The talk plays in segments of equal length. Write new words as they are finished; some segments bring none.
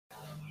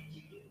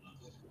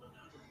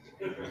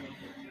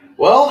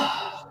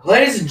Well,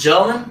 ladies and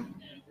gentlemen,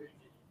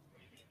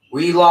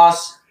 we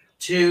lost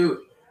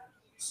two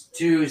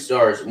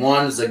stars.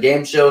 One is a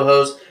game show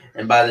host,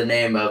 and by the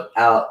name of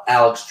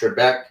Alex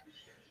Trebek.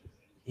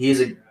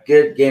 He's a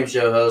good game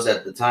show host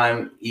at the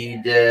time. He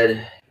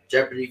did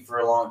Jeopardy for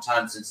a long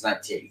time, since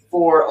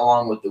 1984,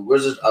 along with the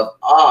Wizard of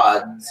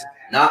Odds,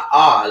 not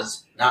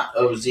Oz, not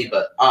OZ,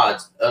 but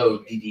Odds,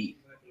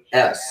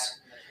 ODDS.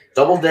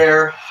 Double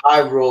Dare,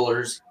 High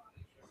Rollers,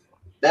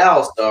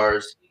 Battle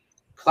Stars,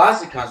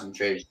 Classic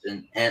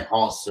Concentration, and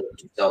also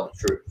To Tell the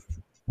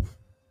Truth.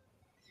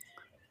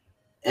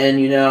 And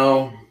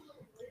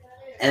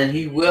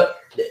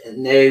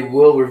they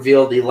will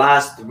reveal the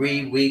last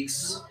 3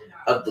 weeks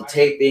of the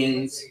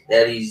tapings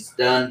that he's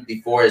done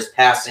before his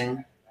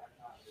passing.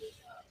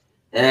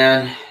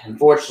 And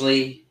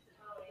unfortunately,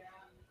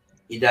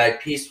 he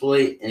died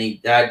peacefully, and he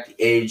died at the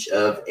age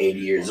of 80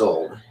 years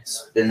old.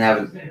 He's been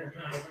having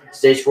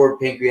stage 4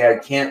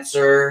 pancreatic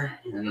cancer,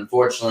 and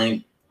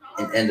unfortunately,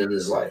 it ended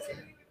his life.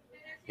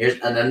 Here's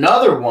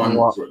another one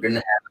we're going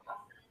to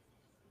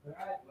have.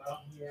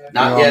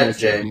 Not yet,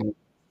 Jay.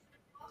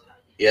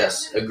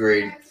 Yes,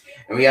 agreed.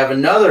 And we have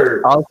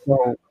another.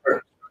 Also,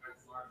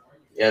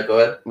 yeah, go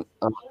ahead.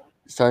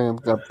 Sorry,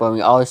 but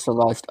we also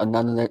lost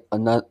another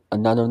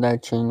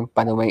legend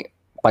by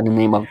the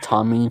name of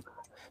Tommy,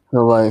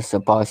 who was the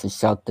Boston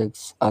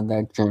Celtics, a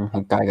legend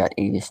who died at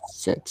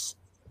 86.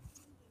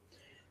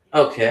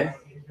 Okay.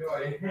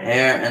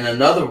 And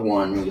another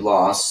one we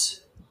lost,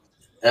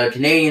 a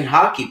Canadian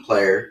hockey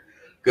player,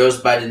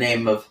 goes by the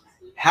name of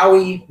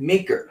Howie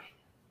Meeker.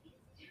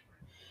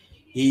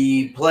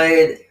 He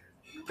played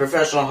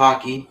professional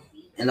hockey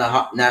in the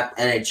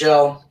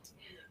NHL.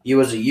 He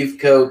was a youth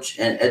coach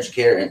and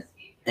educator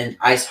in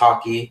ice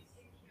hockey.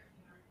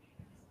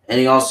 And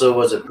he also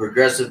was a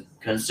progressive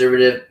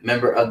conservative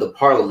member of the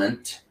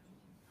parliament.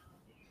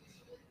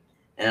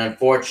 And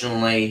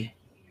unfortunately,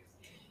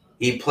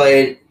 he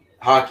played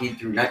hockey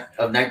of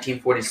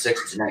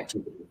 1946 to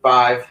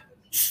 1955.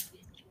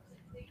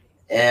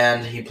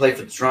 And he played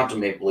for the Toronto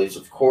Maple Leafs,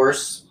 of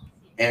course,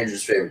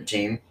 Andrew's favorite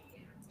team.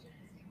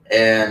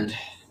 And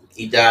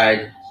he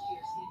died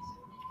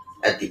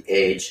at the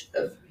age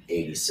of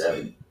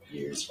 87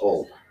 years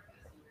old.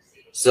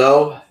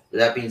 So, with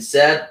that being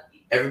said,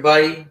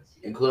 everybody,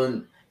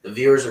 including the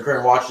viewers who are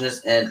currently watching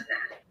this, and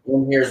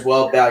in here as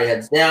well, bow your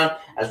heads down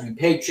as we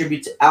pay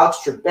tribute to Alex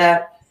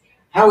Trebek,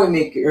 Howie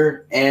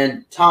Meeker,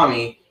 and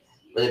Tommy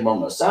with a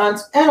moment of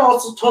silence, and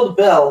also toll the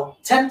bell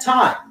 10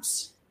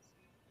 times.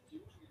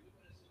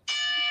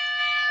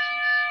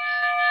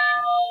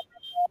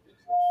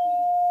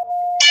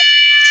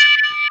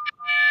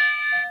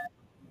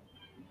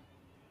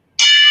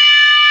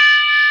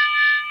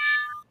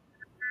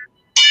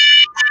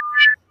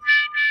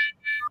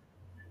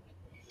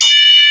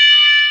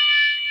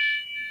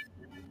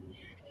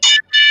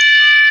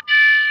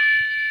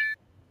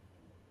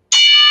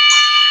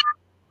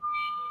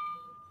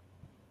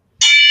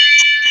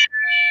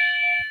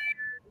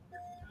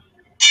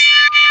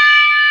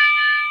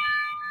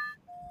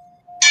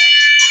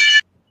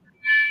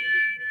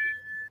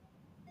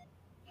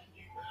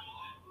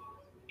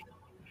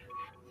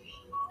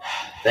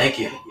 Thank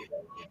you.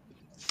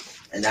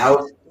 And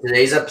now,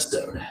 today's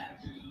episode.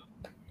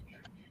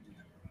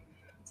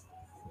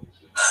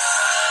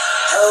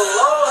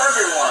 Hello,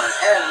 everyone,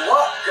 and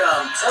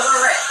welcome to the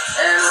Rant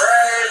N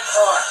Rave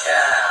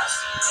Podcast,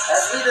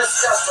 as we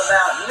discuss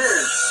about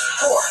news,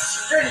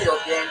 sports, video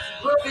games,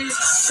 movies,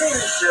 TV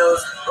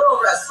shows, pro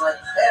wrestling,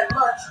 and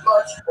much,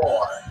 much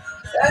more.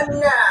 And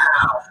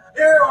now,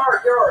 here are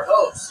your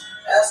hosts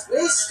as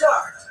we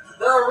start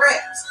the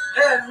Rant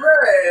N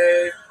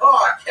Rave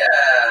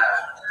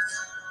Podcast.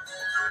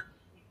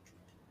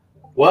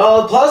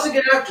 Well, pleasant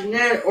good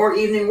afternoon or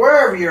evening,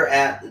 wherever you're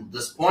at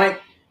this point.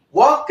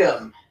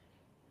 Welcome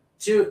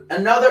to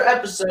another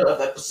episode of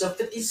episode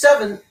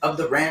 57 of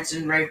the Rant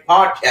N Rave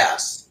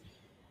Podcast.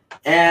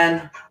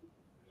 And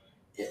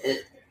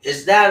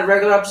is that a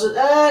regular episode?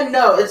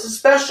 No, it's a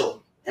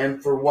special, and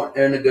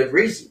a good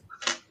reason.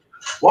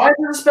 Why is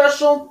it a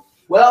special?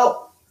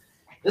 Well,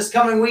 this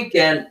coming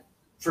weekend,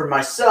 for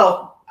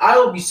myself, I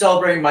will be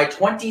celebrating my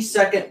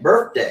 22nd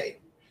birthday.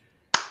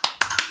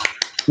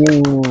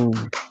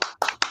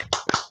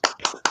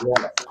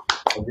 Yeah,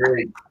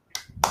 agreed.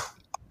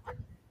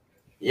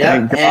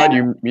 Yeah,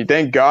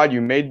 Thank God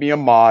you made me a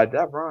mod.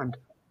 That rhymed.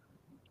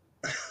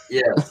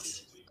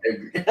 Yes.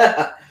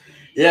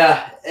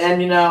 Yeah, and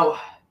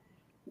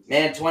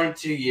man,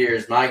 22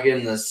 years, my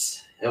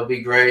goodness, it'll be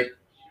great,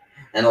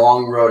 and a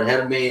long road ahead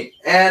of me.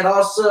 And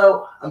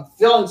also, I'm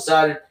feeling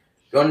excited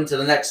going into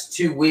the next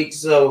 2 weeks,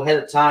 so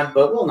ahead of time,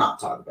 but we'll not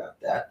talk about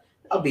that.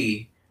 That'll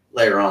be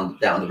later on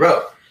down the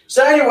road.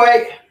 So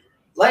anyway,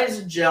 ladies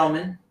and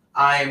gentlemen,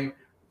 I'm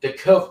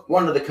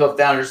one of the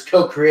co-founders,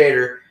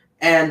 co-creator,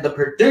 and the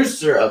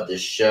producer of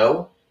this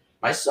show,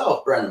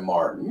 myself, Brendan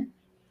Martin,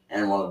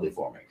 and one of the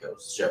former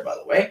hosts of the show, by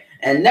the way.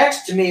 And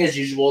next to me, as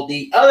usual,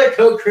 the other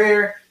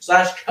co-creator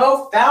 /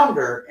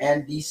 co-founder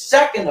and the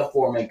second of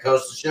four main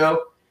hosts of the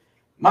show,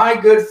 my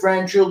good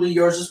friend, truly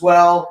yours as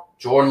well,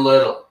 Jordan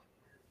Little.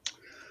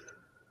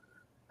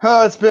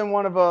 It's been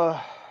one of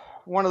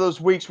those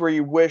weeks where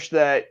you wish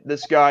that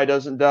this guy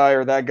doesn't die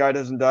or that guy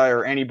doesn't die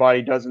or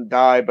anybody doesn't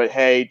die. But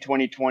hey,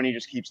 2020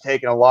 just keeps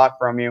taking a lot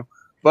from you.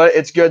 But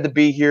it's good to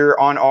be here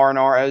on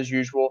R&R as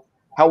usual.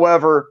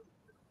 However,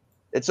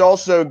 it's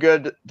also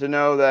good to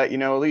know that,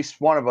 at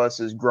least one of us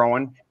is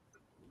growing.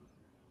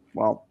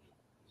 Well,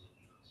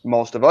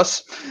 most of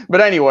us. But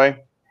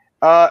anyway,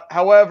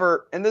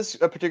 however, in this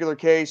particular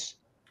case,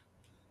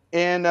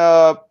 in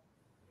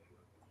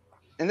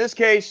this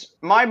case,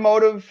 my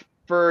motive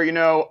for, in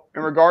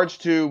regards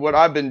to what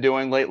I've been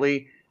doing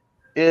lately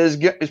is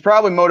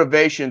probably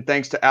motivation,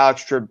 thanks to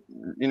Alex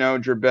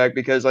Trebek,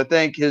 because I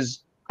think his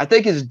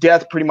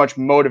death pretty much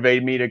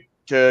motivated me to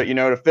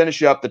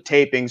finish up the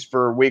tapings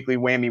for Weekly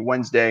Whammy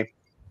Wednesday.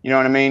 You know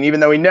what I mean? Even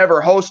though he never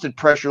hosted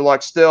Pressure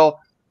Luck, still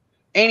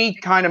any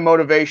kind of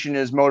motivation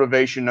is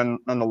motivation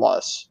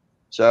nonetheless.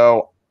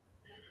 So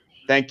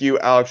thank you,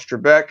 Alex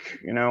Trebek,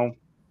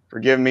 for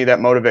giving me that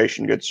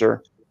motivation, good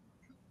sir.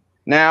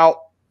 Now,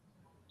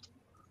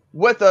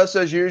 with us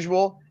as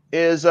usual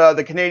is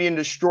the Canadian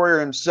Destroyer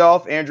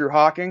himself, Andrew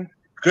Hawking.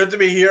 Good to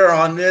be here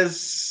on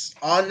this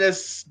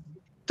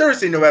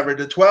Thursday, November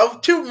the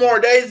 12th. 2 more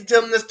days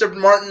until Mr.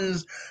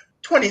 Martin's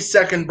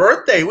 22nd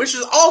birthday, which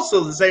is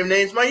also the same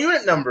name as my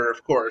unit number,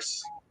 of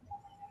course.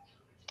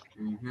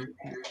 Mm-hmm.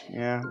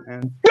 Yeah.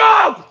 And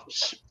oh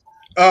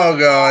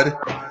God!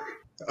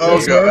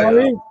 Oh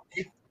God!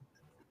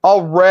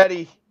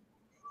 Already.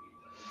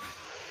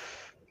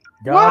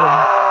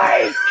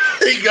 Got him.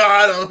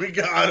 We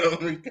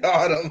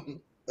got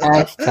him.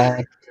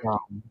 Hashtag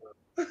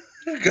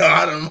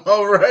got him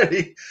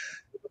already.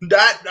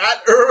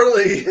 Not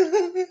early.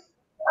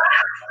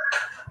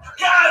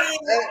 Got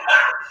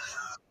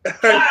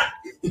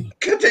him.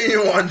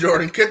 Continue on,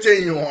 Jordan.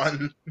 Continue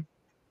on.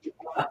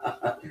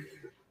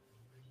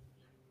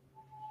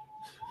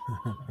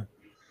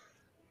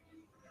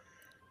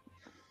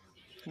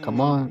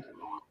 Come on.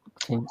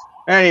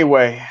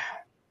 Anyway,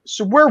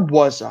 so where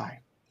was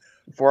I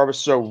before I was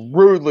so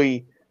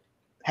rudely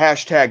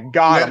hashtag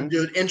got him?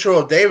 Dude, intro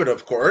of David,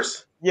 of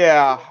course.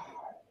 Yeah.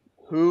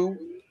 Who?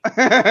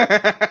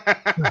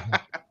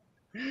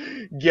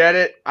 Get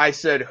it? I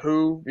said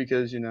who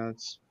because,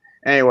 it's...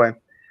 Anyway.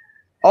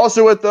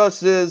 Also with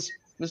us is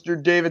Mr.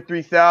 David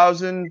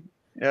 3000,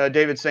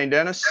 David St.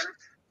 Dennis.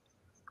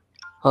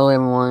 Hello,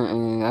 everyone,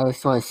 and I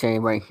just want to say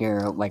right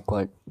here, like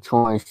what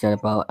Troy said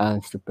about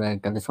Alex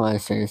Trebek, I just want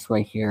to say this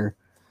right here.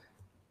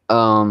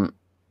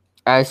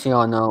 As you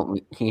all know,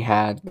 he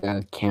had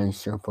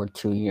cancer for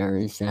 2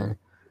 years, and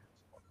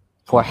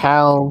for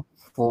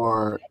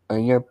a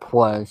year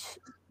plus,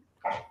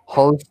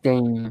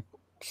 hosting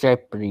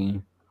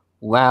Jeopardy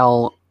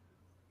while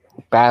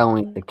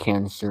battling the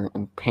cancer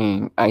and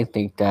pain, I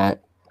think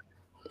that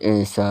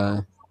is,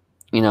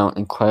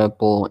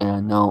 incredible, and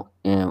I know,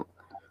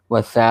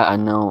 with that, I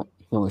know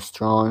he was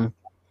strong.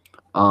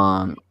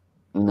 Hosting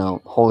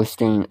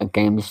a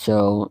game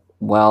show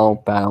while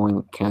battling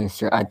with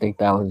cancer, I think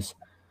that was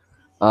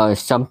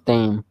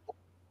something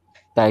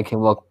that I can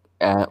look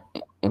at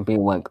and be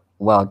like,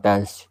 wow,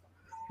 that's,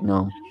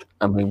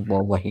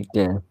 unbelievable what he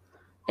did.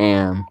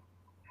 And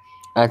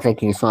I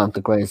think he's one of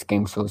the greatest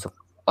game show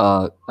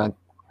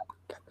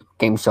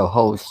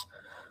hosts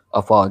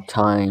of all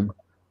time.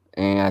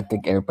 And I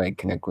think everybody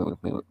can agree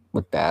with me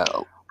with that,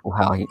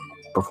 how he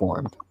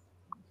performed.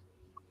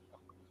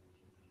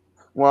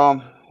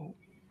 Well,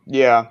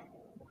 yeah,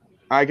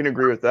 I can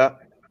agree with that.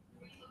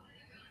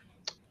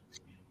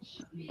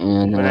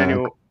 And but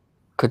anyway,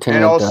 thank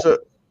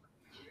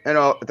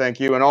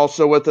you. And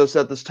also with us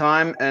at this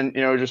time, and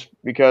just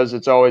because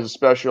it's always a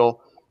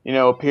special,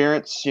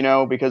 appearance,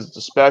 because it's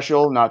a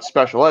special, not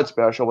special ed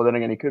special, but then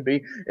again he could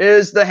be,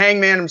 is the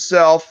Hangman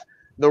himself,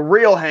 the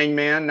real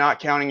Hangman,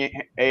 not counting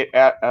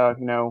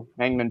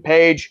Hangman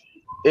Page,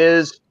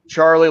 is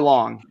Charlie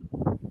Long.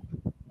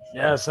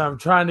 Yes, I'm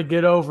trying to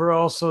get over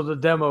also the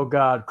demo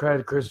god,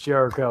 credit Chris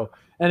Jericho.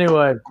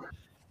 Anyway,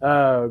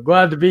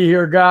 glad to be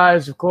here,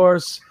 guys, of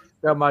course.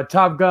 Got my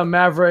Top Gun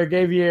Maverick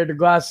aviator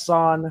glasses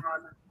on.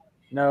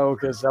 No,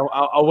 because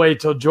I'll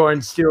wait till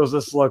Jordan steals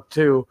this look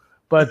too.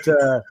 But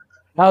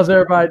how's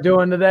everybody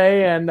doing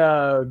today? And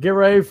get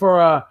ready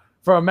for a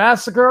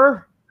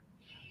massacre.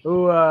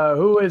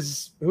 Who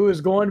is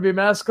going to be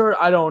massacred?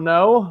 I don't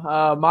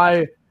know.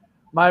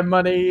 My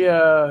money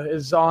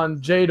is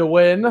on Jay to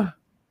win.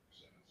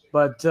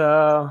 But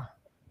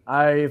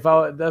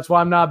that's why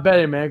I'm not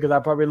betting, man, because I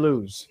probably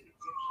lose.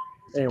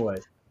 Anyway,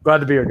 glad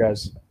to be here,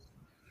 guys.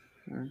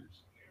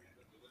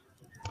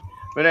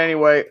 But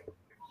anyway,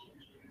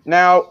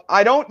 now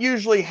I don't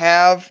usually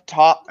have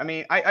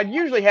I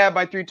usually have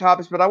my 3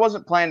 topics, but I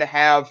wasn't planning to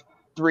have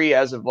 3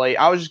 as of late.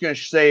 I was just going to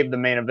save the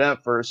main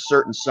event for a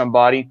certain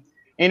somebody.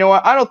 You know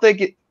what? I don't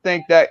think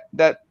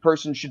that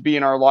person should be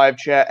in our live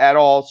chat at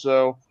all.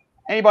 So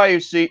anybody who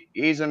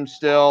sees him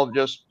still,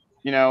 just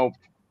mods,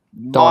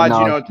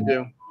 you know what to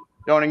do.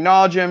 Don't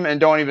acknowledge him and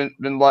don't even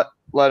let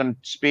him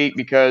speak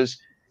because,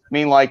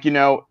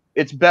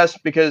 it's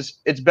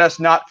best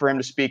not for him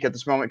to speak at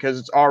this moment because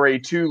it's already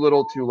too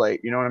little too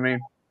late. You know what I mean?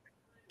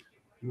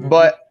 Mm-hmm.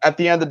 But at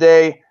the end of the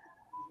day,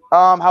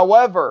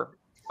 however,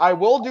 I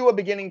will do a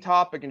beginning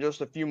topic in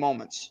just a few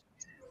moments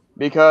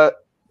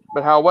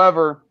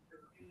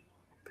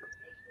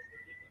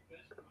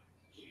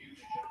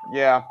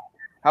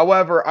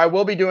however, I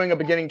will be doing a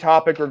beginning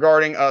topic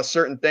regarding a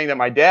certain thing that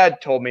my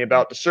dad told me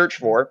about to search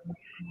for,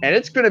 and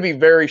it's going to be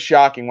very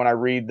shocking when I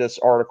read this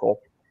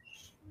article.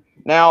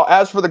 Now,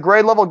 as for the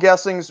grade level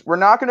guessings, we're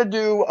not going to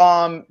do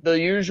the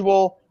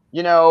usual,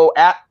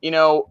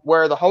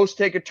 where the hosts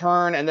take a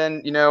turn, and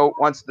then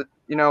once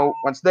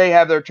they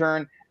have their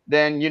turn,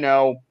 then you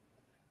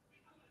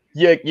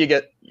get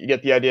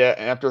the idea.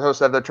 And after the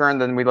hosts have their turn,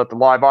 then we let the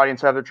live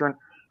audience have their turn.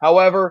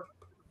 However,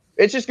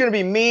 it's just going to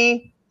be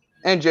me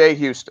and Jay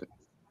Houston.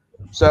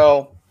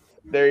 So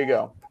there you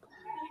go.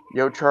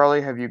 Yo,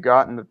 Charlie, have you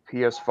gotten the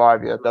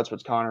PS5 yet? That's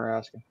what Connor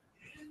asking.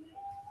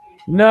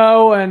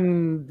 No,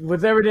 and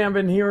with everything I've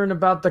been hearing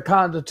about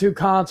the two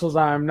consoles,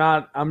 I'm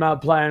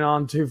not planning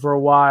on to for a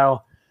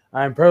while.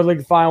 I'm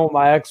perfectly fine with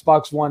my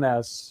Xbox One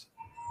S.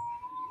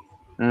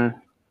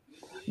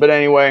 But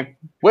anyway,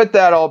 with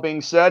that all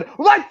being said,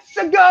 let's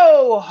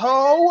go,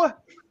 ho!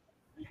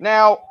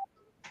 Now,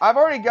 I've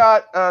already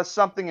got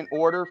something in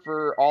order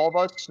for all of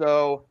us,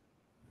 so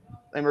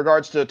in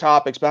regards to the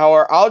topics. But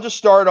however, I'll just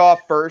start off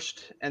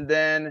first, and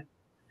then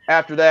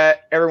after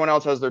that, everyone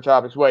else has their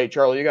topics. Wait,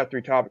 Charlie, you got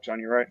 3 topics on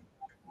you, right?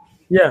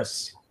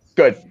 Yes.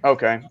 Good.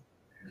 Okay.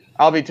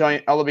 I'll be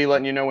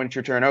letting you know when it's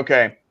your turn.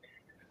 Okay.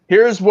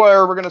 Here's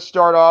where we're going to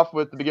start off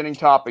with the beginning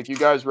topic. You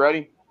guys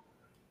ready?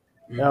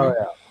 Oh,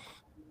 yeah.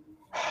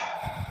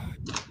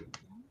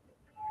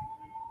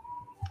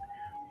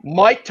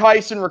 Mike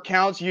Tyson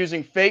recounts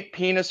using fake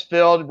penis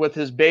filled with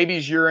his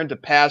baby's urine to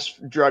pass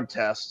drug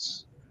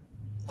tests.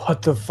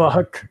 What the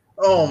fuck?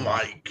 Oh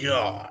my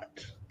God.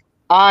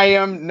 I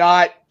am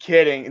not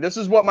kidding. This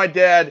is what my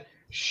dad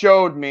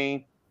showed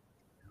me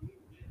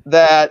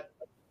that,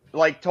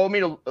 told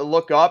me to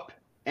look up,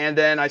 and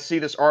then I see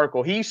this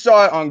article. He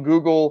saw it on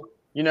Google,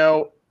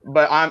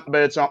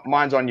 but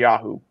mine's on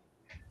Yahoo.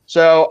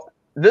 So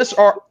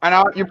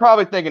you're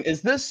probably thinking,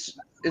 is this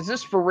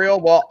for real?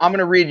 Well, I'm going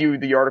to read you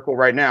the article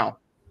right now.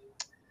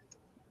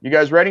 You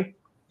guys ready?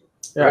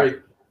 Yeah.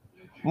 Right.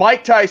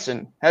 Mike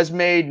Tyson has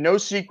made no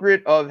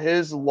secret of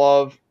his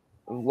love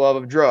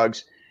of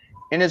drugs.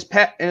 In his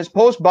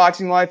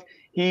post-boxing life,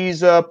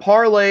 he's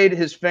parlayed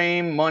his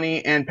fame,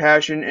 money, and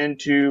passion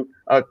into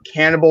a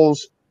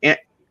cannabis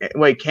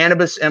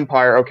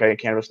empire. Okay,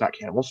 cannabis, not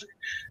cannibals.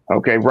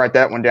 Okay, write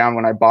that one down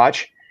when I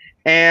botch.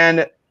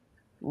 And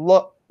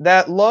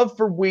that love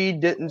for weed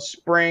didn't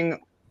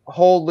spring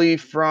wholly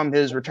from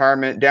his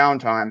retirement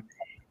downtime.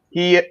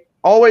 He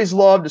always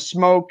loved to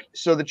smoke,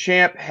 so the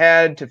champ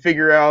had to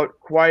figure out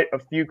quite a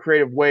few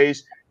creative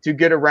ways to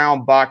get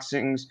around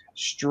boxing's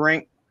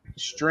stringent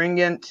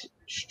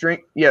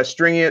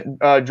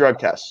drug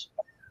tests.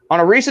 On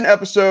a recent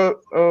episode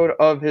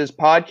of his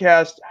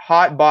podcast,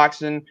 Hot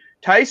Boxing,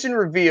 Tyson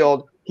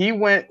revealed he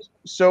went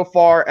so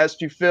far as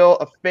to fill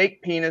a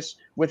fake penis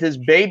with his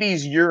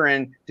baby's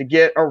urine to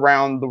get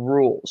around the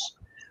rules.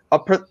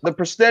 The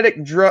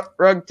prosthetic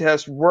drug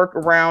test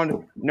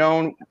workaround,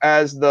 known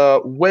as the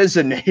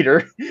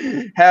Whizzinator,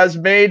 has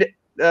made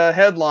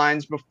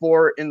headlines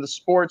before in the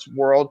sports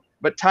world,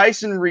 but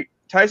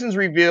Tyson's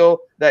reveal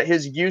that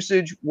his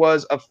usage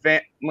was a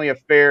family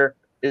affair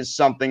is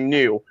something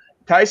new.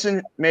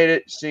 Tyson made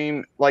it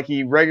seem like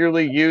he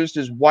regularly used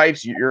his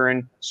wife's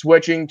urine,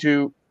 switching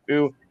to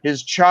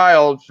his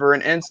child for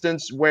an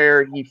instance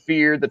where he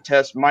feared the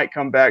test might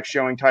come back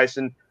showing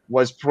Tyson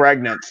was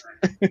pregnant.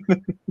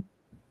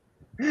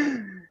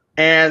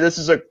 And this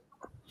is this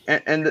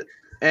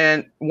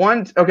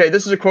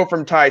is a quote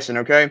from Tyson.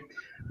 Okay,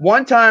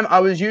 one time I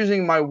was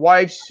using my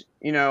wife's,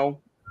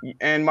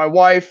 and my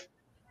wife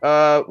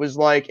was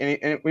like,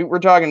 and we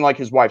were talking like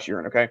his wife's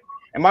urine. Okay,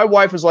 and my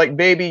wife was like,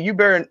 "Baby, you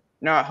better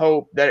not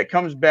hope that it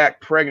comes back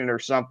pregnant or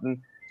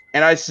something."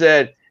 And I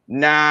said,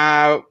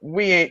 "Nah,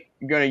 we ain't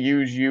gonna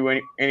use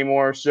you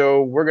anymore.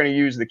 So we're gonna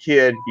use the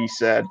kid." He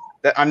said,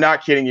 "I'm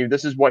not kidding you.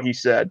 This is what he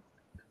said."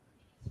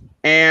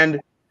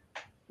 And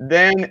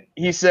then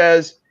he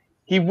says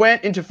he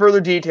went into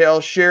further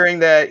detail, sharing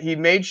that he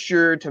made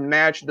sure to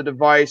match the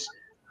device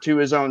to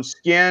his own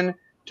skin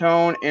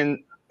tone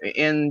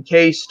in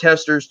case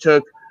testers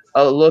took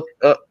a look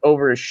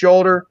over his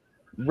shoulder.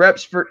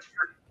 Reps for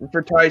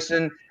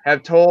Tyson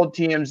have told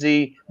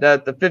TMZ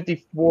that the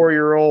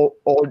 54-year-old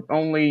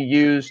only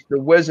used the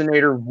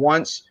Whizzinator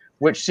once,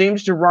 which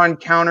seems to run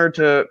counter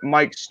to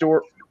Mike's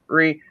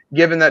story,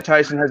 given that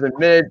Tyson has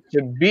admitted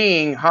to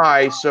being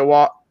high so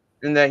often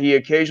and that he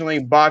occasionally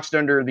boxed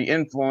under the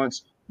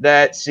influence.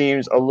 That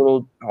seems a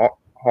little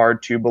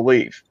hard to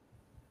believe.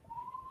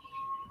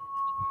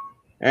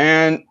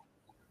 And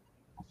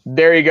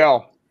there you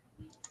go.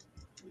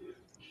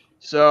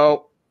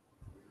 So,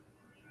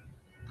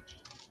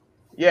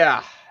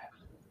 yeah.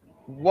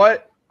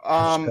 What?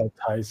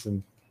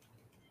 Tyson.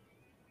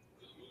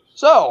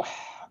 So,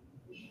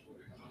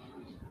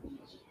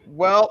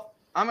 well,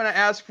 I'm gonna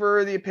ask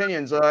for the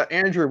opinions.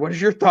 Andrew, what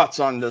is your thoughts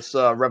on this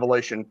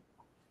revelation?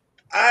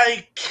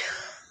 I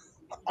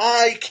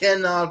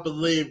cannot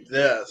believe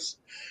this.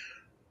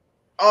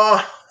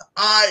 Oh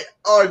my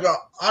God,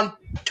 I'm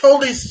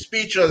totally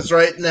speechless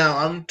right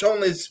now.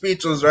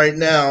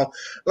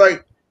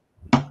 Like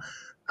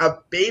a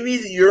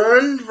baby's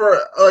urine for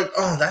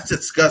that's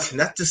disgusting.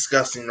 That's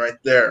disgusting right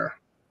there.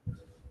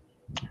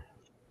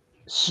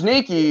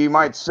 Sneaky, you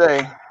might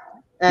say.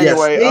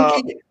 Anyway, yeah,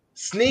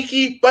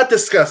 sneaky, but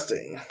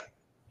disgusting.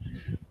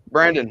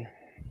 Brandon.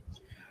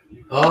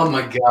 Oh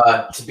my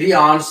God. To be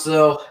honest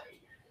though,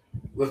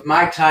 with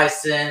Mike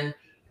Tyson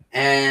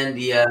and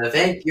the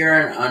fake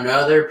urine on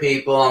other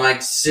people, I'm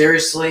like,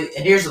 seriously?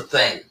 And here's the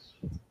thing.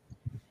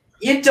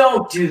 You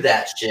don't do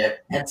that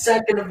shit. And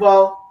second of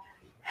all,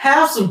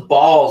 have some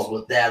balls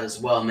with that as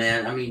well,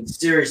 man. I mean,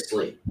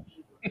 seriously.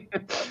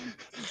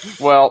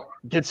 Well,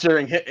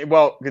 considering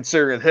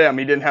him,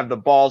 he didn't have the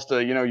balls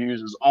to,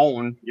 use his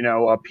own,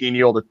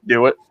 pineal to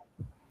do it.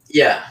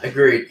 Yeah,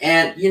 agreed.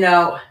 And,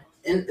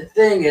 and the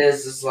thing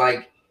is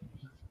like,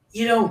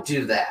 you don't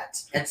do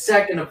that. And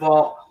second of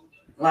all,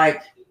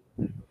 like,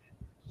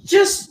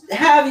 just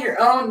have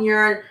your own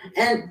urine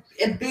and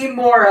be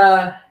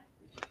more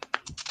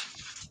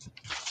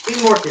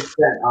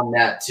consent on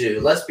that too.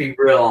 Let's be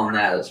real on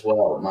that as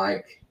well,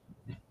 Mike.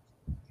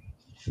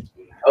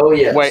 Oh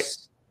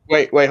yes.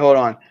 Wait, hold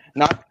on.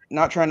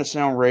 Not trying to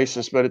sound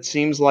racist, but it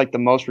seems like the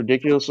most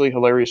ridiculously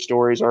hilarious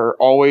stories are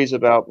always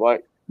about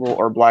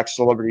black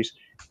celebrities.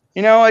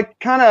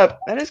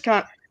 That is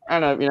kind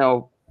of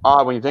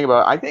odd when you think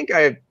about it. I think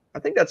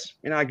that's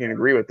I can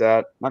agree with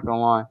that. Not gonna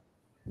lie.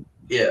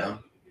 Yeah.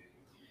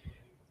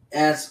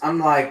 And I'm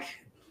like,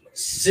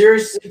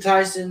 seriously,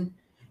 Tyson,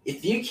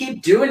 if you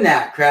keep doing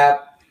that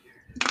crap,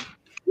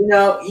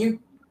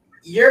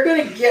 you're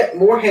gonna get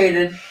more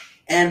hated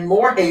and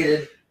more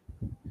hated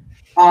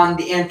on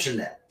the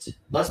internet.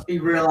 Let's be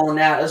real on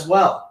that as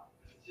well.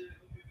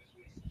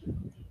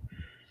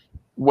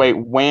 Wait,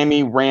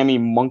 whammy, rammy,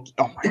 monkey.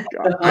 Oh my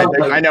God.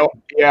 I know.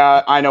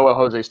 Yeah, I know what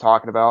Jose's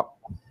talking about.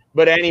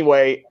 But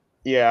anyway,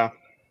 yeah.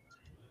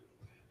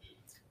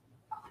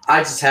 I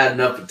just had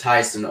enough of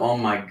Tyson. Oh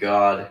my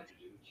God.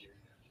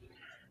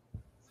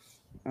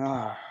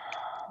 Oh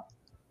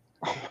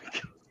my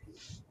God.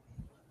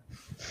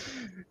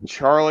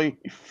 Charlie,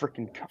 you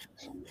freaking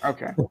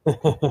okay.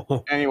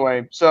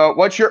 Anyway, so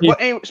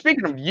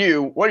speaking of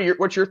you,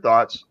 what's your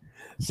thoughts?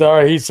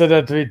 Sorry, he said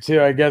that to me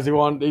too. I guess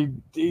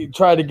he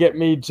tried to get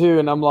me too,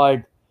 and I'm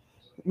like,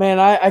 man,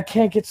 I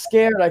can't get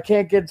scared. I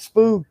can't get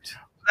spooked.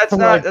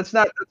 That's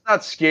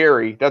not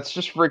scary. That's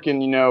just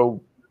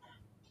freaking,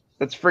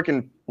 that's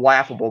freaking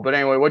laughable. But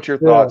anyway, what's your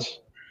thoughts?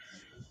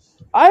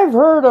 I've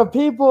heard of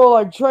people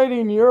like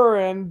trading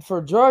urine for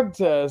drug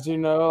tests,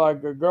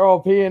 like a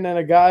girl peeing in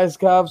a guy's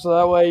cup so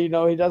that way, he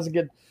doesn't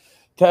get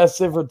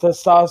tested for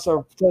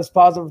testosterone, test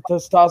positive for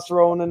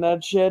testosterone and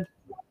that shit.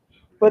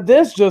 But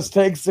this just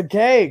takes the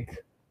cake.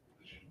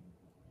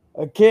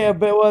 A kid,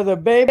 but was a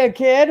baby a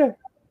kid?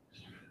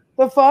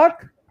 The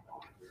fuck?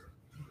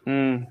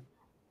 I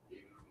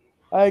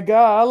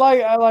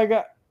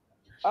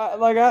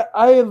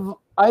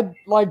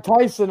like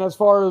Tyson as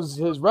far as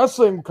his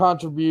wrestling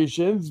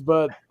contributions,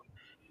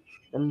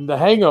 and The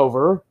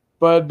Hangover.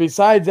 But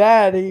besides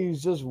that,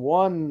 he's just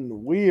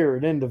one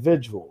weird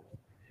individual.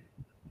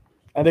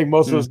 I think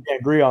most of us can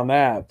agree on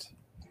that.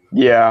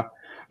 Yeah.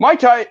 Mike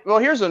Tyson. Well,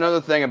 here's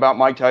another thing about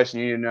Mike Tyson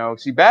you need to know.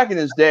 See, back in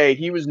his day,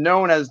 he was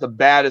known as the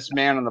baddest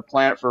man on the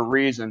planet for a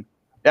reason.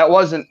 That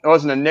wasn't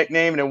a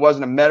nickname, and it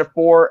wasn't a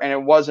metaphor, and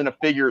it wasn't a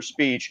figure of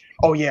speech.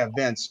 Oh yeah,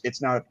 Vince,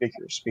 it's not a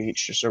figure of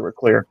speech, just so we're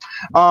clear.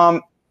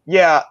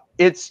 Yeah,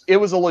 it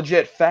was a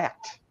legit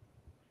fact.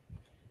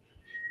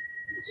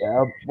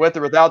 Yeah, with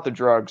or without the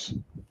drugs.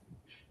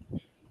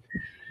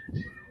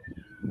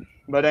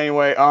 But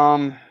anyway,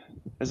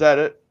 is that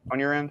it on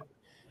your end?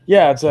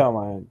 Yeah, it's on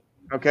my end.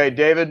 Okay,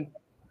 David.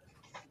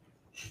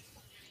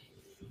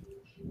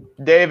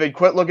 David,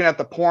 quit looking at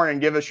the porn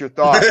and give us your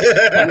thoughts.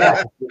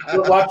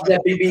 Quit watching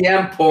that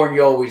BBM porn.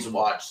 You always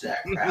watch that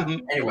crap.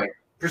 Anyway,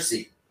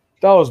 proceed.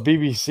 That was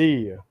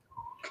BBC.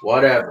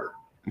 Whatever.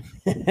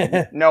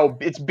 No,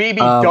 it's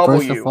BBW.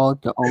 First of all,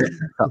 the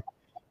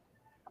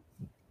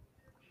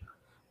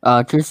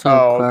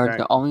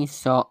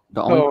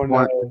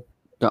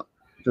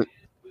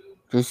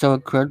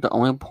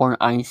only porn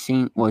I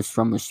seen was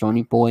from a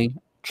Sony boy.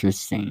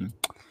 Just saying.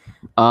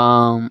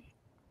 But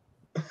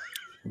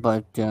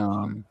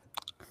yeah.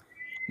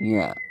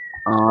 Yeah,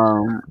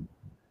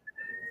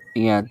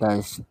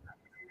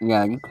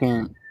 you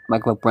can't,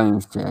 like what Brian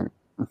said,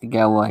 you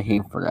get a lot of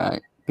hate for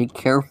that. Be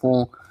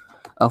careful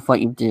of what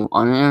you do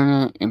on the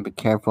internet and be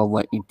careful of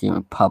what you do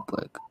in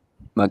public.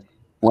 Like,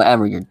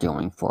 whatever you're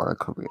doing for a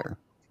career.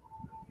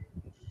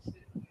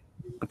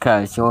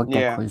 Because you'll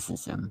get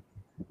criticism.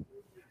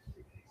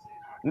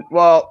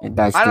 Well,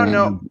 I don't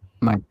know.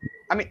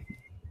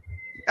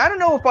 I don't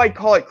know if I'd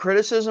call it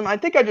criticism. I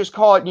think I just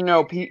call it,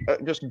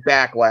 just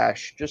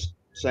backlash. Just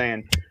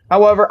saying.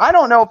 However, I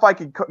don't know if I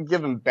could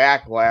give him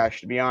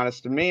backlash, to be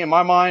honest. To me, in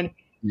my mind,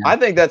 I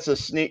think that's a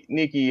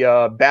sneaky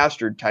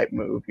bastard type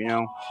move, you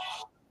know.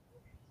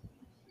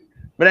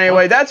 But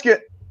anyway, that's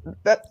good.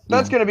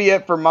 That's gonna be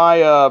it for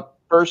my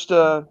first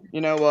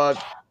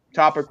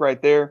topic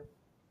right there.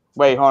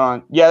 Wait, hold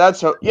on. Yeah,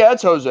 it's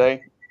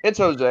Jose. It's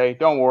Jose.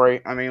 Don't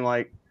worry. I mean,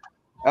 like,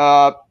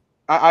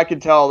 I can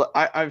tell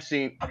that I've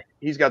seen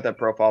he's got that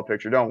profile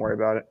picture. Don't worry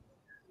about it.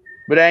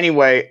 But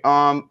anyway,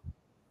 I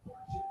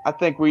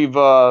think we've.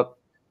 All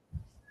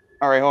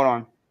right, hold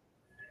on.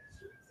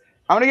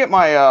 I'm gonna get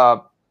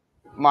my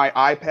my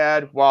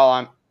iPad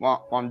while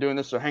I'm doing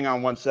this. So hang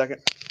on 1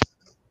 second.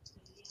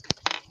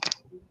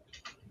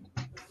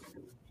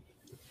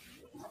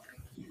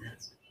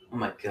 Oh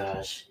my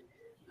gosh.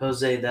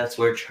 Jose, that's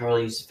where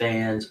Charlie's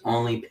fans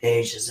only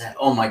page is at.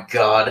 Oh my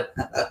god.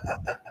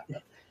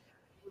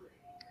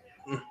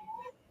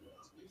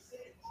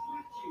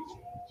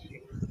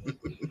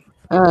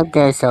 I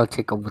guess I'll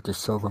take over the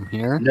show from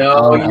here.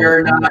 No,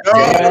 you're not.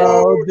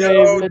 No,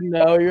 David.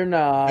 No, you're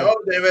not. No,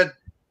 David.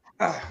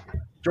 By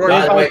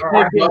the way,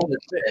 Jordan, I love the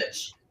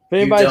pitch. If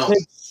anybody don't.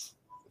 takes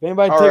All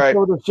over right.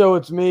 the show,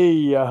 it's me,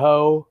 you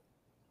hoe.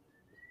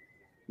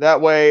 That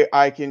way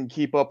I can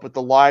keep up with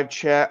the live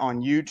chat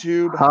on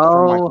YouTube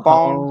from my Ho,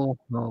 phone. ho,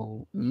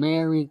 ho.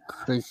 Merry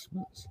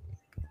Christmas.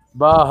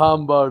 Bah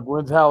humbug.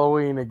 When's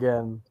Halloween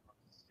again?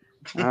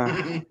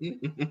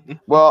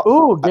 Well,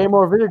 Ooh, game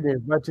over video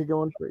games. Buy two, get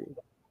one free.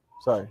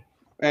 Sorry.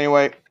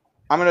 anyway,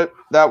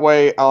 that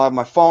way I'll have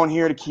my phone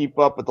here to keep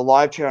up with the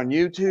live chat on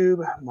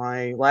YouTube,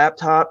 my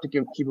laptop to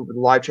keep up with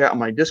the live chat on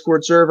my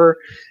Discord server,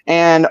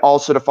 and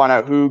also to find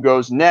out who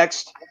goes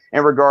next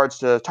in regards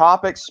to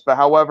topics. But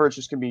however, it's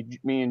just going to be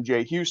me and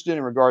Jay Houston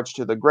in regards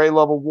to the gray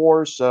level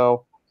wars.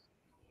 So,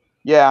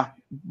 yeah.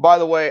 By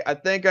the way, I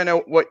think I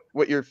know what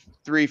your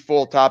 3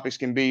 full topics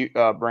can be,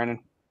 Brandon.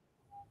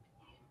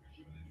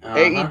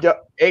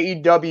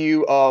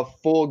 AEW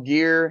Full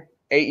Gear,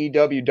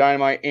 AEW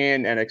Dynamite,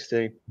 and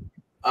NXT.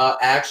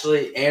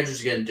 Actually,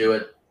 Andrew's gonna do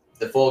it.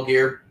 The Full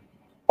Gear.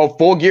 Oh,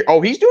 Full Gear.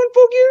 Oh, he's doing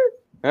Full Gear?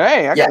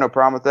 Hey, I Yeah. got no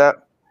problem with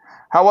that.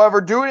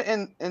 However, do it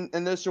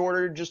in this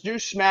order. Just do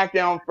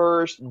SmackDown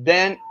first,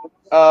 then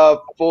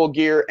Full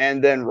Gear,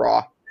 and then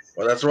Raw.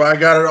 Well, that's why I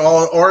got it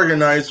all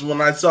organized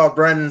when I saw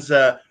Brendan's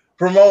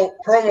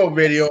promo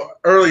video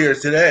earlier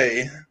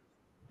today.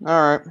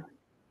 All right.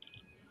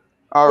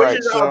 I'll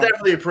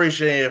definitely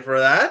appreciate it for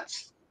that.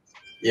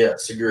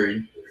 Yes,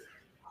 agreed.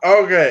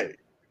 Okay,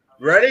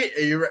 ready?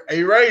 Are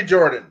you ready,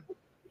 Jordan?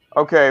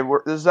 Okay,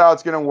 this is how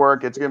it's going to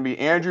work. It's going to be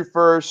Andrew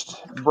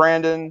first,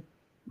 Brandon,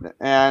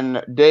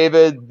 and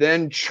David,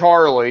 then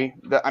Charlie.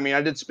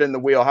 I did spin the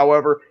wheel.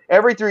 However,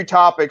 every 3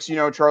 topics,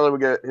 Charlie will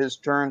get his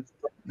turn.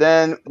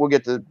 Then we'll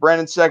get to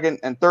Brandon's second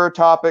and third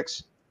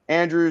topics,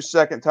 Andrew's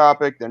second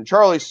topic, then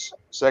Charlie's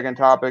second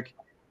topic,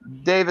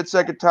 David's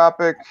second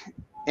topic,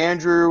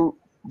 Andrew's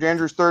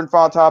third and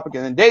final topic,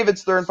 and then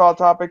David's third and final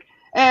topic,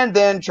 and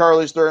then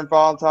Charlie's third and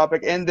final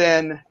topic, and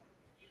then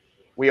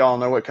we all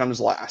know what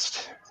comes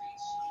last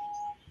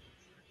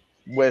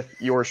with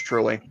yours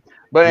truly.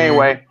 But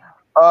anyway,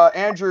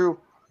 Andrew,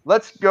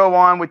 let's go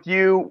on with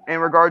you in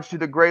regards to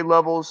the grade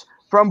levels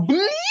from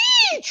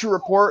Bleach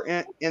Report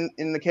in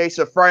the case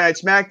of Friday Night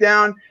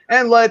SmackDown,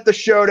 and let the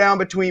showdown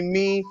between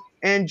me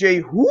and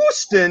Jay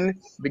Houston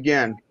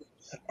begin.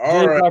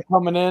 All right. Jay's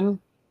coming in.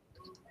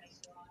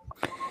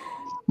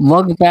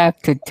 Welcome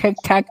back to Tic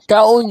Tac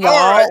Toe, y'all.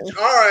 All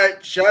right.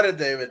 Shut it,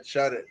 David.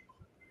 Shut it.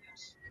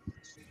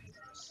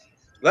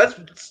 Let's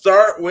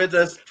start with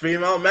a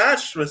female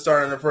match. We're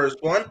starting the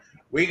first one.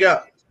 We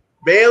got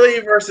Bayley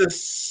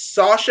versus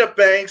Sasha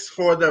Banks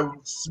for the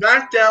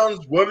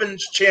SmackDown's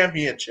Women's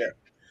Championship.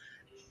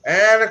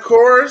 And, of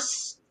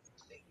course,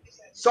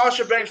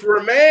 Sasha Banks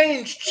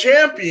remains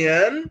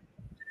champion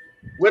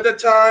with a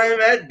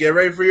time at, get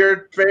ready for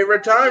your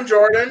favorite time,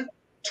 Jordan,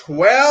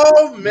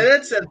 12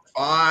 minutes and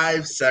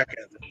 5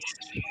 seconds.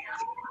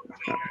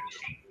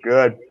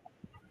 Good.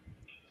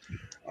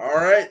 All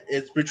right,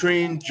 it's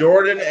between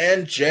Jordan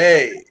and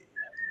Jay.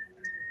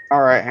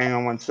 All right, hang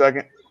on 1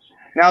 second.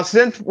 Now,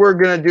 since we're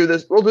going to do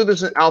this, we'll do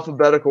this in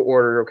alphabetical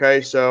order,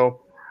 okay?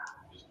 So,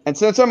 and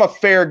since I'm a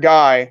fair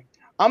guy,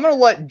 I'm going to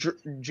let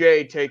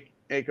Jay take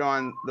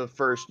on the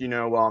first,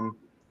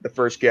 the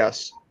first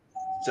guess.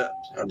 So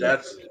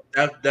that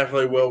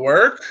definitely will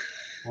work.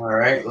 All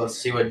right, let's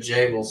see what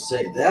Jay will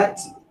say. That.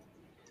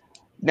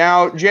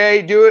 Now,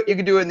 Jay, do it. You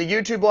can do it in the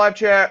YouTube live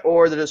chat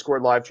or the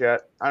Discord live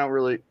chat. I don't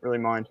really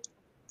mind.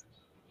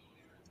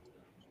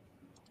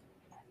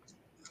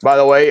 By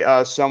the way,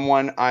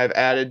 someone I've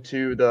added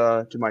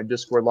to my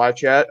Discord live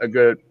chat, a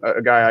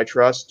guy I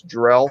trust,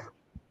 Jarrell.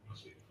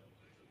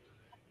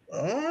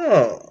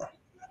 Oh.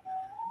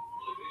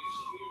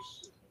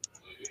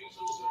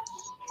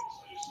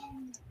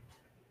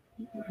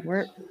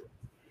 Where?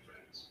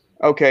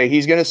 Okay,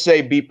 he's gonna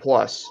say B+.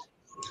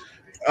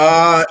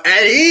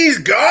 And he's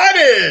got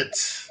it.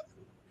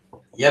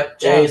 Yep,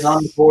 Jay's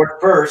on the board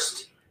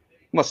first.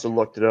 Must have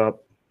looked it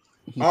up.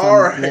 He's All on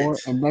the right. floor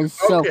and then Okay.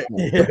 so All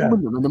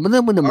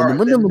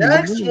right, the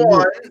next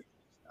one.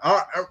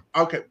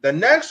 Okay, the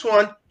next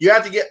one you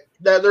have to get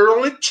that there are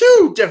only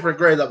 2 different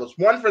grade levels,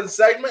 one for the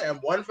segment and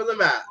one for the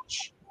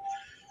match.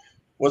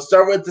 We'll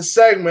start with the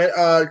segment.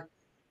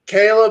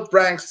 Caleb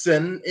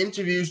Braxton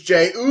interviews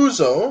Jay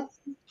Uso.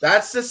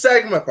 That's the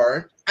segment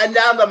part. And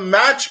now the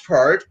match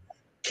part,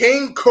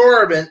 King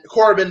Corbin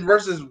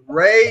versus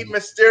Rey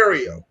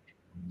Mysterio.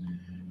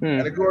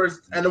 And of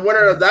course, and the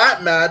winner of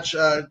that match,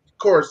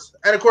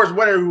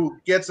 winner who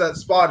gets that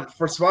spot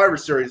for Survivor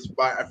Series,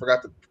 I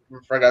forgot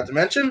to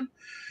mention.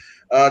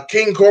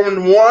 King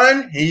Corbin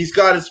won. He's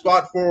got a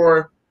spot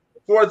for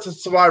the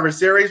Survivor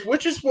Series,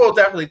 which will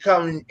definitely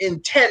come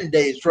in 10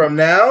 days from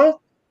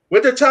now.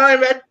 With the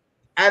time at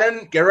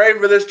Adam, get ready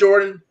for this,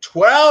 Jordan.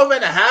 12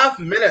 and a half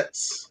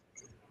minutes.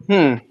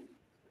 And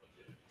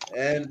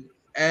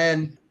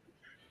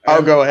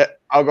I'll go ahead.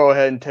 I'll go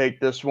ahead and take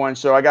this one.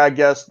 So I gotta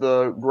guess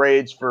the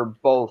grades for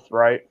both,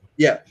 right?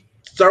 Yeah.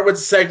 Start with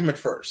the segment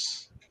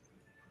first.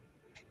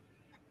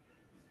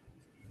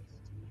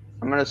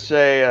 I'm gonna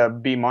say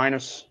B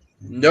minus.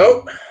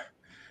 Nope.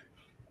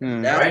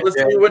 Now Right, let's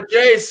Jay. see what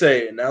Jay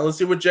say.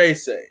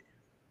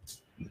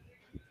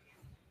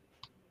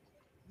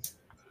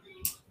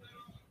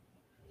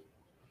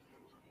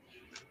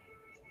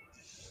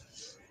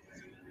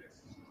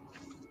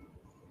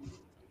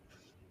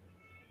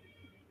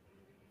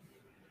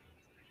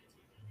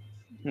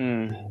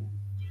 We're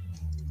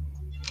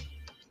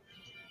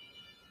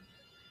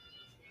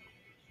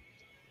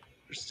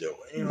still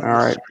waiting on All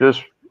right,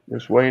 just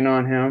waiting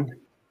on him.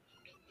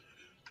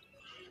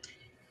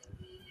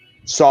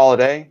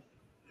 Solid A.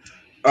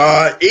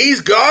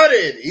 He's got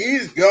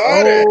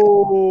it.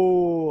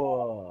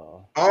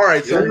 Oh. All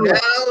right, so now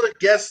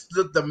guess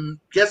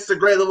the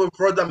grade level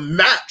for the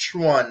match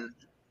one.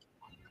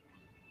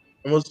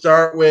 And we'll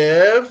start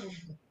with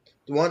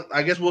one.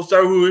 I guess we'll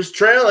start who is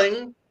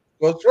trailing.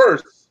 Goes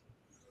first.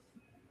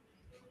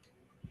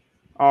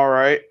 All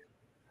right.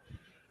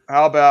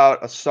 How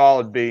about a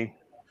solid B?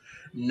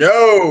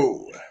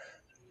 No.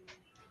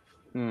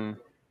 Hmm.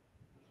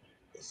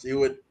 Let's see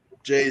what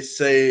Jay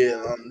say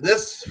on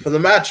this for the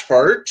match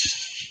part.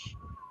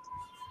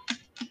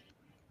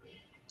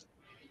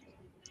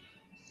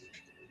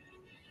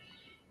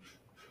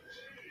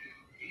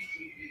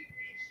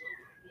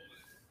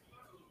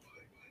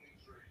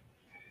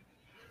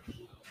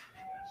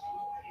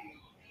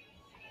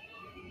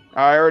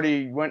 I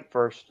already went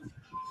first.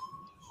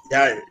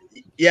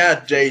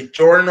 Yeah, Jay.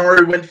 Jordan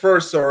already went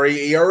first. Sorry,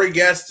 he already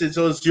guessed it,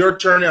 so it's your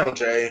turn now,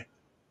 Jay.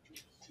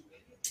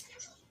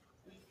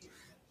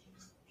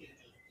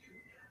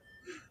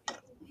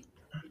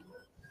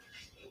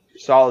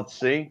 Solid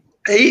C.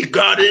 He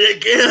got it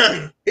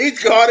again.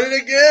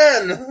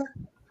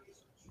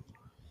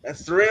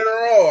 That's 3 in a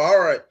row. All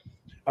right.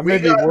 I may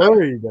be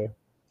worried.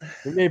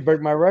 He may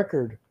break my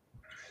record.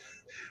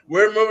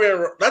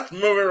 Let's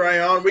move it right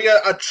on. We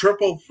got a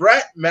triple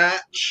threat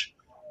match.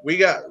 We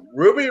got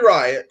Ruby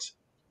Riott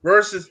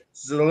versus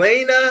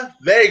Zelina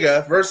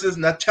Vega versus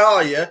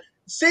Natalya.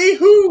 See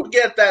who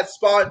get that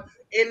spot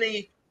in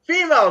the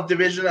female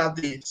division of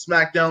the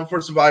SmackDown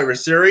for Survivor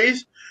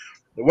Series.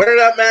 The winner of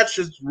that match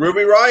is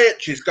Ruby Riott.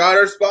 She's got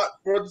her spot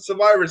for the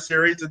Survivor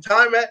Series. The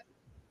time at,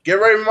 get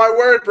ready for my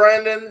word,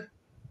 Brandon.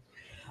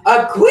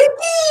 A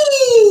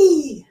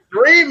quickie!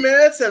 3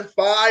 minutes and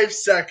 5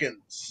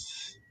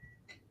 seconds.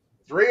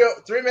 3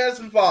 minutes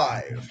and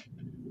 5.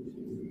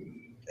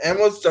 And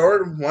we'll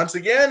start once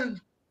again.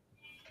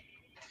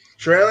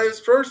 Trailing is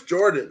first,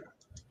 Jordan.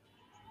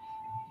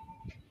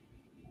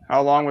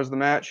 How long was the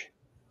match?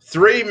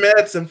 3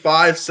 minutes and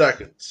 5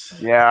 seconds.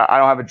 Yeah, I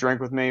don't have a drink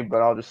with me,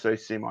 but I'll just say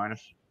C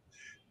minus.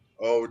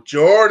 Oh,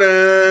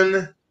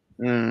 Jordan.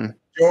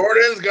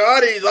 Jordan's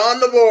got it. He's on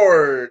the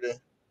board.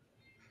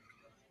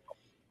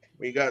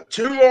 We got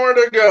 2 more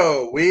to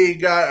go. We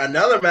got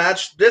another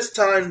match, this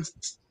time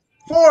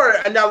for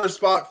another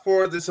spot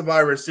for the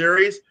Survivor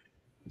Series.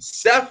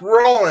 Seth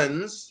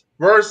Rollins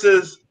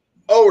versus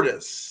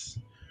Otis.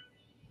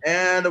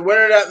 And the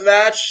winner of that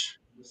match,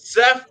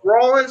 Seth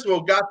Rollins,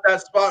 will got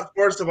that spot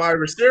for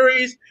Survivor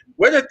Series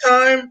with a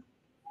time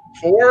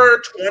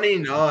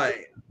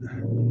 4:29.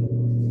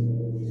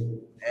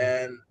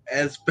 And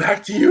it's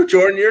back to you,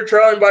 Jordan. You're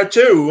trailing by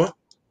 2.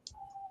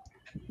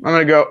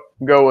 I'm gonna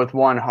go with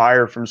one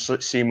higher from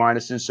C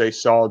minus and say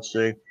solid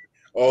C.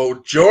 Oh,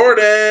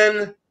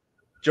 Jordan.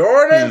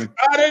 Jordan's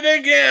got it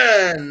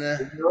again.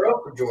 You're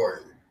up,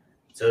 Jordan.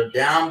 So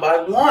down by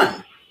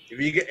 1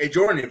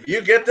 Jordan, if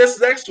you get this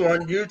next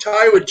one, you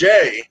tie with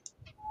Jay.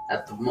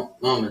 at the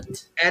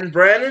moment. And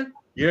Brandon,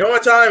 you know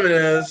what time it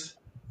is.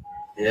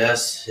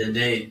 Yes,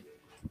 indeed.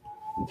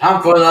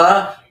 Time for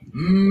the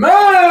main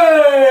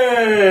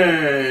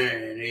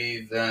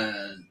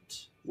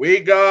event. We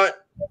got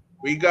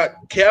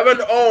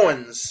Kevin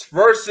Owens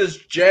versus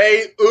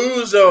Jay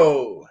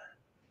Uso.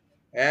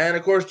 And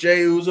of course, Jay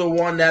Uso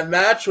won that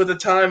match with a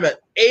time at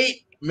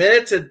 8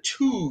 minutes and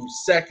 2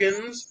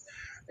 seconds.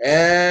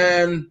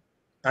 And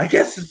I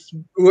guess it's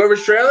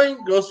whoever's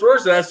trailing goes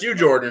first. That's you,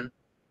 Jordan.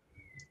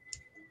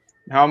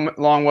 How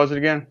long was it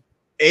again?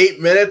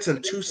 8 minutes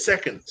and 2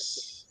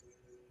 seconds.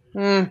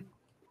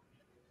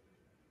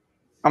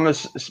 I'm gonna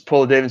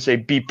pull a Dave and say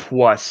B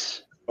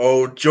plus.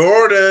 Oh,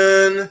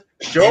 Jordan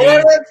tied.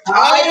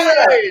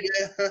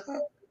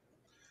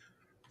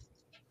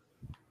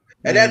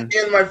 And that's the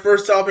end of my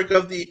first topic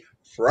of the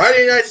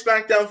Friday Night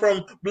SmackDown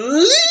from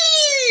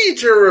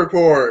Bleacher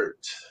Report.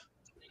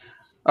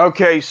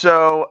 Okay,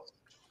 so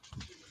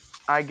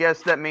I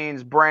guess that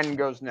means Brandon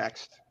goes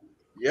next.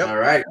 Yep. All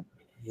right.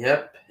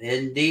 Yep,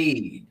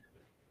 indeed.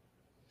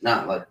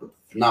 Not like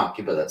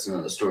Knocky, but that's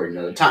another story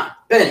another time.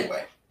 But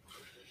anyway,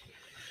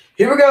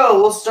 here we go.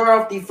 We'll start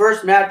off the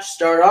first match.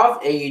 Start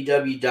off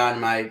AEW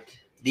Dynamite,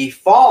 the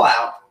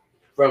fallout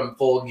from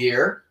Full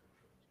Gear,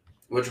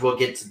 which we'll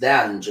get to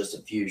that in just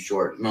a few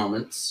short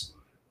moments.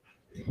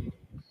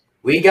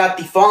 We got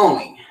the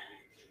following.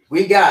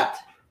 We got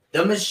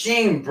the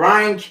Machine,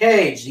 Brian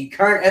Cage, the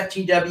current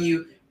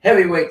FTW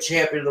heavyweight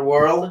champion of the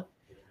world,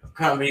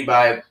 accompanied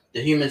by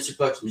the Human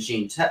Suplex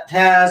Machine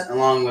Taz,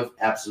 along with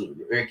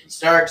Absolute Ricky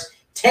Starks,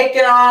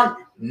 taking on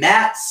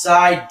Matt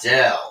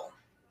Sydal.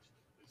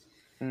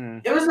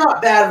 It was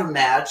not bad of a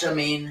match. I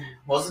mean,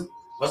 wasn't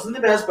the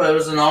best, but it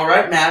was an all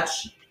right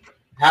match.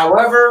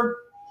 However,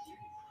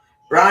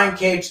 Brian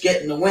Cage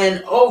getting the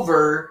win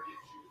over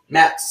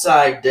Matt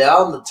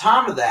Sydal, and the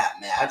time of that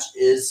match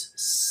is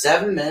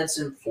 7 minutes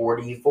and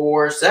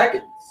 44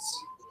 seconds.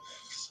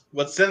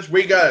 But since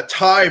we got a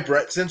tie,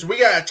 Brett,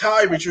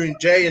 between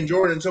Jay and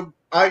Jordan, so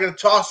I gotta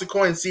toss the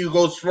coin and see who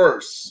goes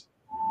first.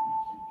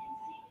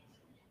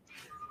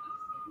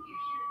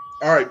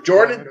 All right,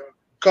 Jordan,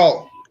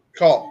 call.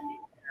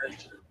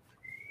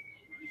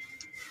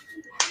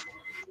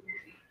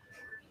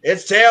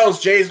 It's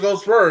tails. Jay's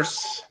goes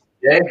first.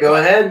 Jay, go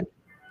ahead.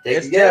 Take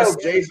It's a guess.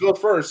 tails. Jay's goes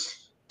first.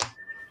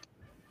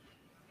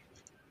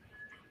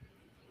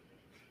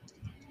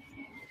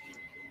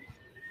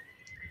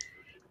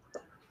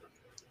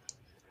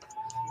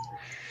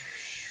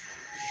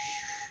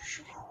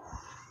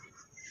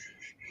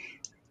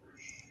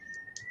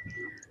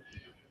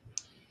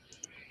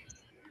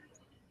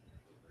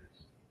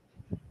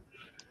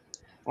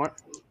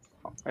 What?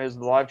 Is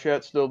the live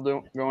chat still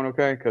going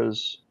okay?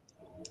 Because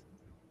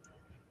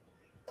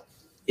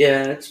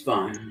Yeah, it's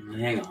fine.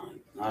 Hang on.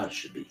 Oh, it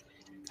should be.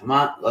 Come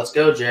on. Let's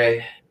go,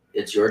 Jay.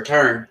 It's your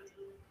turn.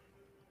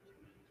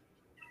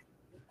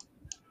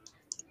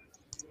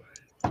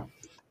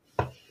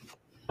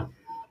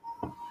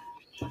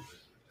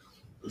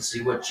 Let's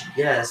see what you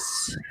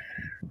guess.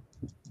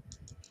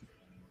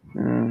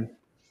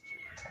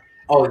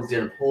 Oh, he's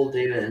going to pull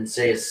data and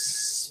say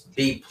it's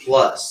B+.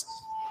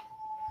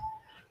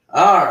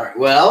 All right.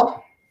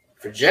 Well,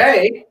 for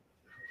Jay,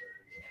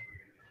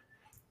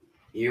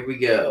 here we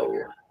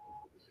go.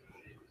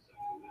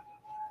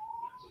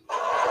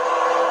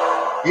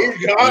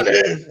 He's got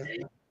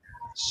it.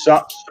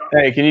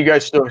 Hey, can you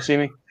guys still see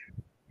me?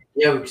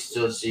 Yeah, we can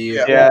still see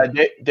you. Yeah,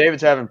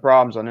 David's having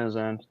problems on his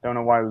end. Don't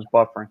know why he was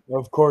buffering.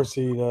 Of course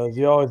he does.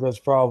 He always has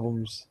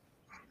problems.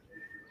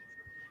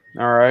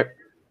 All right.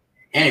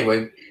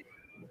 Anyway,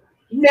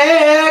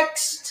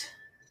 next.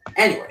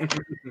 Anyway,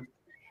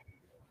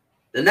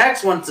 the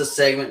next one's a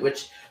segment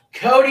which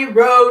Cody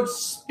Rhodes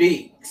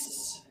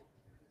speaks.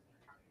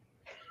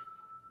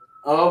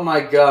 Oh my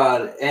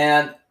God!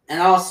 And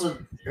also,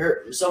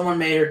 someone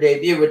made her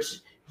debut, which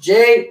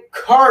Jay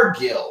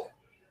Cargill,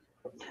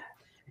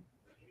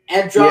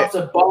 and drops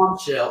a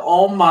bombshell.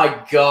 Oh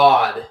my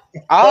God!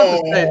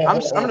 I'm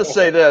going to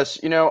say this.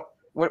 You know,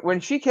 when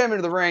she came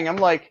into the ring, I'm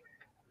like,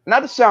 not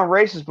to sound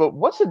racist, but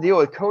what's the deal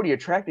with Cody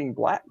attracting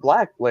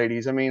black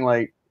ladies? I mean,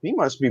 like, he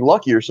must be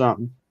lucky or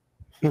something.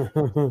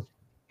 Good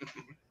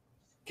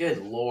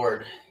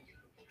Lord!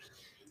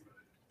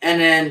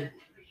 And then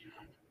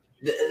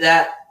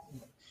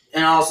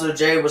and also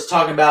Jay was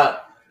talking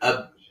about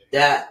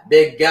that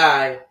big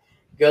guy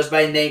goes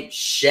by the name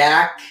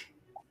Shaq.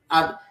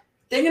 I'm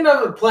thinking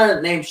of a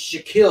player named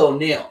Shaquille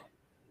O'Neal.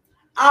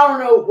 I don't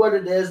know what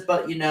it is,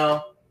 but you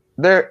know.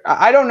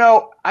 I don't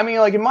know. I mean,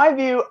 like, in my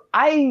view,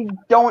 I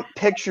don't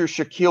picture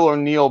Shaquille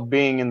O'Neal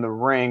being in the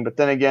ring. But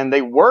then again,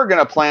 they were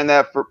going to plan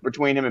that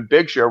between him and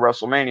Big Show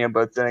WrestleMania.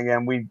 But then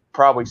again, we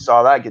probably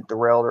saw that get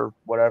derailed or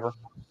whatever.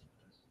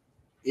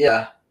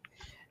 Yeah.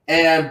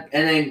 And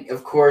then,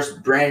 of course,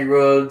 Brandi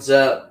Rhodes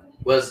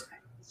was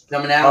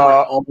coming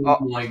out. Oh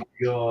my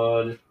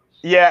God.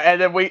 Yeah,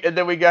 and then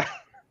we got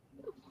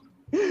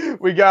you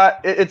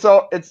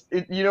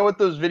know what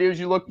those videos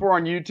you look for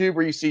on YouTube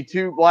where you see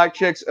two black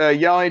chicks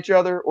yelling at each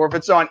other, or if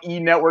it's on E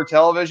Network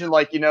television,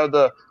 like, you know,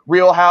 the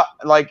Real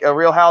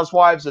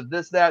Housewives of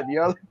this, that, and the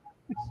other.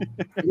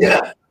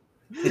 Yeah.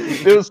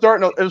 it was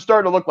starting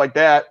to look like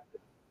that.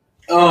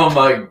 Oh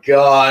my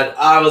God.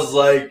 I was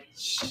like,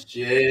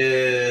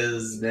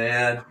 shiz,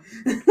 man.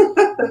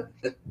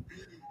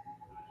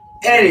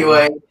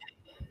 Anyway,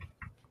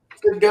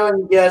 good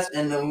going, guess,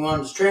 and the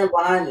one straight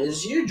behind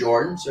is you,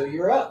 Jordan, so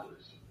you're up.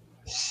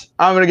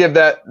 I'm gonna give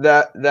that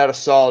a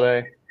solid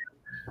A.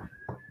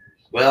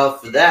 Well,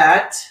 for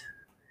that.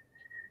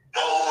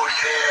 Oh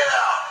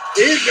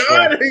yeah. He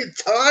got it. He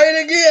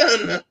tied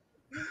again.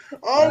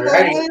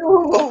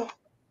 Unbelievable.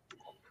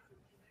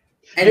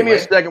 Anyway, give me a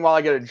second while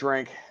I get a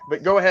drink.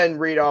 But go ahead and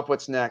read off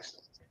what's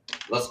next.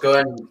 Let's go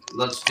ahead and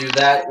let's do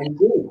that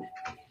indeed.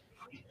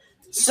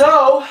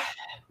 So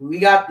we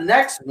got the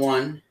next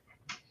one.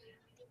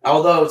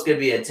 Although it's going to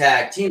be a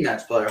tag team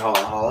match, player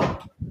Holla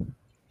Holla.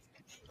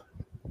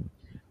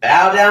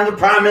 Bow down to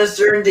Prime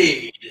Minister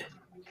indeed.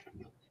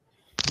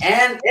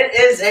 And it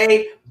is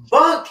a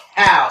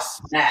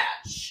bunkhouse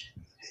match.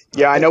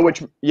 Yeah, I know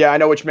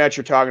which match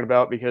you're talking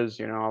about because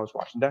I was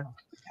watching that.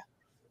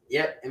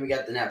 Yep, and we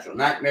got the Natural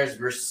Nightmares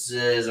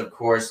versus, of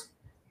course,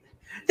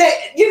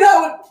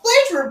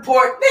 Bleach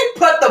Report, they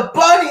put the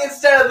bunny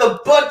instead of the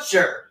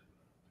butcher.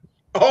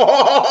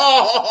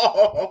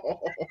 Oh,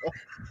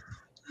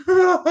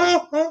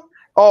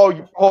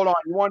 hold on.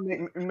 You want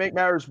to make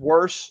matters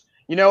worse?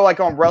 Like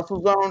on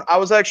WrestleZone, I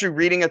was actually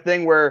reading a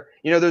thing where,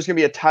 there's going to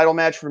be a title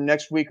match from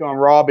next week on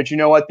Raw, but you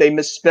know what? They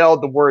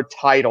misspelled the word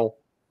title.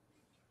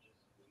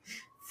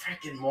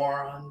 Freaking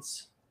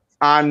morons.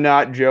 I'm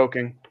not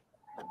joking.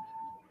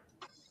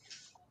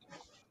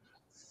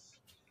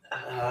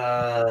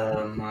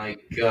 Oh, my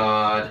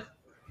God.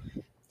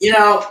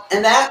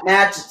 And that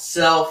match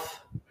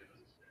itself.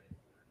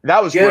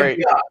 That was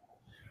great. God.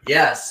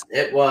 Yes,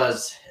 it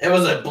was. It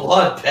was a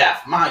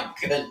bloodbath. My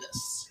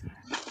goodness.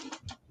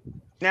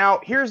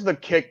 Now, here's the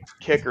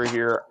kicker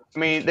here. I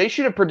mean, they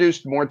should have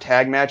produced more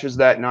tag matches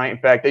that night. In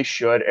fact, they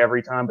should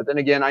every time. But then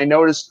again, I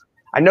noticed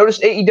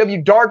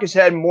AEW Dark has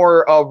had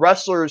more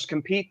wrestlers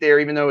compete there,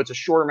 even though it's a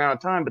short amount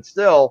of time. But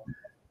still,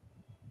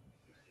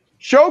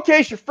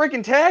 showcase your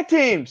freaking tag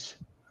teams.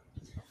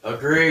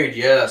 Agreed.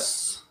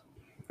 Yes.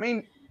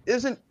 I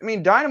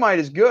mean, Dynamite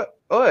is good,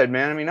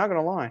 man. I mean, not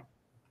gonna lie.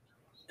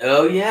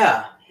 Oh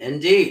yeah,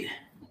 indeed.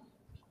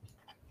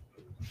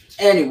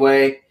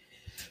 Anyway.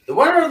 The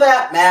winner of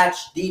that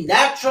match, the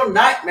Natural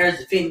Nightmares,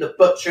 defeating the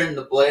Butcher and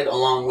the Blade,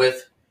 along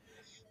with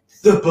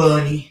the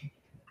Bunny.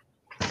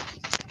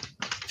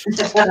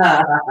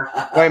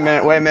 Wait a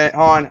minute.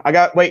 Hold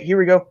on. Here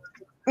we go.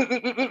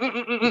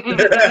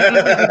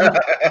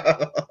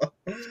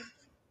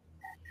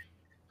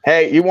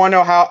 Hey, you want to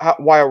know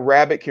why a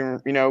rabbit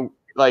can,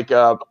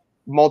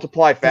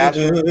 multiply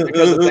faster?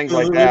 Because of things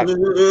like that.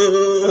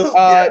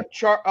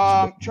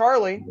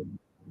 Charlie.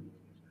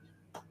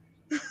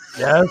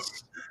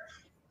 Yes.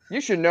 You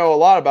should know a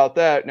lot about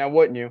that, now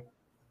wouldn't you?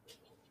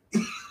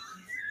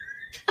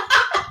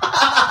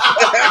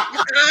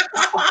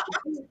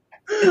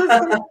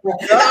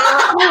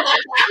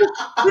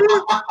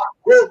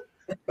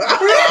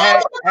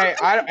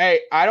 Hey,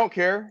 I don't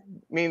care. I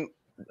mean,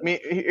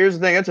 here's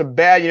the thing. It's a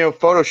bad,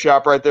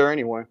 Photoshop right there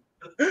anyway.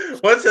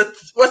 What's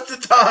the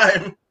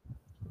time?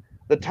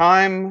 The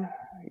time?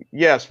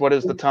 Yes, what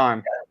is the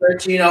time?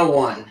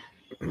 13:01.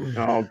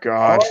 Oh,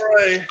 God. All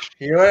right.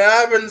 You know what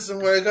happens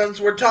when it comes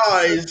to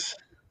ties.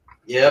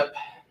 Yep.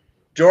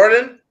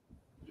 Jordan?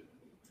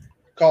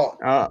 Call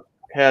it.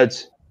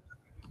 Heads.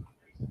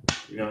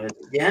 You know it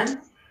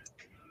again?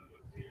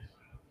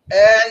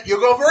 And you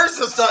go first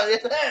this time.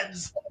 It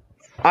heads.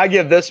 I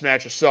give this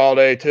match a solid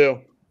A,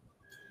 too.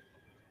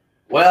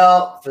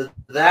 Well, for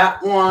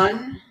that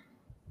one...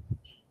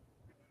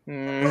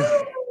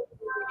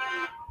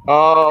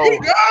 Oh. You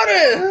got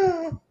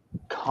it!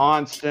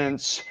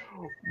 Constance.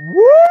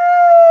 Woo!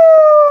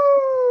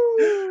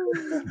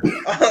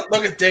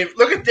 Look at David.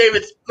 Look at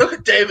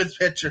David's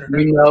picture.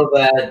 We know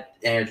that,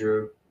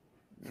 Andrew.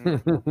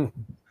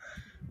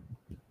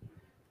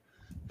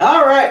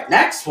 All right,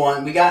 next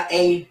one. We got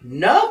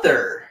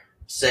another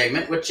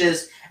segment, which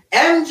is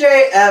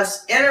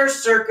MJF's Inner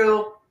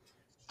Circle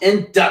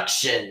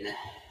Induction.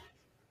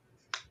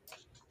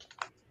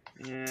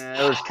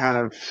 Yeah, it was kind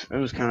of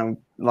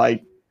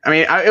like,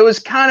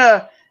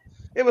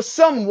 it was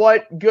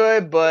somewhat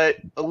good, but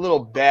a little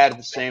bad at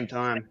the same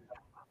time.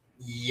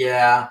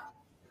 Yeah.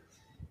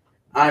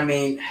 I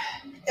mean,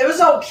 it was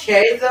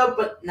okay, though,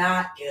 but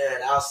not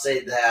good. I'll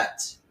say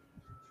that.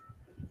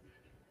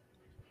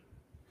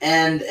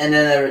 And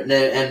then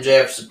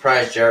MJF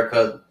surprised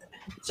Jericho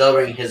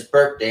celebrating his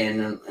birthday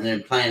and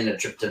then planning a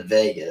trip to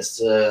Vegas.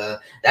 That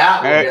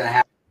we're going to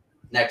have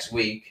next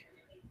week.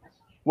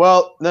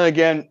 Well, then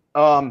again,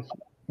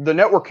 the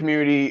network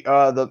community,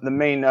 the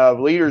main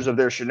leaders of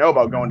there should know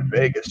about going to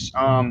Vegas.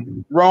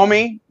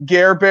 Romy,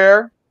 Gare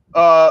Bear,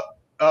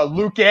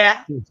 Luke,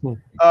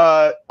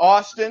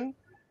 Austin,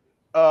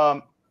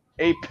 A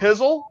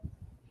Pizzle,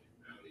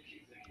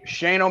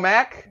 Shane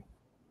O'Mac.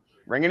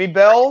 Ring any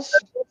bells?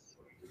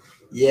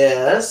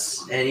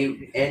 Yes,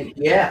 and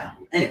yeah.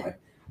 Anyway,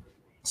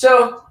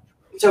 so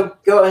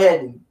go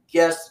ahead and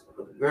guess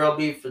what the girl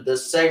be for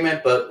this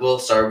segment, but we'll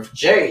start with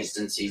Jay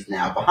since he's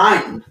now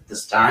behind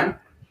this time.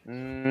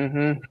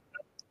 Mm-hmm.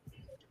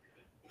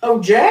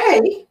 Oh,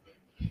 Jay.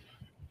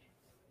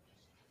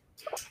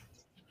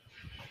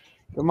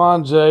 Come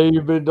on, Jay.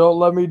 Don't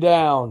let me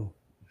down.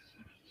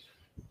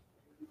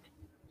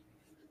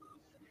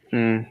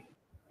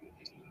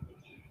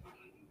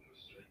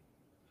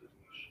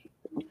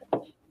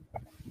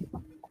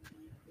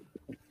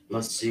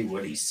 Let's see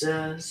what he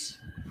says.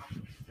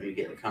 Let me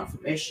get a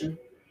confirmation.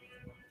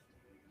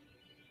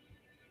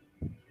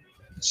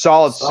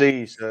 Solid C,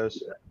 he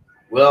says.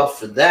 Well,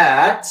 for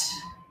that,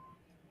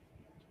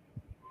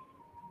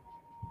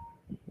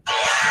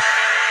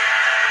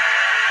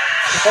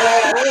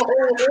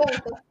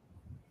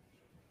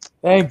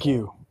 Thank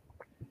you.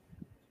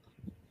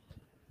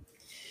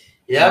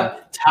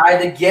 Yep,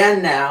 tied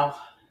again now.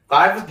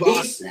 5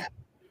 apiece now.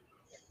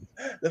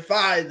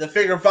 The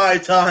figure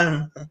 5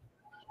 time.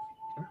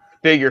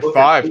 Figure Booker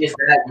 5. T, is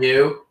that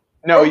you?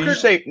 No, Booker-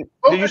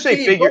 did you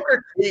say figure?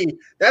 Booker T.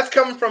 That's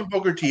coming from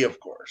Booker T, of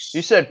course.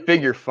 You said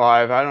figure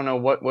 5. I don't know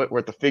what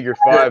the figure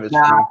 5 is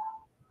Now, from.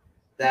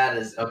 that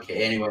is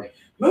okay. Anyway,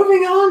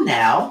 moving on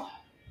now.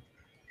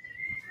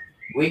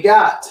 We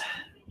got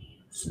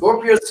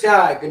Scorpio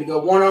Sky going to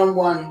go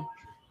 1-on-1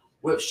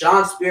 with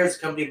Sean Spears,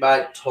 accompanied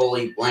by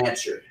Tully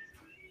Blanchard.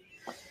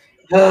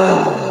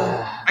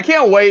 I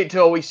can't wait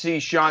till we see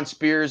Sean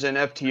Spears and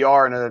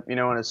FTR in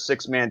a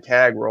 6-man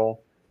tag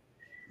role.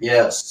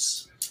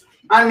 Yes.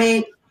 I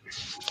mean,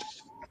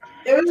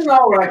 it was an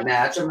all right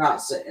match. I'm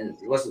not saying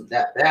it wasn't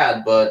that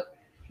bad, but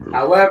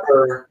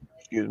however,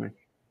 Excuse me.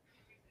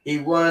 he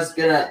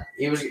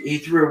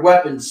threw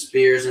weapon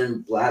spears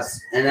and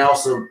blast, and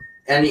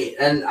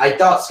I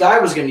thought Sky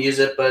was going to use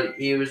it, but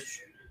he was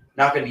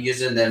not going to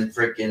use it. And then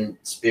freaking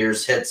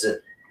Spears hits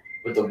it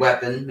with a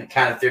weapon. I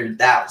kind of figured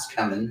that was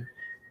coming,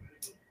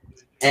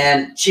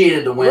 and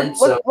cheated to win.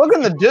 Look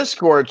in the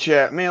Discord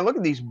chat, man. Look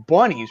at these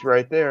bunnies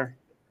right there.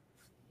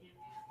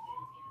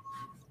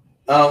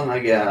 Oh my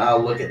god,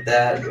 I'll look at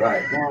that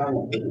right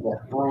now.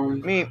 I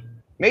mean,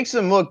 makes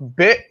them look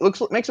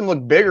makes them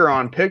look bigger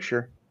on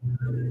picture.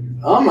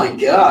 Oh my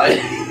god.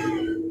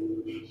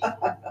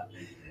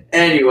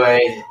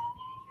 Anyway,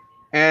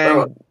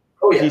 And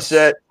yes.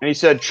 he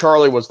said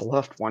Charlie was the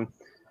left one.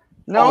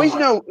 No, Oh he's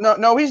my-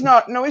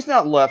 he's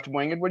not left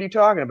winged. What are you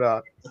talking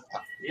about?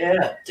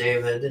 Yeah,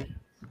 David,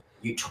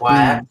 you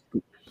twat.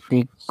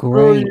 The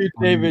Screw you, great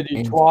David, you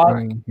is twat.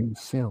 Brian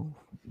himself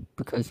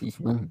because he's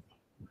winning.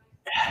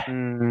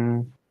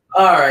 Mm.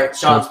 All right,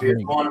 Sean That's Spears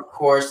me. won, of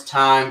course.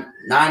 Time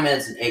 9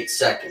 minutes and 8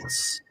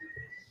 seconds.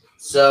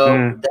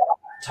 So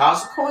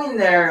toss a coin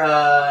there,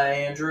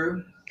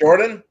 Andrew.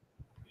 Jordan?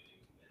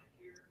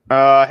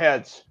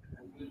 Heads.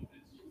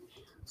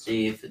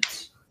 See if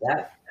it's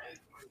that.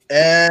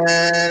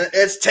 And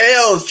it's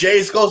tails.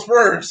 Jace goes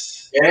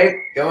first. Okay,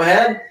 go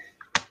ahead.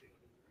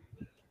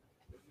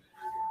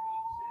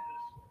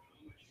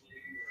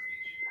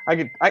 I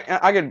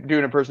could do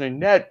an impersonation.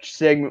 That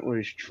segment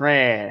was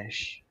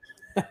trash.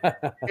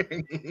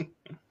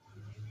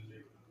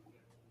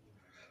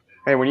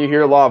 Hey, when you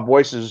hear a lot of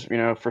voices,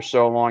 for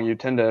so long, you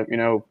tend to,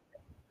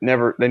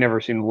 they never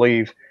seem to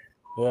leave.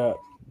 Yeah,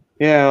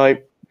 Yeah,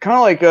 like kind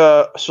of like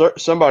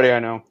somebody I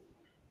know.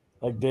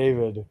 like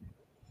David.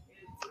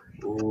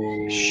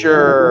 Ooh.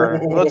 Sure,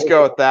 let's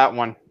go with that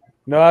one.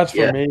 No, that's for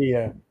Yeah. me.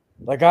 Yeah.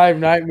 Like I have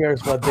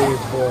nightmares about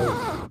David's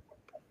voice.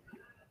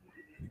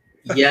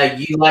 Yeah,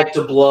 you like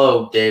to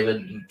blow,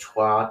 David, you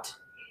twat.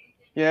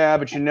 Yeah,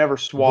 but you never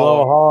Blow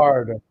swallow.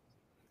 hard.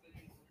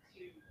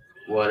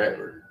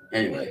 Whatever.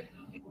 Anyway.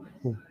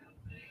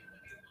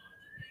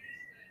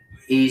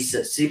 He's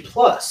at C+.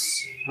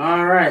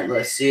 All right,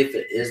 let's see if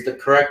it is the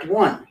correct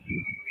one.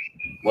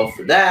 Well,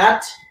 for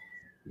that,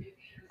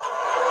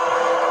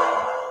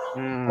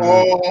 Mm.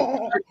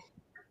 Oh.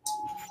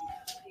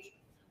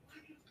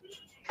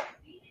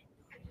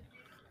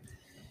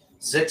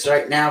 6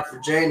 right now for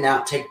Jay.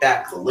 Now take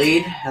back the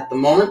lead at the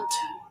moment.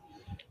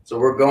 So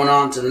we're going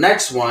on to the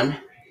next one.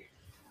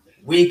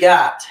 We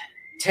got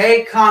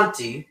Tay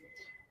Conti,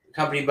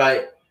 accompanied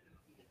by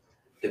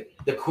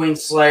the Queen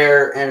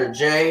Slayer and a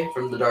J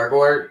from the Dark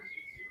Order,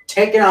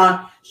 taking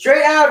on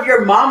straight out of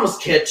your mama's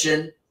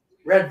kitchen,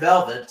 Red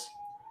Velvet,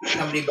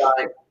 accompanied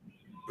by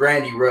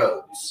Brandy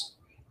Rhodes.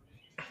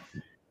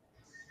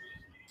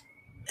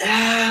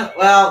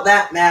 Well,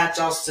 that match,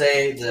 I'll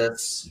say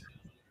this.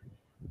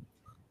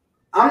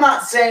 I'm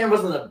not saying it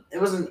was a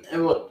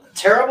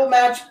terrible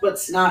match, but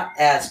it's not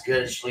as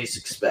good as you least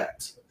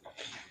expect.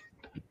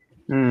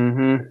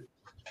 Mm-hmm.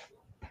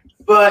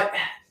 But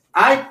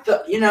I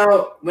thought,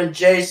 when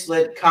Jay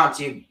slid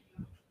Conti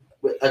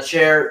with a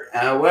chair,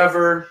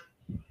 whoever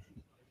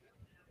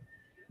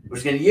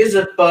was going to use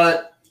it,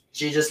 but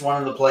she just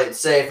wanted to play it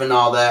safe and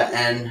all that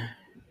and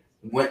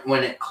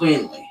win it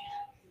cleanly.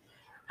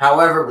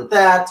 However, with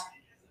that,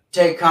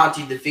 Tay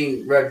Conti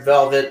defeating Red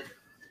Velvet.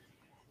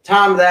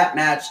 Time of that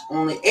match,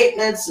 only 8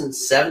 minutes and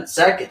 7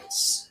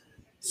 seconds.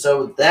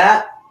 So with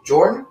that,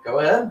 Jordan, go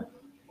ahead.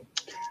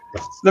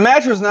 The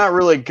match was not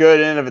really good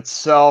in and of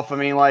itself. I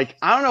mean, I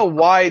don't know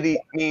why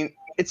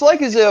it's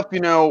like as if,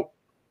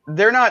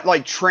 they're not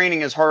like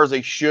training as hard as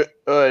they should,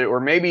 or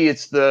maybe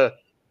it's the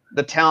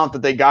talent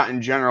that they got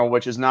in general,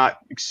 which is not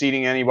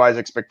exceeding anybody's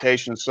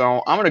expectations.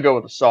 So I'm going to go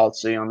with a solid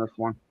C on this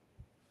one.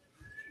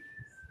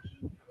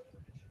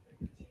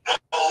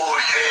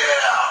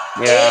 Oh,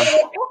 Yeah.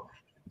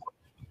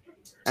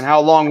 And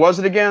how long was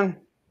it again?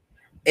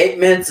 8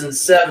 minutes and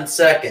 7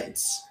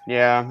 seconds.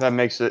 Yeah, that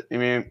makes it. I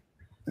mean,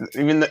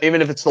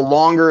 even if it's the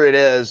longer it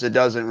is, it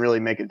doesn't really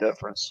make a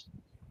difference.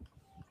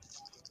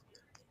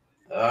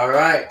 All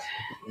right.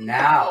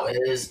 Now it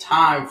is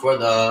time for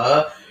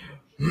the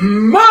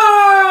main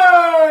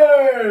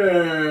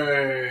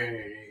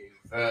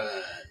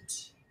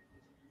event,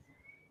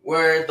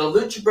 where the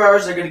Lucha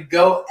Brothers are going to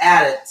go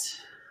at it.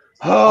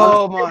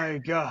 Oh my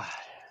God.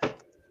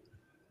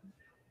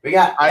 We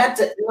got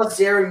Penta El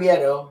Zero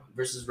Miedo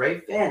versus Ray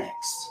Phoenix.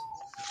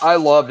 I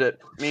loved it.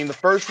 I mean, the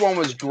first one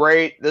was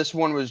great. This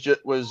one was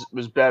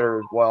better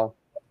as well.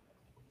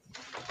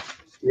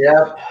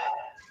 Yep.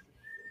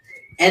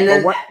 And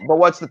then, but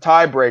what's the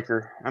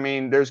tiebreaker? I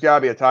mean, there's got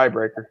to be a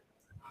tiebreaker.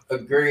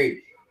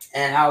 Agreed.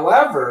 And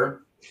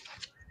however,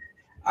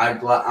 I'm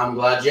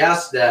glad you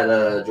asked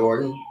that,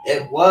 Jordan.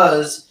 It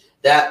was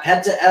that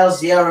Penta El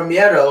Zero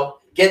Miedo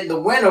getting the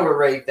win over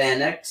Ray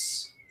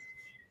Phoenix.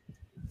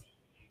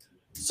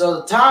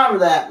 So the time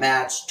of that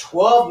match,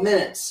 12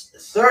 minutes,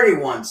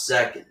 31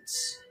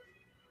 seconds.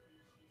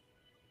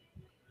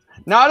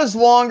 Not as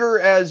longer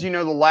as,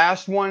 the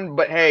last one,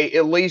 but hey,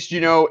 at least,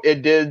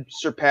 it did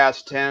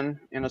surpass 10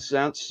 in a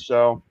sense.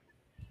 So,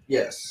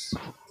 yes.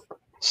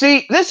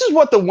 See, this is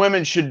what the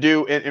women should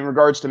do in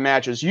regards to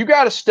matches. You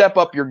got to step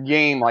up your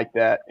game like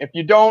that. If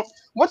you don't,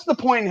 what's the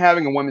point in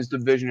having a women's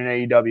division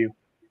in AEW?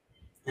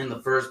 In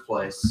the first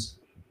place.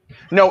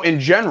 No, in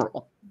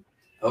general.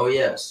 Oh,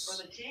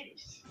 yes.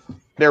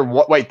 They're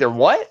what? Wait, they're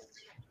what?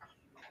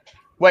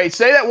 Wait,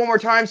 say that one more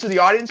time so the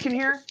audience can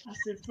hear. I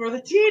said for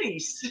the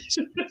titties.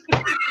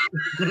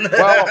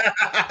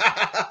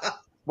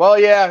 Well,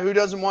 yeah. Who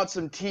doesn't want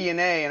some TNA?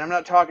 And I'm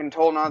not talking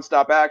total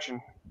nonstop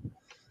action.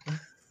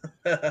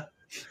 All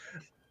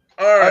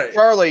right,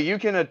 Charlie, you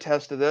can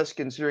attest to this,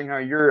 considering how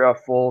you're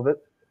full of it.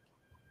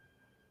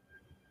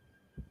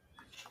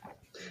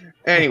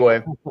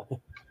 Anyway,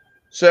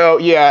 so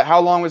yeah, how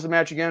long was the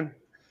match again?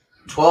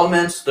 12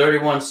 minutes,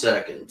 31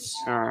 seconds.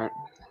 All right.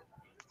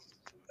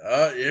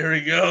 Here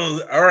we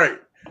go. All right.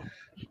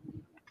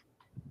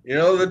 You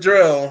know the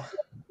drill.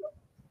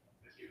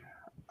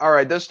 All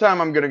right, this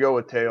time I'm going to go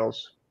with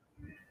tails.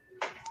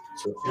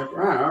 So,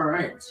 right, all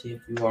right. See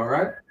if you all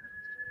right.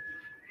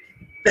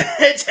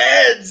 It's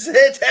heads.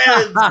 It's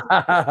heads.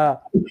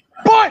 But,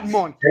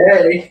 mon.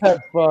 Hey.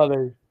 That's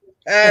funny.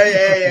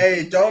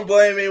 Hey. Don't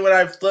blame me when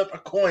I flip a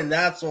coin.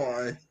 That's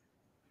why.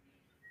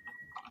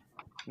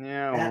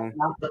 Yeah. That's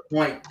not the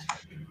point,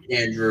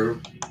 Andrew.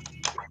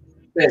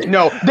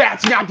 No,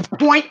 that's not the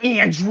point,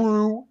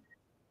 Andrew.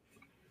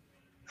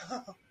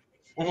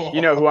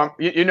 You know who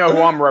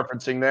I'm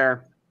referencing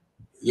there.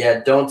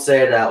 Yeah, don't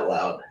say it out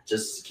loud.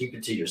 Just keep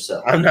it to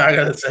yourself. I'm not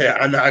gonna say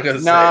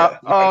it. No.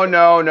 Oh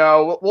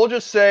no. We'll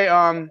just say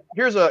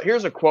here's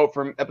a quote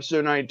from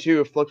episode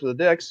 92 of Flicks with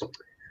the Dicks.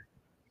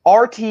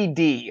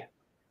 RTD.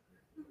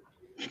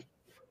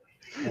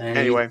 And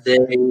Anyway.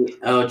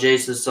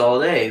 Jason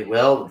Soliday.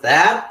 Well,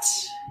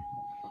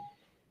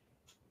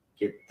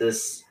 get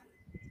this.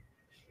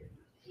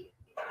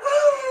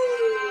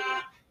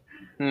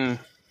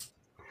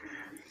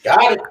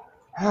 Got it.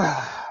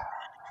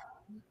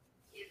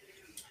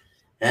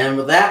 And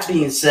with that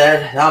being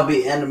said, that'll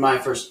be the end of my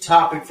first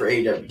topic for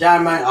AEW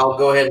Dynamite. I'll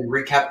go ahead and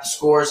recap the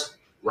scores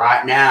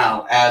right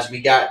now as we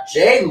got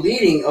Jay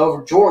leading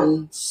over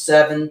Jordan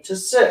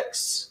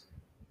 7-6.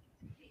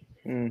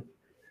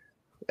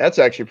 That's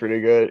actually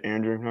pretty good,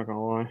 Andrew. I'm not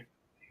gonna lie.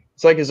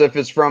 It's like as if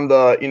it's from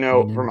the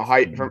from a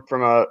height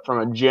from a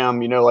gym,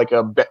 like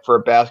for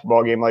a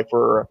basketball game, like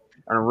for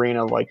an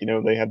arena, like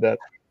they have that.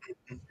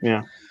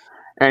 Yeah.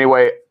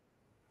 Anyway,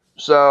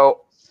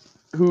 so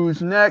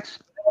who's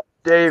next?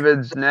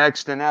 David's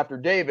next, and after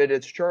David,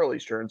 it's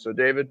Charlie's turn. So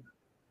David.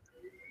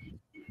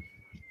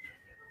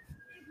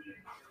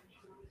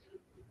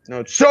 No,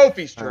 it's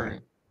Sophie's turn.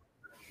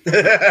 Go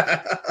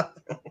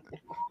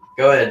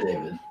ahead,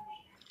 David.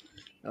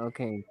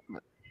 Okay,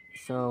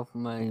 so for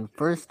my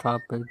first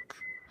topic,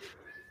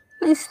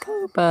 let's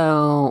talk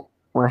about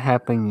what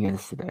happened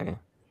yesterday.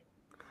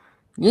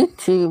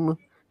 YouTube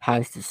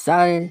has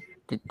decided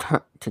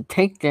to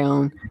take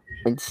down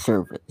its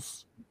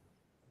service.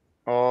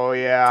 Oh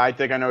yeah, I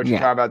think I know what you're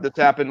talking about. This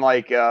happened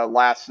like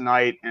last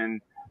night,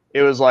 and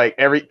it was like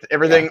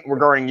everything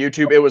regarding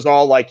YouTube. It was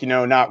all like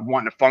not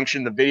wanting to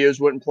function. The videos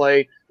wouldn't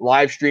play.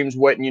 Live streams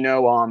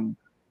wouldn't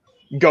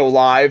go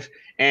live,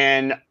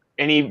 and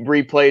any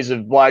replays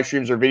of live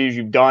streams or videos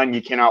you've done,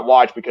 you cannot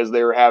watch because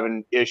they were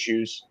having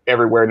issues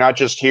everywhere, not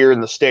just here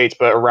in the States,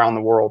 but around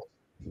the world.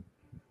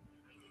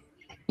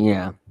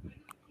 Yeah,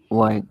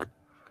 I'll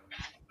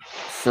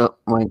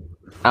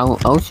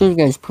show you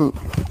guys proof.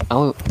 I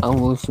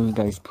will show you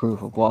guys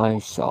proof of what I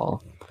saw.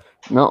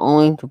 Not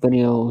only the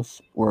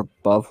videos were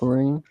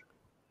buffering,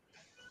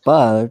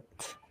 but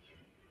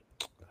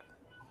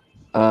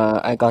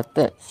I got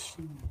this.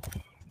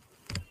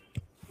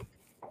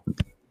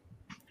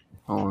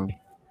 Hold on.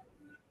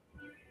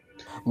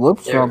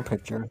 Whoops, wrong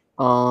picture.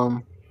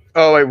 Oh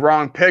wait,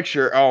 wrong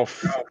picture. Oh.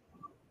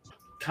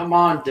 Come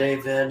on,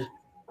 David.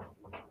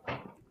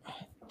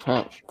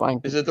 Can't find.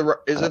 Is it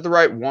the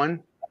right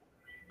one?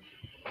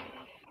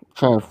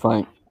 Trying to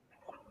find.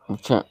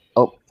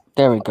 Oh,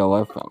 there we go.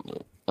 I found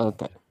it.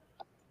 Okay.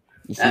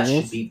 You see That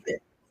this? should be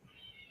it.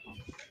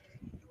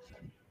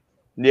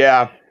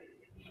 Yeah.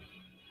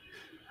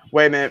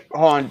 Wait a minute.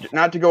 Hold on.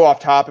 Not to go off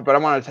topic, but I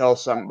want to tell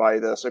somebody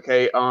this.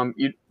 Okay. At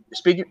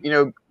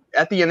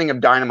the ending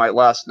of Dynamite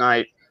last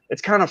night,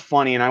 it's kind of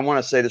funny, and I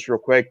want to say this real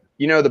quick.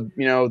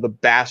 The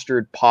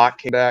bastard pot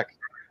came back.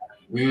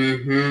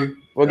 Mm-hmm.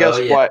 Well, guess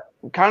what?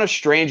 Kind of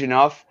strange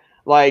enough.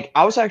 Like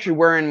I was actually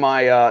wearing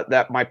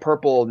my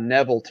purple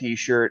Neville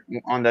T-shirt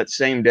on that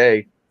same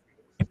day.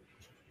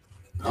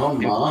 Oh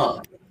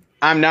my!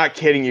 I'm not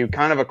kidding you.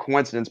 Kind of a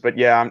coincidence, but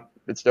yeah.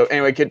 It's still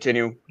anyway.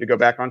 Continue to go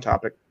back on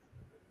topic.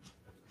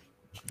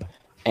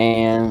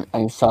 And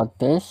I saw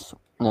this,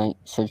 and I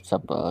searched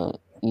up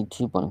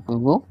YouTube on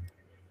Google.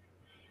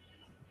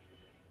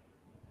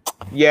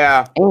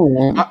 Yeah,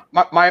 And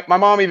my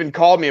mom even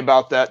called me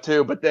about that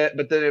too, but then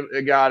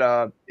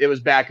it was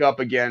back up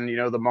again.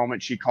 The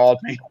moment she called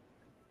me.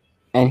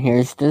 and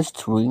here's this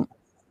tweet.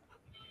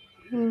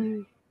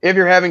 If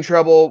you're having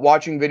trouble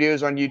watching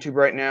videos on YouTube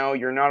right now,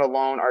 you're not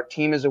alone. Our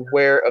team is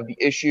aware of the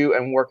issue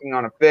and working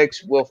on a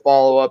fix. We'll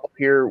follow up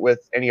here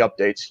with any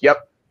updates.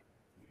 Yep.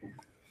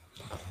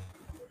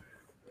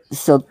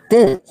 So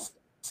this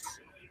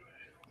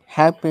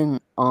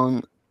happened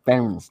on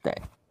Veterans Day.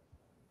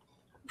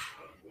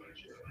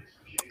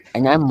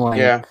 And I'm like,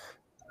 Yeah.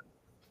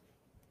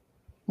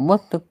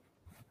 what the,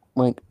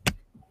 like,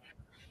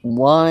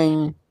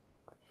 why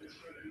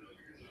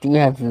do you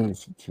have to do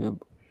this, YouTube?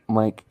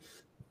 Like,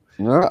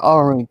 you're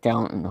already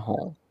down in the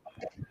hole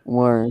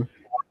where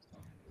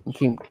you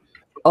keep,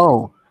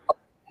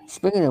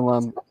 speaking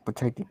of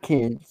protected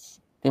kids,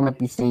 they might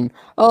be saying,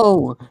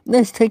 oh,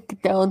 let's take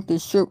it down the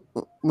short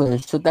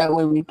list so that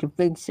way we can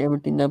fix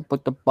everything up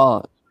with the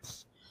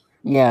bots.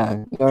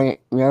 Yeah, we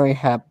already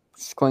have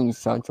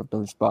screenshots of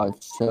those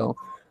bots, so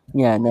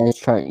yeah, let's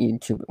try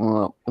YouTube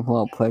and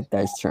we'll put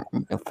that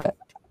certain effect.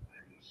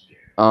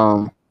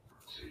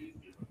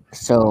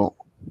 So,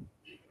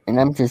 and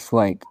I'm just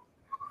like,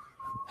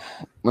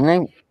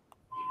 when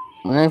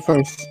I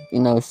first,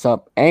 saw,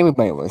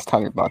 everybody was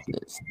talking about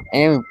this.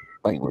 And,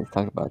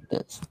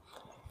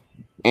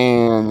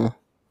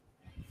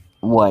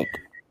 like,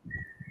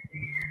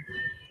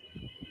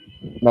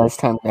 last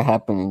time that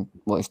happened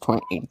was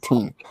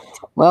 2018.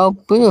 Well,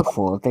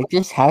 beautiful. They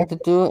just had to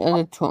do it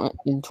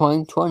in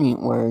 2020,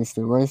 where it's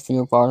the worst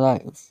year of our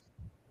lives.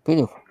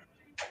 Beautiful.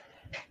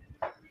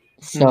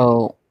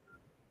 So,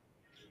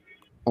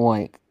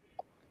 like,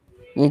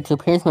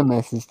 YouTube, here's my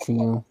message to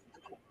you.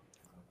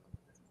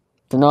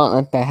 Do not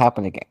let that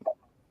happen again.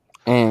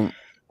 And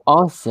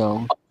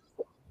also,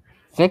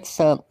 fix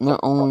up not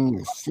only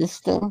your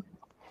system,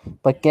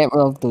 but get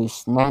rid of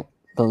those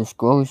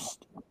gross,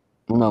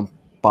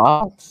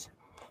 bots.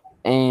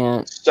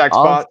 And Sex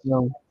also,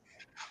 bot.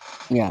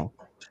 yeah.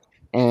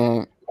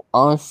 And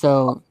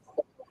also,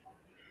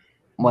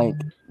 like,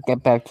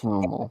 get back to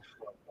normal.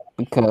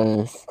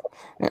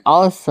 And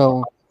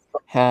also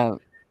have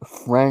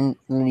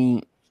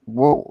friendly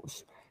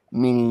rules,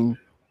 meaning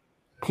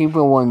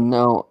people will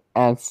know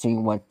actually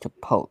what to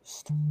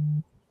post.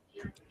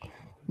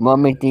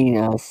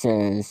 Medina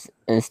says,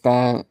 is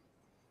that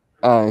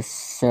a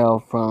sale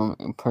from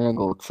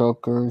Imperial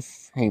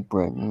Chokers? Hey,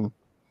 Brittany.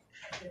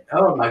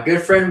 Oh, my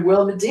good friend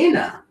Will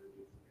Medina.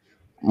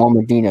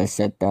 Medina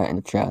said that in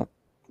the chat.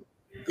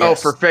 Yes. Oh,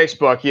 for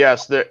Facebook,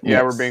 yes.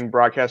 Yes. We're being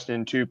broadcasted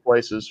in 2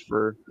 places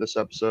for this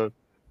episode.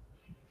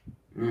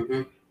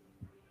 Mm-hmm.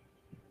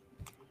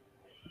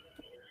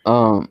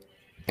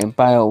 And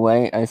by the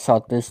way, I saw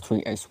this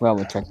tweet as well,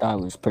 which I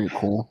thought was pretty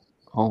cool.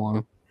 Hold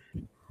on.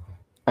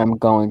 I'm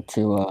going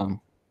to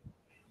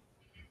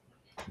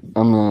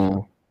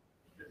I'm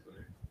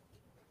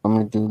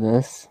gonna do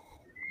this.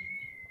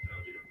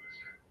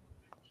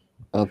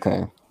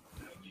 Okay.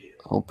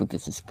 Hopefully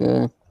this is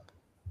good.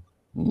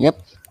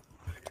 Yep.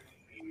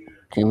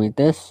 Can you read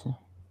this?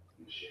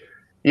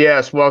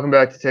 Yes, welcome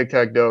back to Tic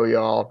Tac Dough,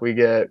 y'all. We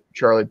get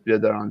Charlie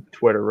did that on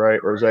Twitter,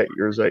 right? Or is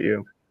that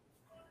you?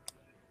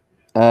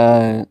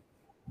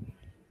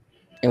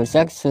 It was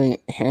actually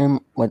him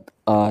with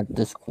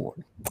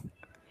Discord.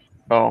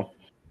 Oh.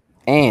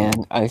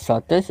 And I saw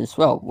this as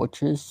well,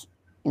 which is,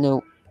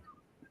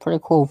 pretty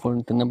cool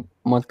for the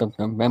month of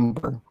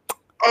November.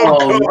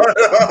 Oh,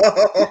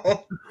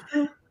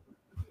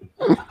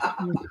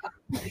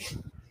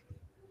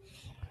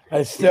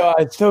 I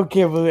still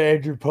can't believe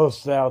Andrew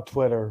posted that on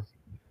Twitter.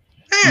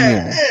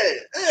 Yeah.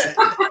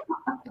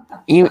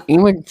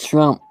 Even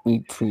Trump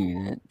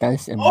retweeted it.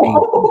 That's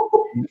amazing.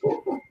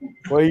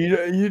 Well,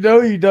 you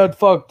done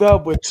fucked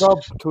up with Trump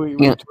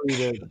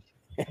retweeted.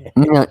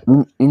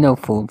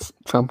 Folks,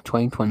 Trump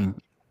 2020.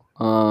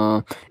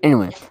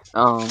 Anyway,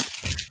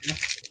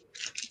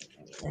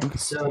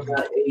 So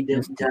got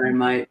AEW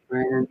Dynamite,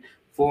 Brandon,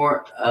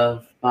 4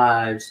 of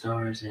 5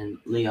 stars, and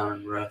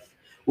Leon Ruff.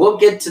 We'll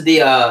get to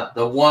the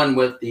one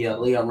with the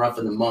Leon Ruff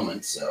in a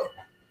moment. So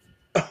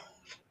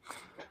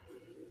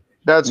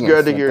that's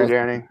good to hear,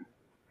 Danny.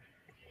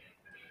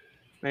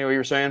 Anyway, what you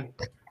were saying?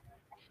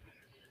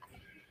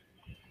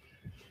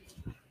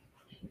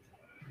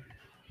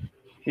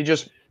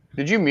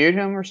 Did you mute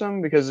him or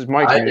something? Because his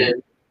mic's muted.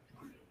 did.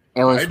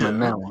 It was my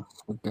mouse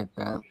who did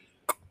that.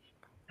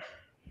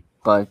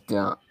 But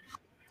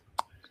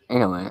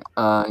anyway,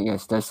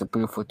 yes, that's a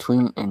beautiful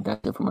tweet, and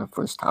that's it for my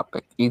first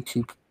topic.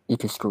 YouTube, you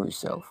can screw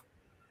yourself.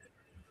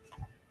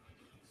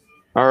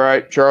 All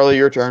right, Charlie,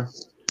 your turn.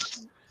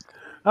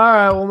 All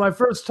right. Well, my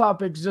first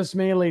topic is just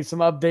mainly some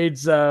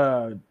updates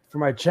for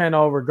my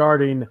channel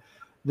regarding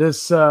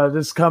this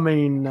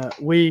coming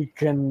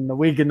week and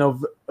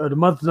the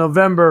month of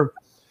November.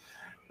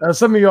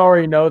 Some of you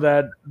already know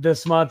that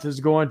this month is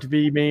going to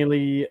be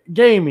mainly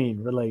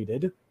gaming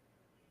related,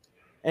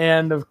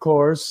 and of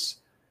course,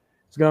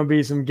 it's going to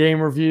be some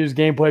game reviews,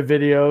 gameplay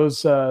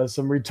videos,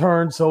 some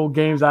returns to old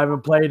games I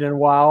haven't played in a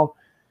while.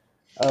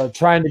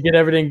 Trying to get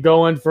everything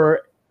going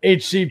for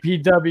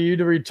HCPW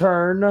to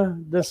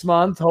return this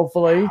month,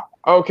 hopefully.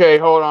 Okay,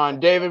 hold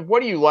on. David,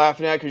 what are you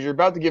laughing at? Because you're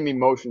about to give me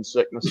motion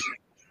sickness.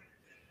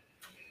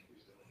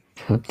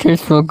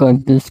 Just look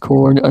on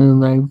Discord on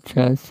the live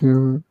chat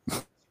server.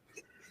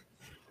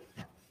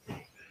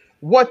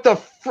 What the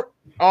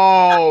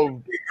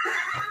Oh.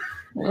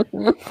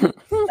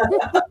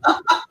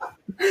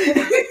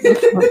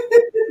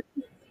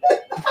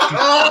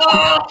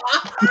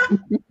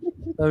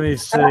 Let me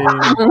see.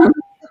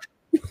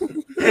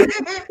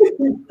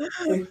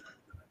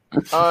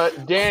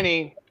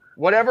 Danny,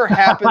 whatever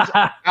happens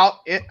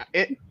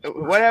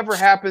whatever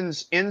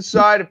happens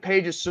inside of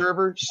Paige's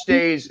server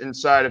stays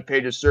inside of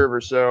Paige's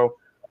server. So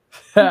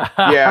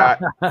yeah.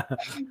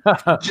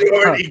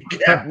 Jordy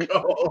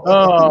Gecko.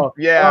 Oh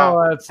yeah.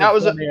 Oh, that's that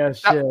was funny ass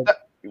shit.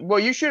 Well,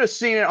 you should have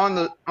seen it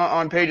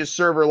on Paige's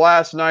server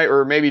last night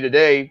or maybe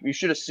today. You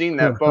should have seen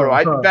that photo.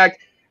 In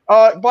fact,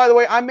 by the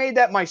way, I made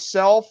that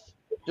myself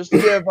just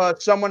to give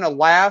someone a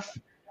laugh.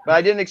 But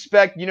I didn't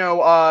expect,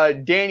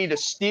 Danny to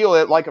steal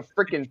it like a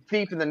freaking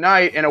thief in the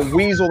night and a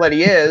weasel that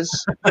he is.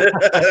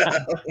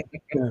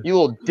 You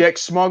little dick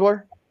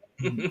smuggler.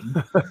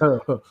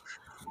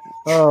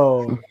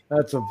 Oh,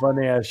 that's some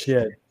funny ass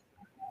shit.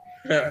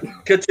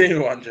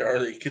 Continue on,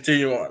 Charlie.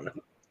 Continue on.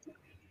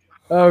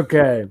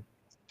 Okay.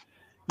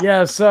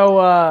 Yeah,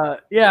 so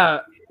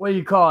what do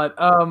you call it?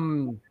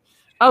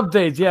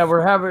 Updates. Yeah,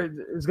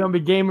 it's gonna be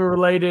gaming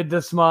related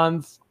this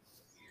month.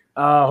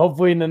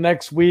 Hopefully in the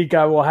next week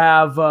I will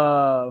have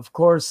of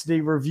course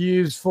the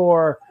reviews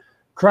for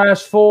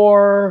Crash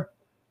 4,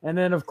 and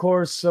then of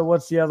course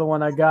what's the other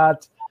one I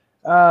got?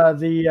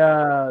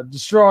 The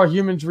Destroy All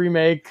Humans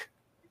remake.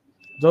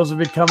 Those will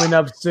be coming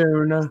up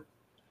soon.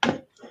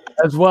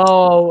 As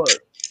well,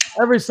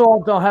 every so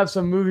often I'll have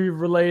some movie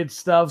related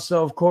stuff.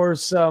 So of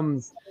course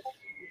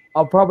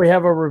I'll probably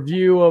have a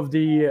review of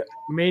the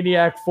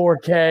Maniac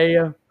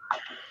 4K,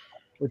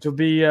 which will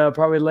be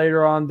probably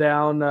later on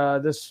down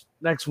this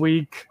next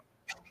week,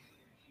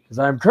 because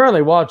I'm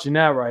currently watching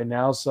that right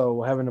now,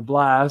 so having a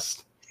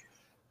blast.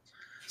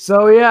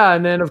 So yeah,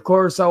 and then of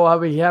course I will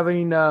be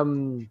having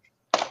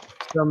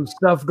some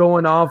stuff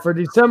going on for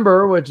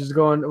December, which is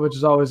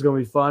always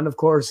going to be fun. Of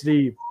course,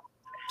 the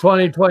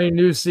 2020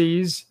 New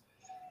Seas.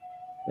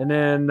 And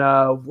then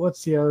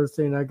what's the other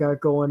thing I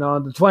got going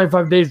on? The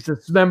 25 Days to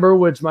Dismember,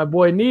 which my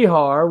boy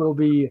Nihar will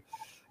be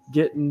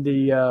getting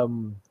the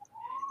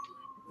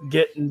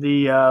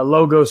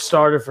logo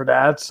started for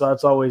that. So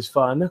that's always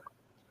fun.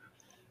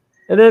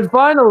 And then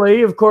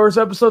finally, of course,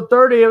 episode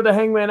 30 of the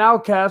Hangman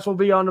Outcast will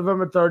be on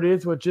November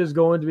 30th, which is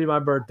going to be my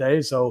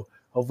birthday. So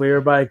hopefully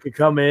everybody could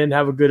come in,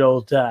 have a good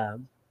old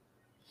time.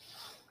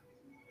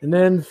 And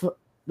then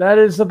that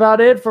is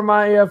about it for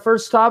my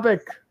first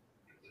topic.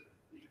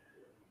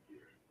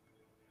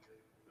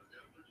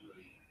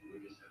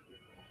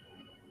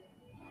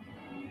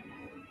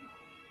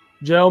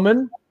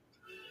 Gentlemen.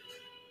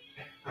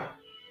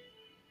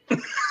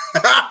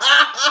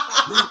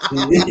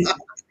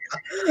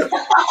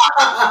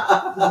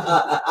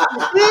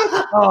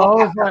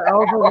 Oh,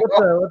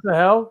 what the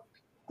hell?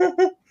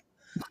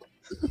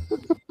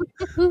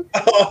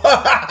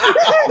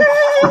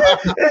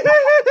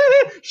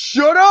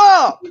 Shut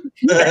up!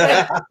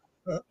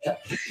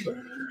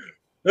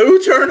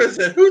 Who turn is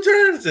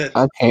it?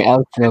 Okay,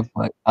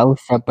 I'll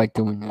start by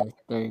doing this.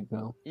 There you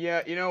go.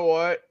 Yeah, you know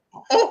what?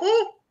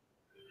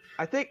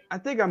 I think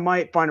I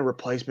might find a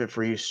replacement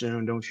for you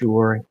soon. Don't you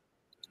worry.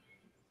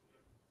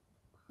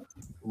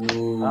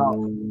 Ooh.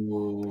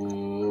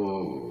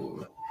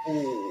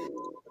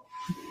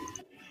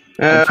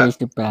 I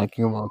changed it back.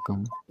 You're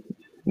welcome.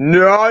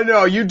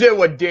 No, you did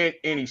what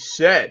Danny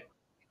said.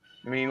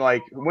 I mean,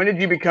 like, when did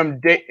you become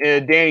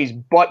Danny's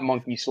butt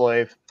monkey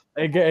slave?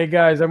 Hey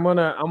guys, I'm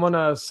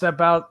gonna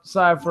step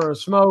outside for a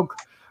smoke.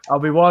 I'll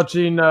be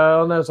watching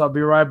on this. I'll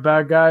be right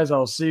back, guys.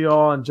 I'll see you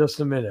all in just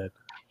a minute.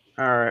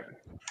 All right.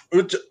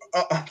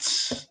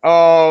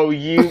 Oh,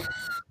 you.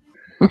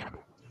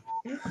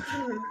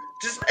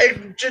 Just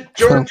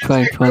Jordan,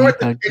 ignore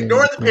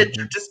the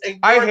picture. Just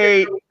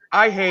ignore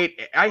I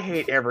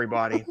hate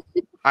everybody.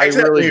 I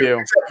really do.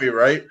 Except you,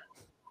 right?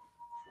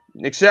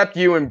 Except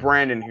you and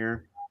Brandon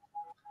here.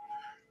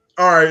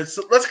 All right,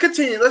 so let's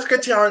continue. Let's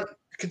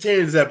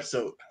continue this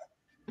episode.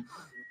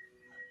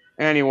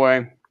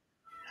 Anyway,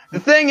 the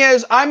thing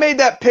is, I made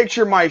that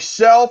picture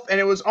myself, and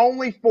it was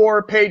only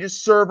for Paige's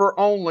server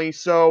only.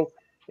 So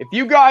if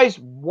you guys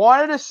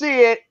wanted to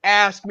see it,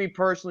 ask me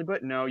personally.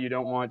 But no, you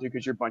don't want to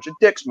because you're a bunch of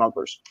dick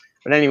smugglers.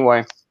 But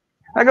anyway,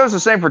 that goes the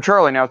same for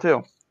Charlie now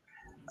too.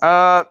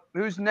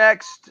 Who's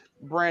next?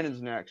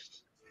 Brandon's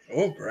next.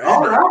 Oh, All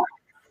Brandon. right.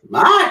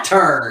 My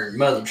turn,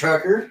 mother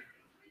trucker.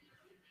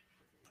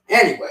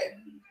 Anyway,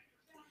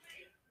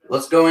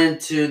 let's go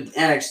into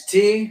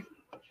NXT.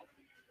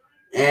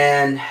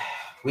 And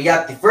we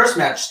got the first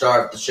match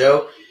start of the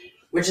show,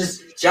 which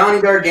is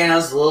Johnny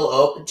Gargano's little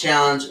open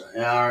challenge,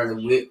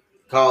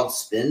 called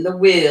Spin the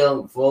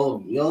Wheel, full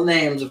of real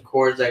names, of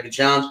course, that could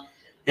challenge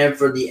him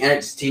for the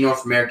NXT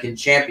North American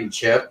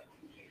Championship.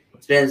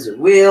 Spins the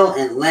wheel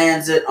and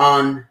lands it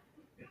on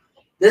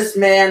this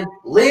man,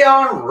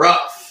 Leon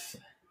Ruff.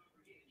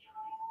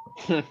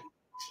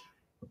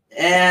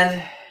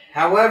 And,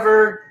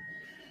 however,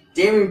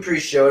 Damian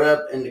Priest showed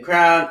up in the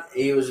crowd.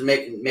 He was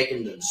making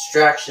the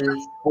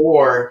distraction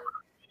for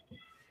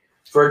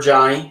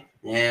Johnny.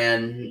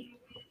 And,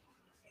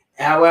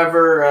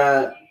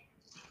 however,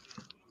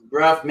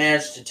 Ruff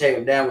managed to take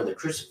him down with a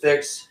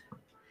crucifix.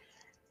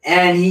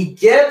 And he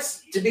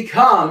gets to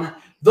become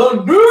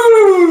the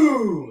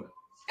new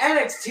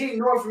NXT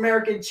North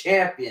American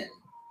Champion.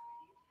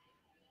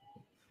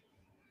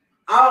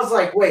 I was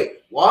like,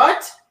 wait,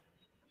 what?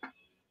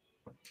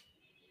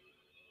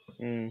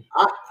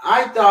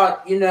 I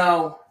thought,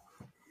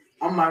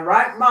 on my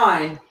right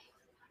mind,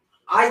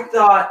 I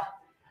thought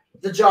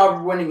the job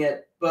of winning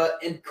it,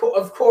 but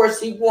of course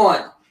he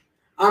won.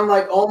 I'm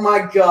like, oh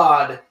my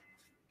God.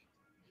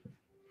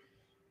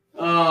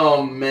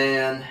 Oh,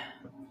 man.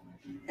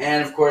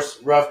 And, of course,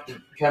 Ruff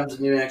becomes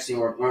the new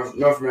NXT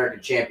North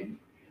American Champion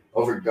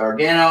over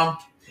Gargano.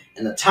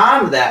 And the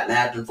time of that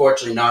match,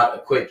 unfortunately, not a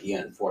quickie,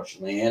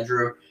 unfortunately,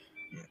 Andrew.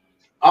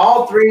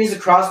 All threes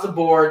across the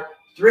board,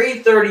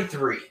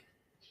 3:33.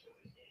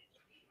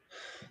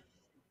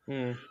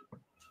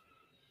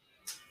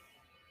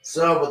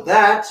 So, with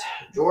that,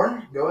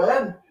 Jordan, go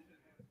ahead.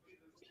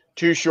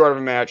 Too short of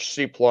a match,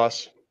 C+.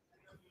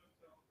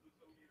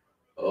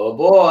 Oh,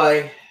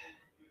 boy.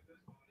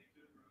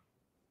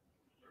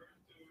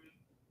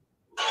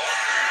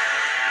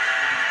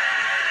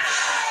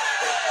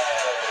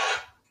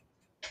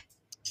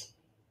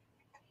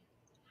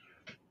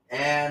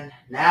 And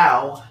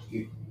now,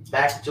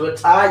 back to a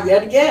tie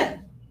yet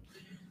again.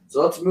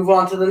 So let's move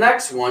on to the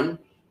next one.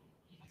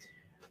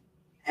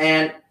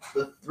 And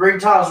the three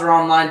titles are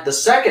online. The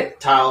second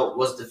title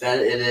was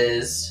defended. It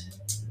is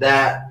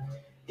that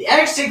the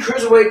NXT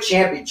Cruiserweight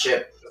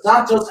Championship,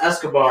 Santos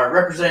Escobar,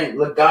 representing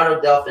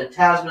Legado del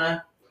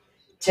Fantasma,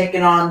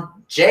 taking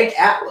on Jake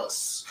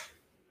Atlas.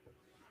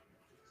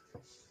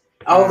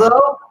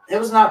 Although it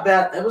was not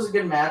bad, it was a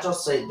good match. I'll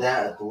say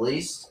that at the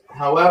least.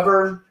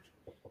 However,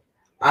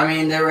 I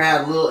mean, they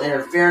had a little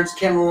interference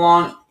came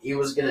along. He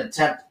was going to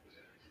attempt.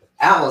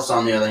 Atlas,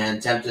 on the other hand,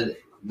 attempted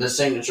the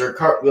signature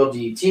cartwheel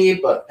DDT,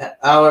 but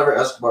however,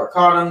 Escobar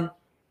caught him,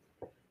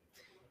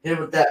 hit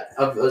with that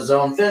of his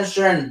own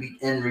finisher,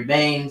 and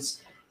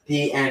remains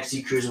the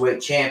NXT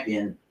Cruiserweight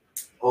Champion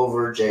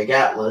over Jake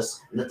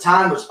Atlas. And the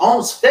time was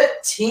almost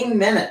 15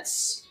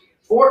 minutes.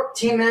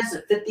 14 minutes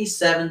and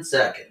 57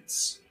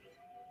 seconds.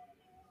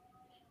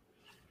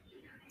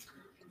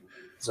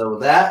 So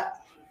with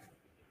that,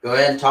 go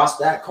ahead and toss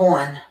that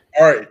coin.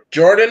 All right,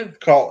 Jordan,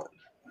 call it.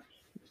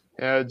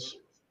 Heads.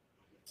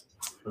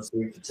 Let's see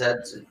if it's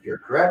heads. If you're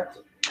correct.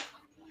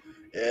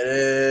 It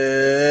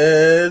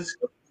is.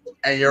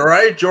 And you're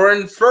right,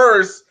 Jordan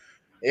first.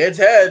 It's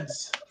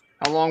heads.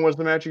 How long was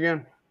the match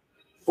again?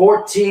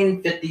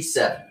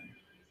 14:57.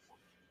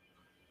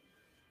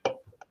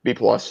 B+.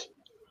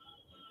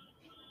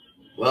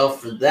 Well,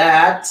 for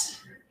that,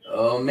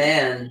 oh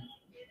man.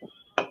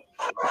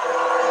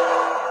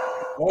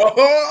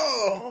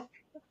 Whoa!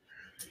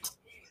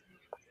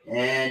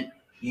 And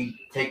you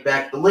take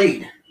back the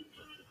lead.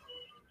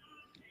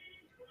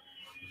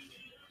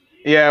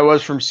 Yeah, it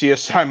was from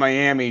CSI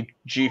Miami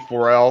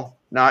G4L,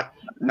 not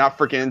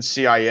freaking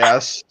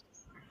CIS.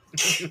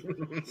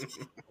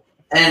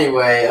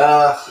 Anyway,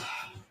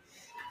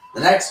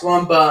 the next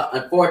one, but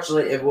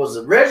unfortunately, it was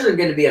originally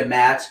going to be a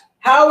match.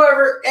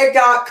 However, it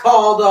got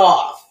called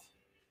off.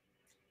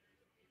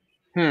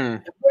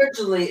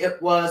 Originally, it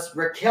was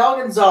Raquel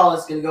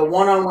Gonzalez going to go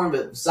one-on-one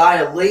with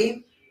Xia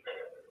Li.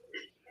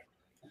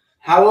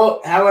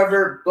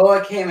 However,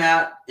 Boa came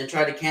out and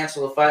tried to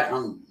cancel the fight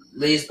on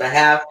Li's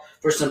behalf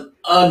for some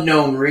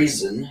unknown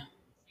reason.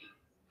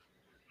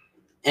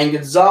 And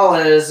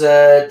Gonzalez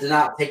did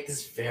not take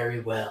this very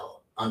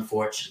well,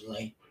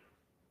 unfortunately.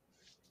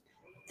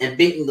 And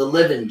beating the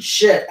living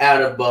shit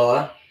out of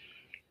Boa.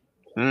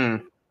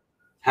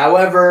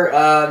 However,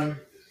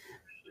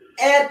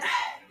 and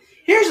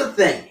here's the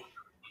thing.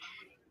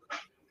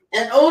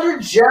 An older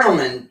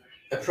gentleman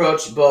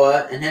approached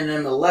Boa and handed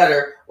him a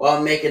letter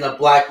while making a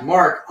black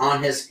mark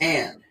on his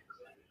hand.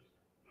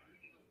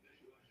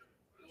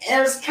 And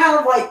it was kind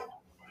of like,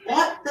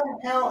 what the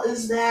hell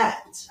is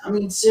that? I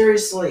mean,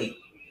 seriously.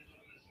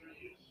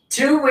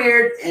 Too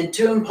weird and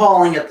too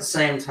appalling at the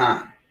same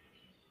time.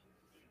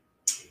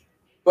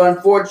 But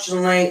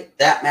unfortunately,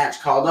 that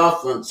match called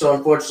off. So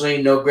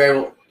unfortunately, no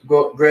grade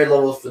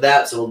level for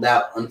that. So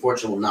that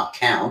unfortunately will not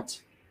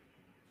count.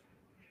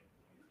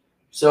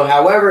 So,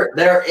 however,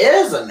 there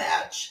is a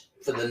match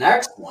for the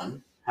next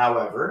one.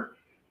 However,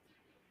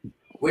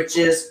 which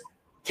is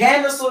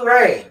Candice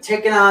LeRae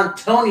taking on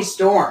Toni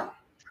Storm.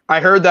 I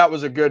heard that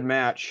was a good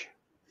match.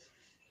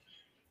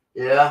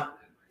 Yeah.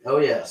 Oh,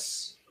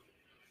 yes.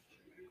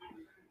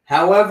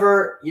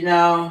 However, you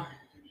know,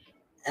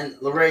 and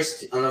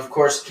LeRae, and of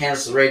course,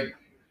 Candice LeRae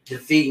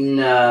defeating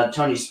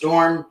Toni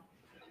Storm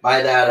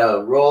by that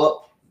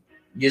roll-up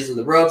using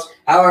the ropes.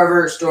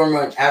 However, Storm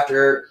went after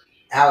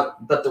her,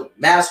 but the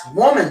masked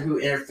woman who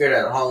interfered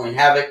at Halloween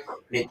Havoc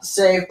made the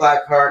save.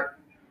 Blackheart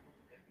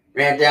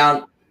ran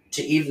down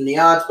to even the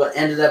odds, but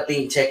ended up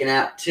being taken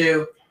out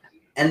too.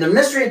 And the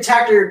mystery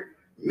attacker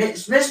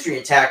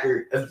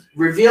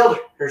revealed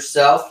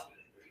herself.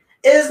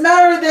 It is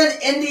none other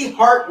than Indy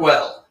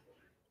Hartwell.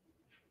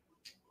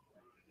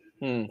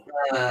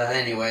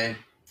 Anyway,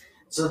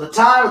 so the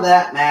time of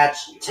that match,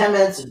 10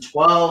 minutes and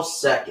 12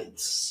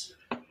 seconds.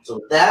 So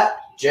with that,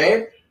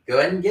 Jay, go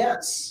ahead and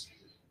guess,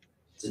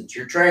 since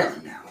you're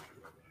trailing now.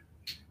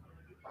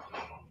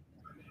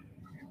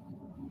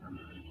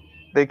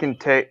 They can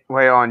take.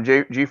 Wait on.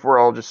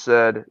 G4L just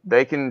said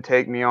they can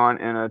take me on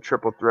in a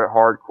triple threat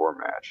hardcore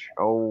match.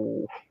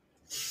 Oh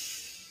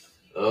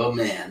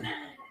man.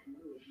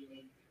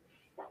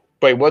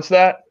 Wait, what's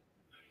that?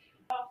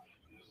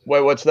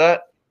 Wait, what's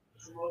that?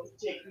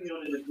 Take me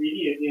on in the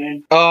video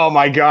game. Oh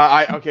my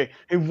god! Okay.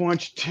 Hey, why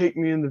don't you take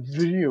me in the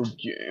video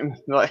game?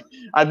 Like,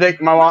 I think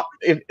my mom.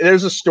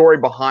 There's a story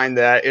behind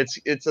that.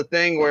 It's a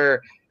thing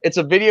where it's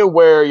a video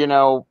where, you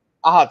know,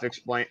 I'll have to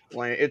explain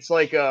it. It's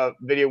like a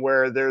video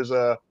where there's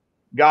a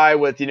guy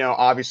with, you know,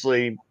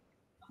 obviously,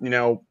 you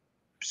know,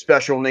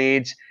 special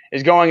needs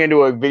is going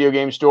into a video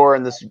game store,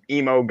 and this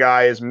emo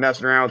guy is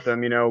messing around with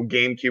him, you know,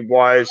 GameCube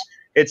wise.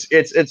 It's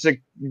a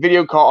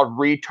video called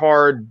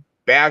Retard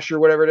Bash or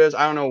whatever it is.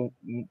 I don't know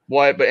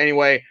what, but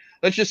anyway,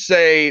 let's just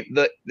say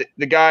the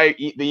guy,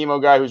 the emo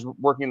guy who's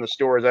working in the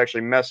store, is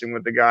actually messing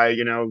with the guy,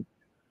 you know,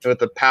 with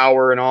the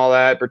power and all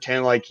that,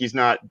 pretend like he's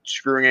not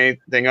screwing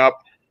anything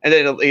up. And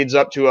then it leads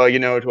up to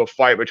a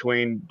fight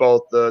between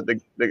both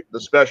the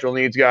special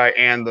needs guy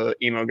and the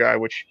emo guy,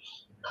 which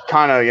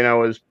kind of, you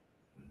know, is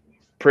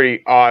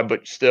pretty odd,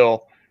 but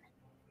still.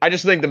 I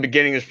just think the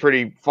beginning is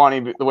pretty funny.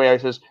 The way I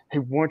says, "Hey,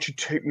 why don't you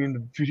take me in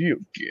the video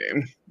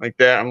game?" Like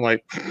that. I'm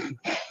like,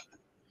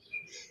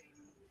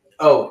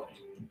 oh,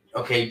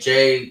 okay.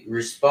 Jay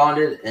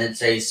responded, and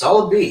it's a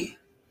solid B.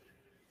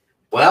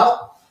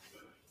 Well,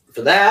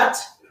 for that.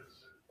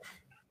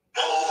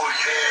 Oh,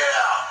 yeah.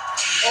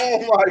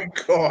 Oh, my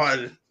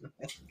God.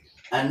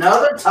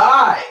 Another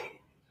tie.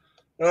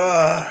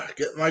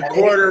 Get my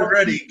quarter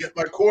ready. Get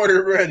my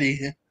quarter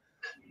ready.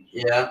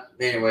 Yeah,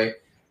 anyway,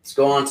 let's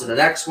go on to the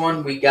next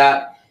one. We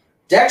got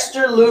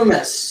Dexter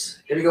Loomis.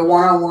 Gonna go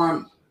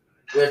one-on-one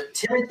with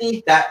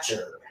Timothy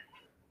Thatcher.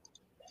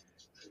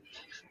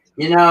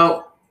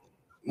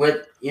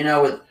 With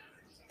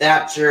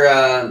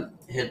Thatcher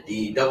hit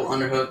the double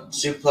underhook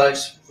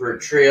suplex for a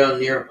trio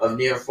of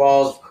near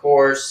falls, of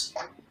course.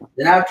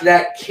 Then after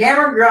that,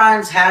 Cameron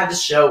Grimes had to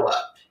show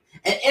up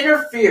and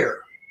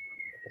interfere.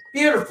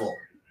 Beautiful.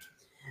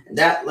 And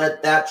that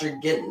let Thatcher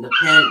get in the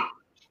pin,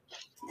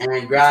 and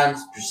then Grimes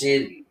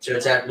proceeded to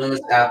attack Loomis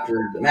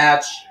after the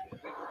match.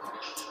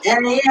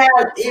 And he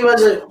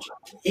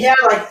had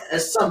like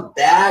some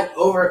bag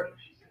over,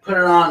 put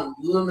it on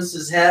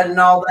Loomis's head and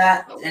all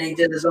that, and he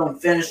did his own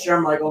finisher.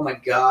 I'm like, oh my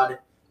God.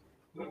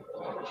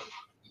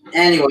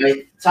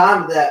 Anyway,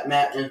 time of that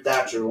Matt and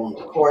Thatcher won,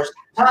 of course.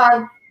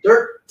 Time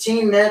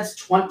 13 minutes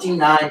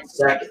 29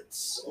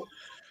 seconds.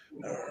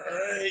 All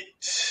right.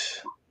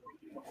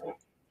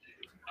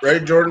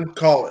 Ready, Jordan?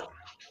 Call it.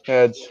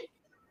 heads.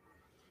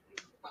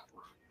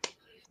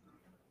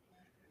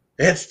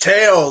 It's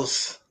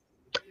tails.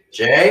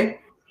 Jay,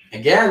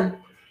 again.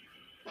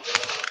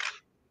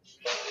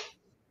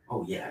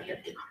 Oh, yeah, I got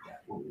to get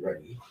that one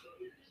ready.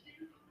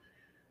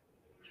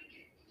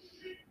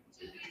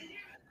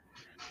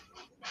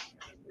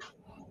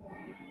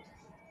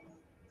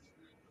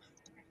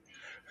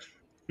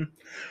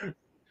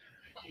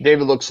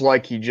 David looks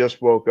like he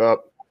just woke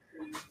up.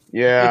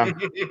 Yeah,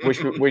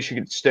 wish he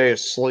could stay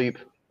asleep.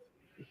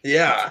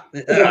 Yeah.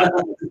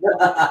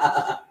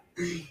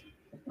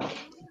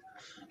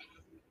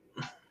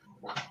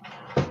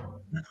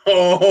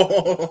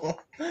 Oh.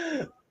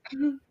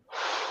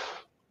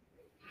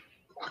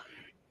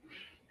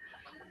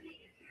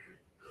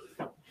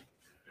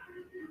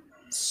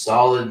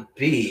 Solid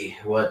B,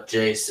 what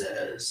Jay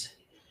says.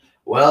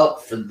 Well,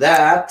 for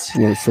that,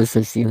 Yeah, it's just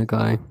the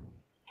guy.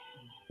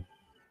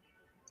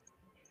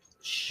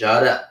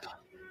 shut up.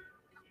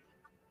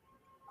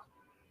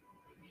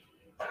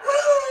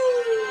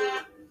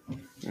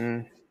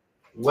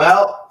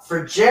 Well,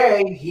 for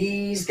Jay,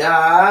 he's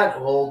got,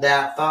 hold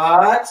that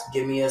thought,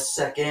 give me a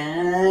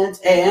second,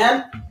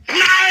 and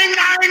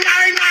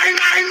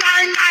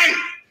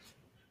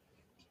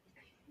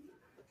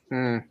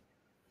 9.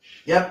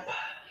 Yep.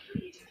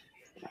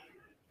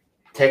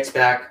 Takes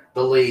back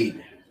the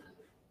lead.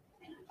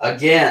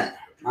 Again.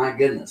 My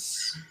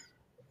goodness.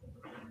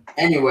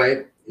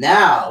 Anyway,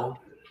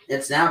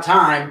 it's now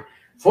time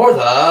for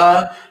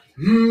the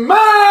main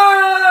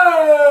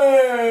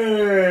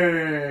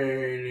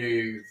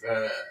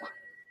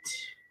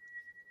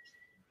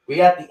We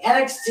got the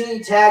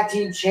NXT Tag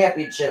Team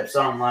Championships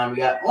online. We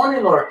got Oney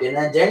Lorcan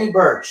and Danny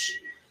Burch.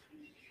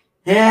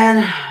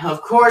 And,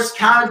 of course,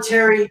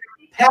 commentary,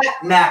 Pat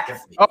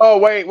McAfee. Oh,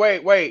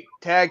 wait.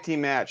 Tag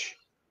team match.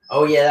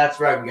 Oh, yeah,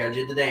 that's right. We got to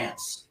do the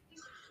dance.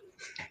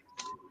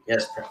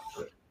 Yes,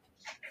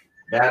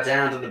 bow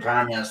down to the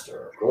Prime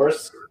Minister, of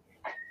course.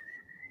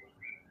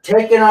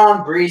 Taking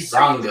on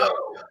Breezango.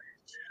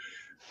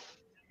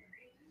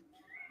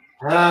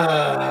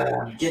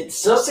 I'm getting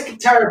so sick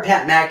and tired of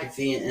Pat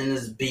McAfee in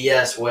his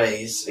BS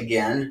ways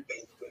again.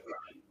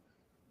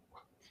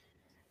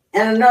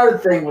 And another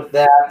thing with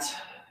that,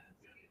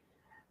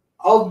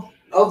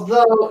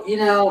 although, you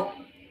know,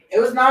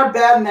 it was not a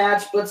bad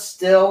match, but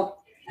still,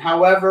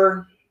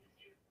 however,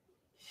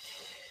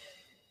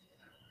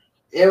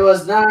 it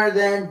was none other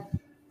than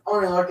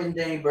Oney Lorcan and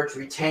Danny Burch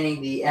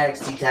retaining the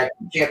NXT Tag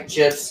Team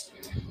Championships.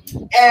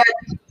 And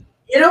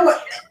you know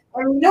what?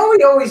 And you know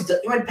he always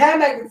does. When Pat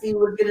McAfee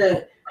was going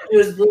to do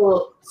his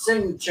little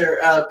signature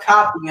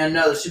copying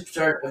another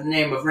superstar of the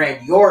name of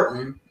Randy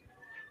Orton,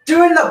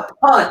 doing the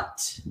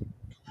punt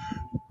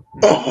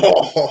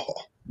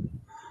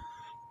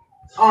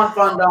on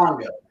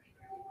Fandango.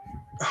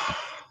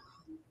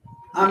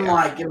 I'm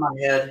like, in my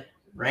head,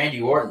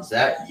 Randy Orton's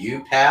that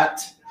you,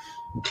 Pat?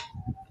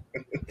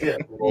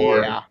 Good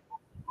Lord.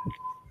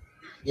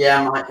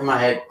 Yeah, in my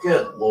head,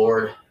 good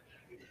Lord.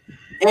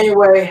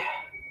 Anyway,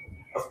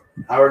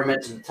 I already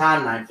mentioned the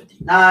time,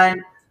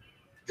 9:59.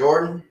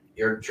 Jordan,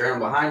 you're trailing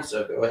behind,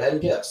 so go ahead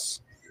and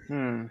guess.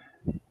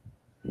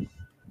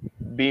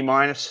 B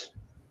minus.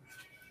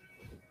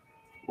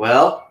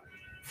 Well,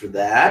 for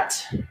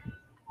that,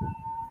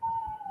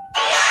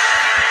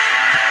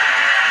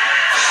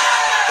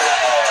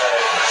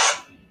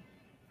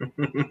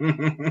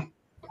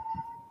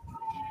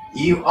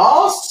 you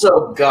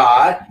also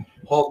got,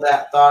 hold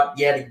that thought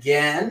yet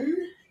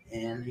again,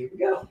 and here we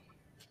go.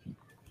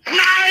 9.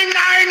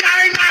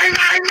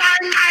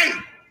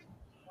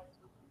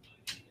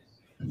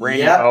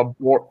 Randy, Yep.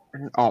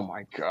 oh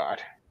my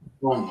God.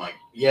 Oh my,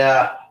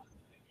 yeah.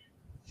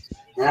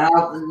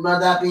 Now, with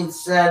that being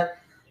said,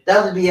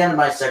 that would be the end of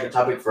my second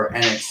topic for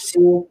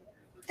NXT.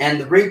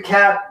 And the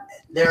recap,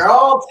 they're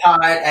all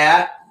tied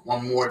at,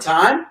 one more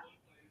time.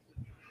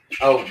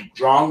 Oh,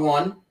 wrong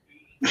one.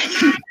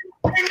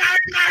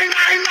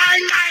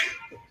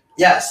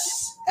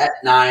 Yes, at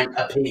 9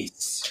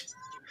 apiece.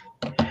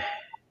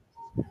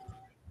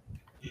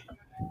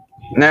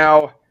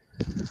 Now,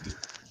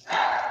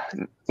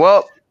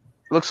 well,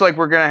 looks like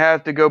we're going to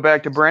have to go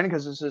back to Brandon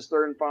because this is his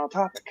third and final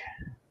topic.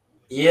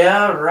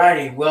 Yeah,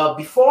 righty. Well,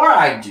 before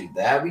I do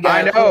that, we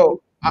got.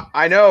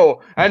 I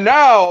know. And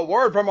now, a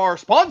word from our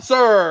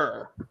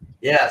sponsor.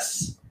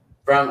 Yes,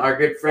 from our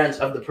good friends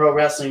of the Pro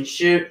Wrestling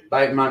Shoot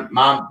by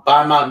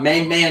my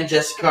main man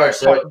Jesse Carr.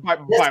 So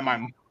By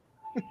my.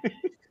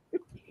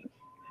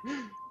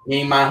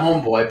 meaning my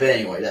homeboy. But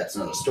anyway, that's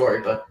another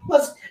story. But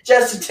let's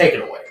Jesse take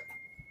it away.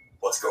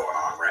 What's going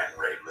on, Rant N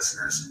Rave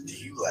listeners? Do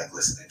you like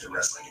listening to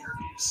wrestling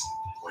interviews?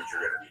 Well, you're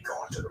going to be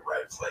going to the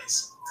right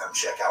place. Come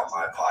check out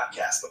my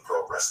podcast, The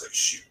Pro Wrestling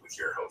Shoot, with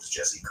your host,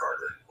 Jesse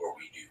Carter, where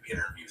we do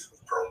interviews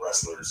with pro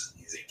wrestlers,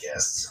 music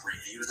guests,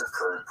 reviews of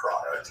current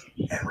product,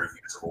 and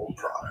reviews of old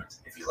product.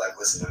 If you like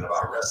listening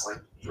about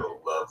wrestling, you'll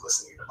love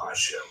listening to my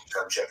show.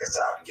 Come check us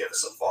out and give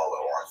us a follow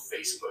on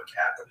Facebook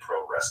at The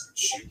Pro Wrestling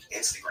Shoot,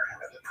 Instagram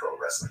at The Pro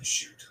Wrestling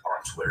Shoot.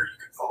 On Twitter, you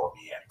can follow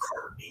me at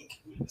Carter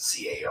Inc.,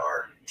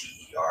 CarDerinc.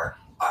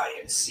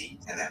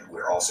 And then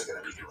we're also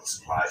going to be doing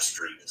some live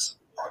streams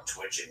on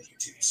Twitch and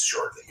YouTube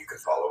shortly. You can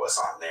follow us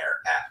on there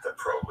at The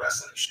Pro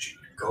Wrestling Shoot.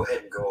 Go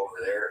ahead and go over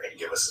there and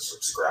give us a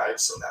subscribe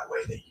so that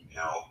way that you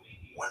know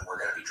when we're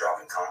going to be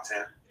dropping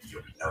content.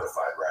 You'll be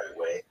notified right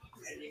away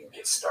and you can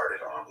get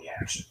started on the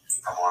action.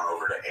 Come on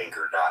over to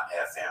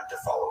anchor.fm to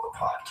follow the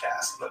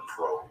podcast, The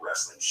Pro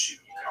Wrestling Shoot.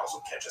 You can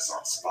also catch us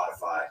on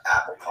Spotify,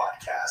 Apple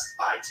Podcasts,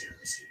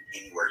 iTunes,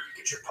 anywhere you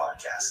get your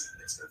podcasts.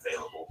 It's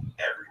available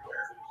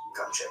everywhere.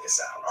 Come check us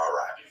out. All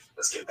right,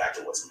 let's get back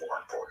to what's more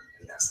important,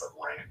 and that's the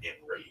Rant N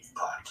Rave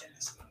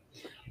Podcast.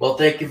 Well,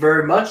 thank you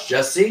very much,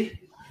 Jesse.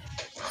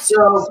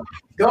 So,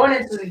 going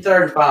into the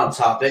third and final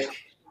topic,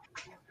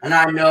 and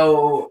I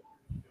know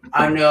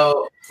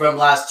from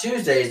last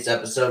Tuesday's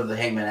episode of the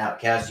Hangman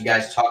Outcast, you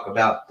guys talk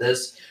about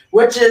this,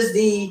 which is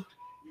the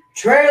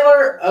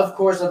trailer, of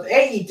course, of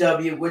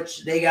AEW,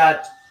 which they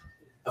got,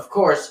 of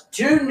course,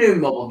 2 new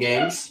mobile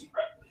games,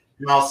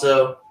 and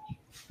also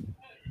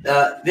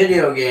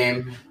video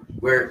game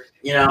where,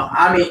 you know,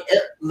 I mean,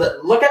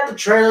 look at the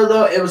trailer,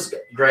 though. It was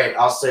great.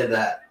 I'll say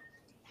that.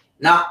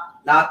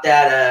 Not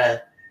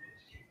that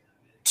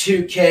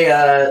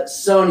 2K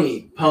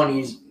Sony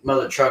ponies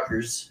mother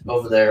truckers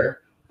over there.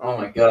 Oh,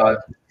 my God.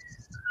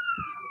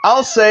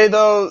 I'll say,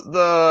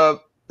 though,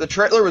 the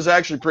trailer was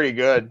actually pretty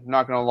good.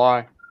 Not going to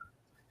lie.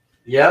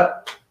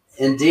 Yep,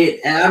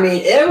 indeed. And, I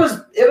mean, it was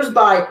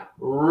by a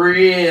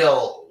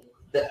real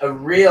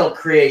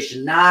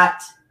creation,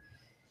 not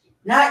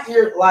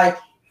your, like,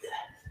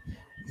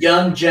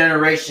 young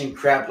generation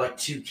crap like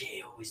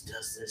 2K always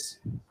does this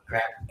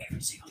crap every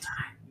single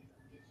time.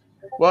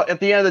 Well, at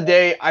the end of the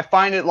day, I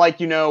find it like,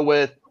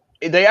 with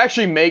they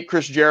actually make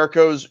Chris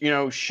Jericho's,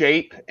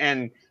 shape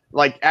and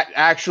like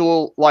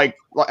actually like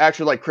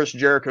Chris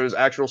Jericho's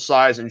actual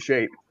size and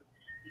shape.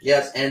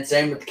 Yes, and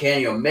same with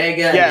Kenny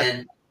Omega. Yeah. And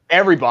then,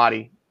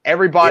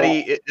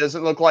 Everybody, it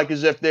doesn't look like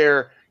as if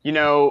they're,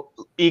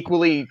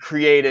 equally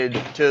created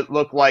to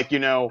look like,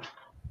 the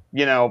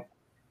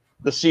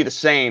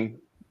same.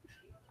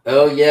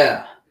 oh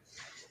yeah,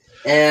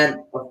 and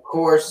of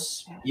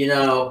course,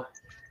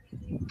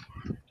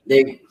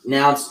 they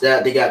announced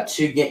that they got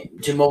two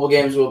mobile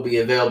games will be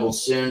available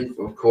soon.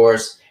 Of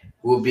course,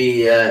 will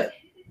be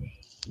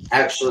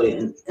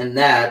actually in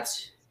that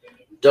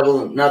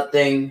Double or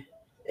Nothing.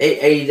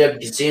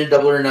 AEW Casino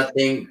Double or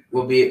Nothing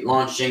will be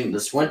launching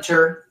this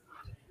winter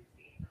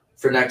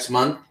for next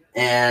month,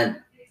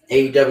 and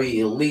AEW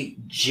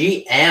Elite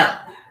GM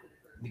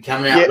will be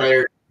coming out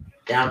later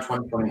down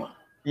 2021.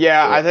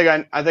 Yeah, I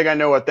think I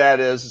know what that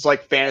is. It's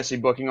like fantasy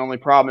booking. Only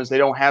problem is they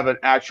don't have an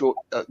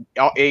actual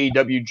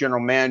AEW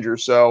general manager.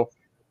 So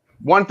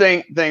one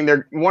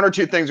or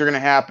two things are going to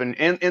happen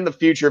in the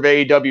future of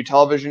AEW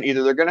television.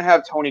 Either they're going to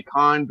have Tony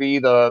Khan be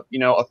the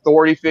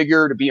authority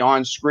figure to be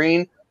on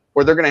screen,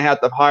 or they're going to have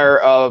to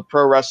hire a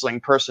pro wrestling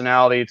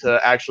personality to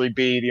actually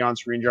be the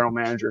on-screen general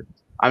manager.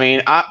 I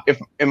mean, if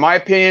in my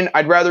opinion,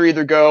 I'd rather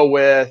either go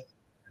with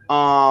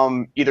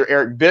either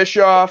Eric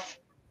Bischoff,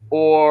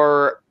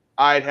 or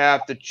I'd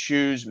have to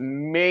choose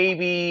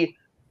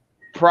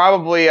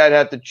probably I'd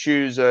have to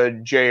choose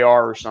JR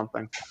or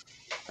something,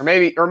 or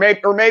maybe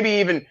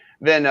even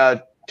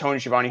then Tony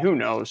Schiavone. Who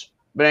knows?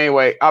 But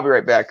anyway, I'll be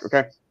right back.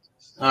 Okay.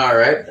 All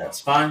right, that's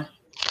fine.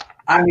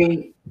 I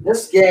mean,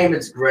 this game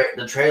is great.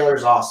 The trailer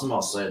is awesome.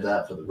 I'll say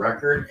that for the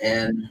record.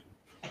 And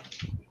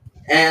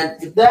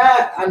for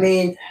that, I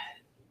mean,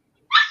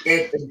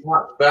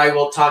 but I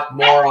will talk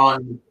more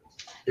on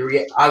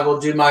I will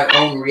do my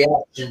own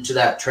reaction to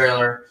that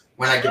trailer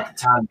when I get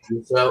the time to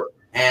do so.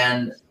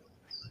 And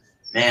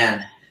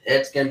man,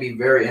 it's going to be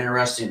very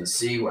interesting to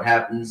see what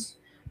happens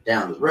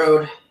down the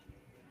road.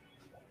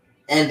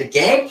 And the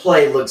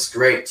gameplay looks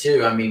great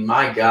too. I mean,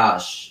 my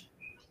gosh,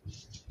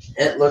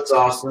 it looks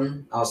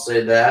awesome. I'll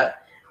say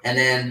that. And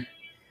then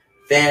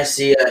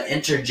fantasy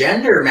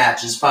intergender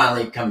matches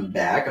finally coming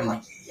back. I'm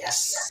like,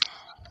 yes,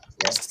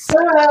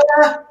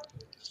 sir.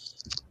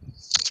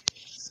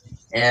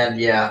 And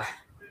yeah.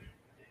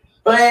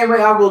 But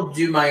anyway, I will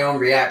do my own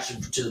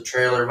reaction to the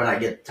trailer when I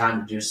get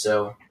time to do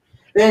so.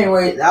 But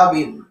anyway, that'll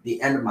be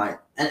the end of my...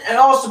 And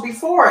also,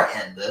 before I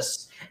end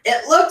this,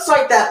 it looks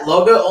like that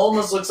logo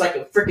almost looks like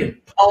a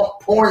freaking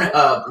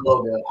Pornhub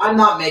logo. I'm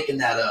not making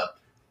that up.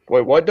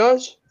 Wait, what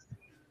does?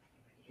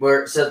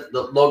 Where it says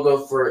the logo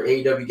for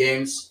AEW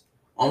games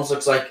almost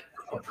looks like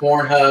a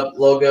Pornhub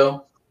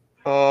logo.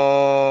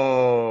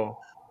 Oh,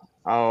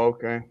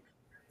 okay.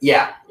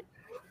 Yeah.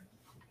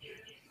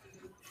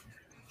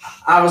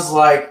 I was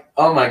like,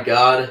 oh my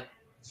God.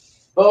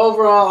 But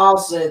overall, I'll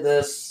say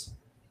this.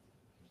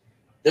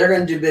 They're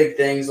going to do big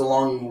things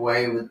along the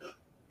way with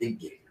the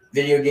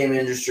video game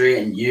industry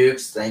and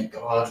Ukes. Thank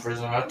God for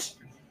that.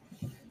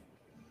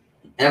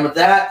 And with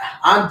that,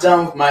 I'm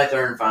done with my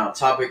third and final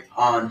topic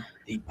on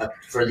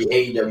for the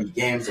AEW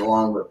games,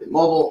 along with the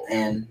mobile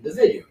and the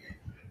video game.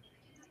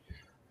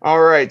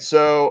 All right,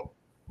 so,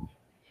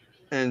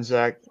 and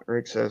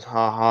Rick says,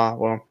 haha.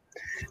 Well,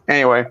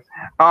 anyway,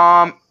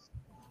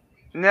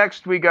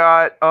 next we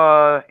got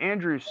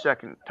Andrew's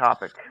second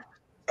topic.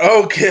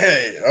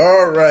 Okay,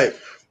 all right.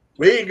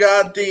 We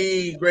got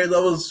the grade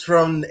levels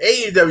from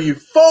AEW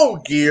Full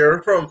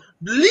Gear from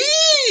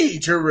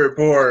Bleacher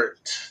Report.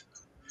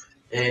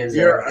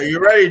 Are you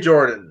ready,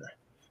 Jordan?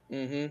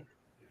 Mm-hmm.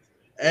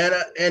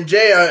 And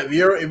Jay, if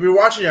you're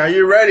watching, are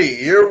you ready?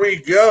 Here we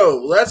go.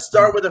 Let's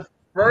start with the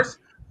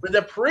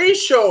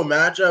pre-show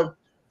matchup.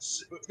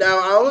 Now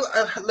I'll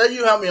let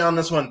you help me on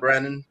this one,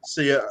 Brandon.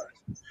 See,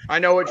 I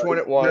know which one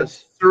it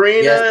was.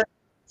 Serena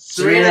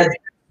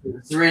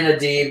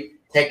Deeb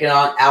taking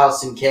on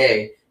Allison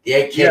Kay, the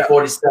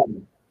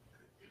AK-47.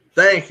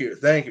 Thank you.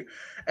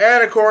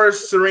 And of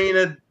course,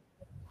 Serena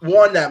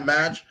won that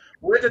match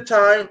with the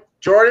time.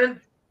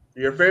 Jordan,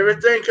 your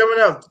favorite thing coming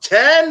up: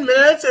 10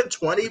 minutes and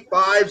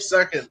 25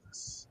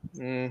 seconds.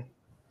 Mm.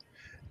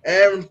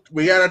 And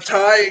we got a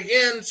tie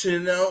again. So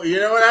you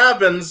know what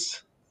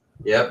happens.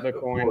 Yep. The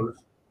coin.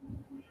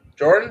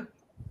 Jordan.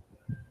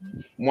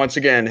 Once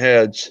again,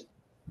 heads.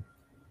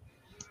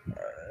 All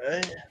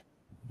right.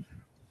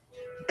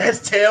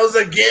 It's tails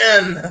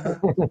again.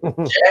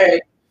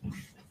 Jay.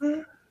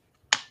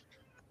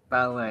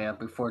 By the way,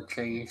 before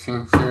Jay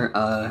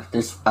answer,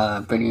 this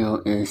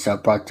video is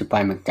brought to you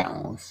by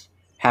McDonald's.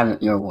 Have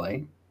it your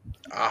way.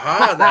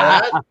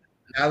 Aha!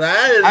 Now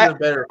that is a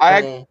better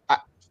promo.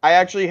 I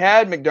actually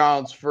had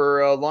McDonald's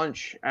for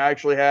lunch. I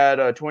actually had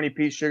a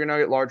 20-piece chicken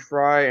nugget, large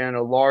fry, and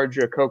a large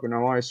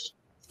coconut ice.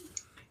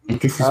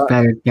 This is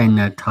better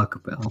than Taco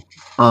Bell.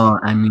 Oh,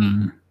 I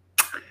mean.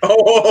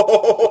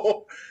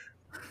 Oh.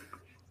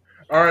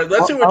 All right,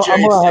 let's see what Jay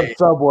I'm gonna says. have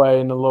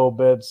Subway in a little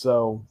bit,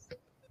 so.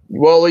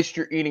 Well, at least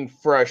you're eating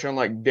fresh,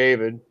 unlike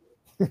David.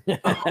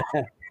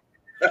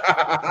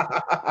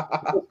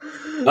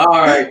 All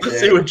right, Let's Jay.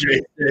 see what Jay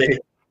say.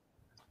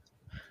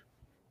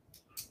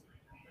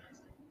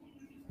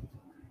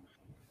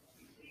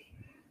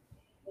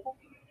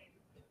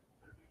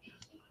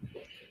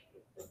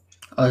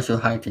 Also,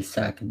 hi to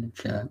Zach in the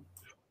chat.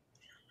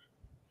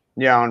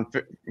 Yeah,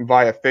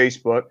 via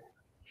Facebook.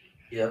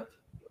 Yep.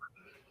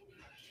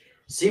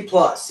 C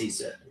plus, he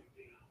said,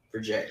 for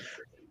Jay.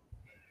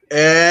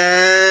 And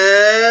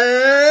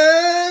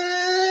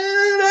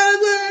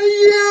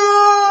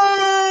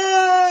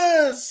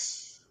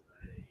yes!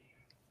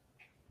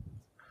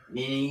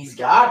 Meaning he's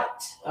got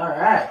it. All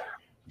right.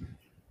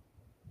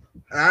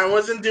 I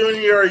wasn't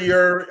doing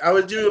your. I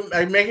was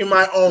making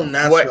my own.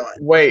 That's Wait,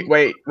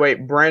 right.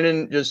 wait.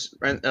 Brandon just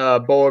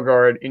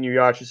Beauregard in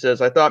Inuyasha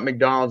says, I thought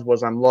McDonald's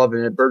was I'm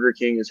loving it. Burger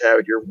King is have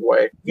it your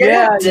way.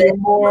 Yeah, Jay, you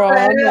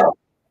moron.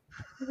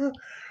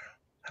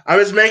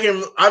 I'm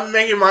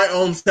making my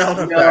own sound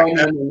effect.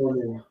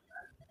 No.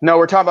 No,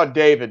 we're talking about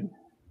David.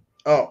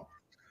 Oh.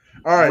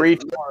 All right.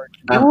 Retard.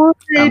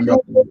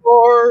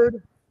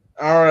 Retard.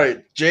 All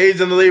right.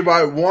 Jay's in the lead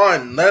by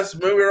 1. Let's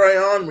move it right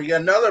on. We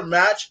got another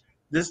match.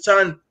 This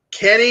time,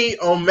 Kenny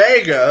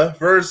Omega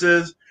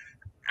versus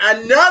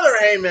another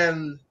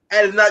Heyman.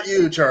 And it's not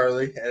you,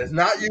 Charlie. And it's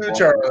not you,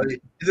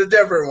 Charlie. It's a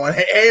different one.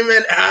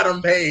 Heyman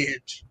Adam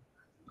Page.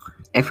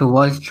 If it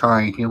was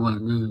Charlie, he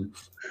would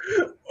lose.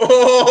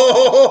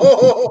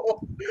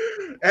 Oh!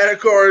 And of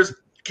course,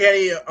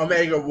 Kenny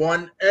Omega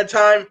won at a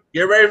time.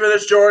 Get ready for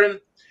this, Jordan.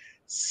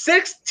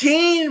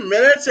 16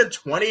 minutes and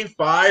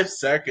 25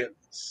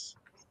 seconds.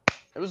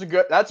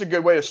 That's a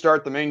good way to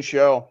start the main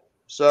show.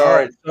 So all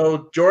right,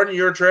 so Jordan,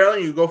 you're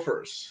trailing. You go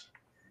first.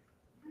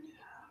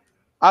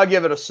 I'll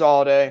give it a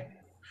solid A.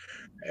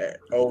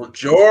 Oh,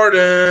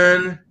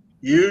 Jordan,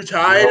 you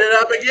tied it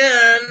up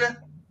again.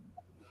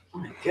 Oh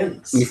my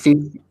goodness. You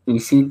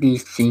see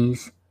these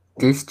cheese?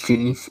 This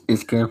cheese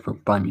is good for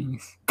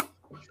bunnies.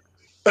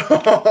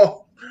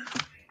 All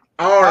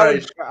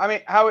right.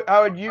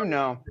 How would you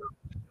know?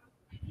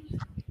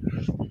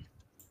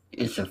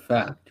 It's a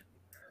fact.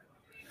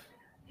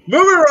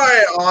 Moving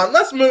right on.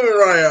 Let's move it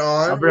right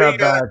on. I'll be right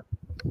back.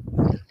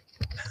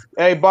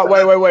 Hey, but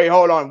wait,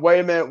 hold on. Wait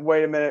a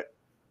minute.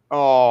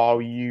 Oh,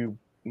 you.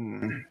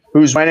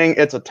 Who's winning?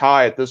 It's a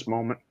tie at this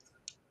moment.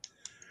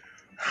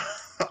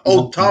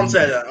 Oh, Tom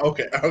said that.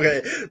 Okay.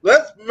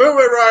 Let's move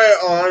it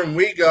right on.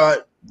 We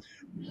got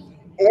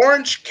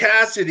Orange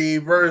Cassidy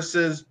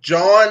versus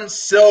John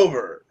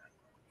Silver.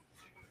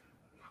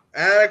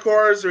 And, of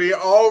course, we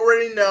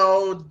already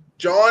know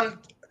John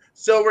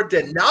Silver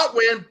did not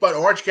win, but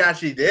Orange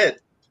Cassidy did.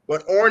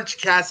 But Orange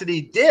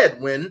Cassidy did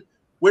win,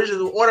 which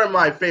is one of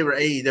my favorite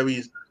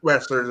AEW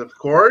wrestlers, of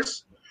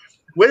course.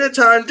 With a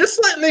time just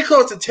slightly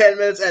close to 10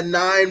 minutes at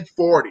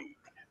 9:40.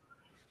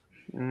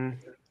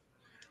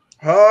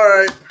 All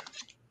right.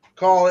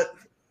 Call it.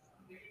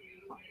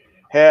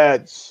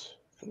 Heads.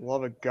 For the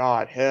love of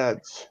God,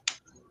 heads.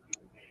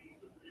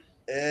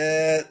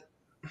 You've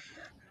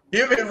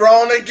been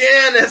wrong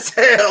again, it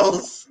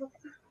Sales.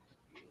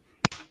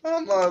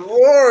 Oh, my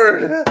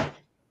Lord.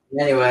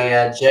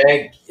 Anyway,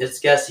 Jay, it's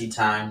guessy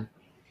time.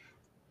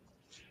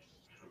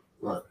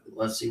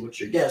 Let's see what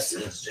your guess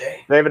is,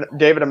 Jay.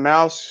 David a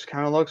mouse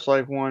kind of looks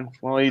like one.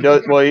 Well, he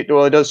does. Well, he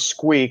does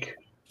squeak.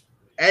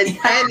 And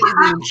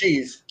eating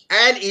cheese.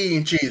 And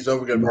eating cheese.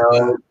 Don't forget about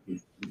that.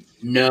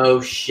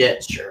 No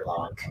shit,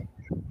 Sherlock.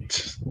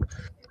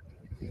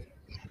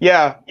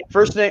 Yeah.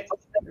 First name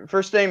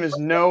is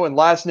No, and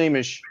last name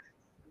is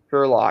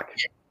Sherlock.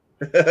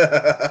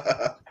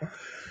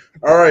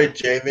 All right,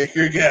 Jay, make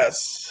your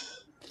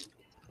guess.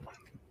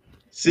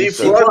 C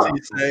plus,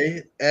 you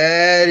say,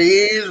 and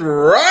he's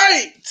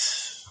right.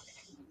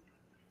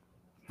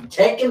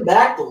 Taking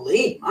back the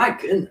lead. My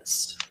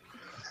goodness.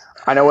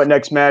 I know what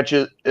next match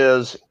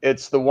is.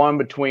 It's the one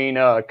between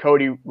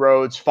Cody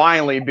Rhodes,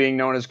 finally being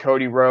known as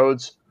Cody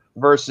Rhodes,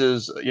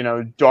 versus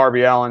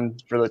Darby Allin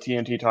for the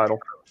TNT title.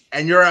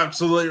 And you're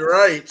absolutely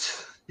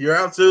right. You're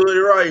absolutely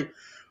right.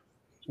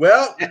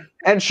 Well,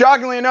 and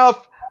shockingly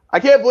enough, I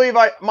can't believe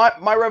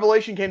my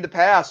revelation came to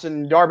pass,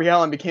 and Darby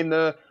Allin became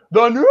the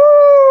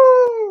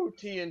new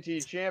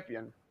TNT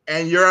champion.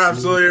 And you're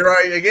absolutely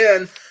right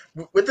again.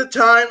 With the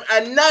time,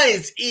 a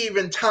nice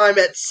even time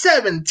at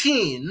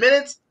 17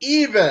 minutes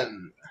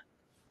even.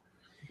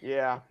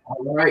 Yeah.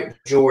 All right,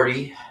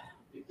 Jordy.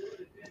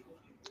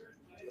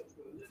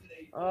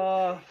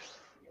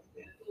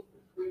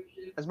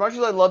 As much as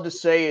I'd love to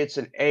say it's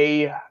an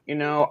A,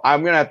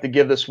 I'm gonna have to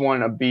give this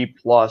one a B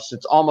plus.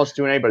 It's almost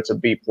to an A, but it's a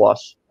B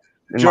plus.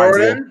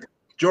 Jordan,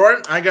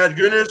 I got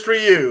good news for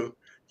you.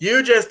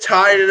 You just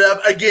tied it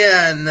up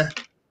again.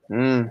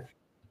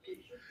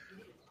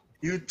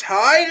 You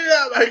tied it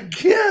up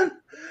again.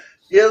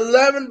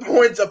 11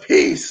 points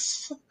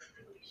apiece.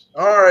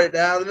 All right,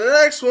 now the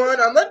next one.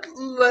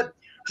 Let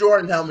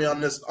Jordan help me on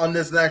this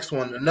next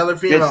one. Another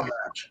female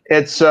match.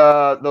 It's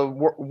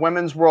the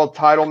women's world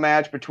title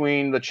match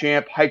between the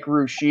champ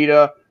Hikaru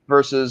Shida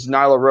versus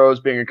Nyla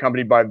Rose, being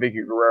accompanied by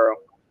Vicky Guerrero.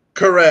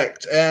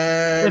 Correct.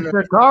 And It's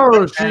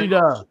Hikaru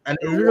Shida. and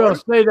If who you're won?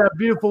 gonna say that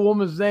beautiful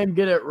woman's name,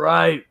 get it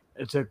right.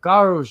 It's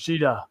Hikaru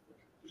Shida.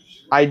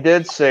 I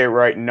did say it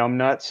right,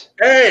 numbnuts.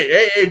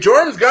 Hey,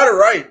 Jordan's got it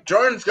right.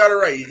 Jordan's got it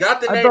right. You got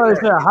the I name thought right. it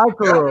said Got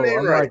the Hikaru. name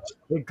I'm right.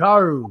 like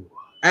Hikaru.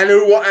 And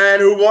who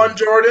won,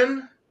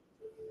 Jordan?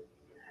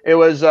 It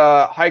was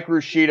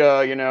Hikaru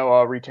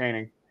Shida,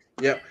 retaining.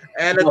 Yep.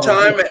 And a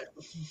time at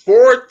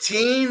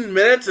 14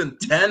 minutes and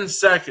 10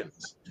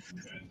 seconds.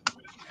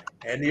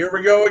 And here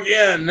we go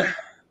again.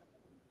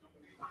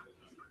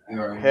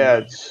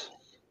 Heads.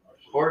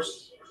 Of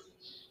course.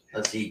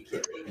 Let's see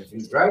if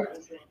he's right.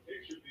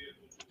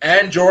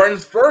 And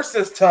Jordan's first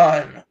this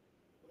time.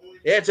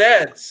 It's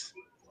heads.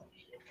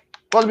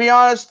 Well, to be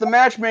honest, the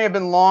match may have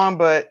been long,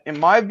 but in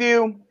my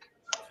view,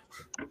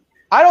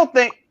 I don't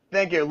think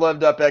it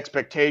lived up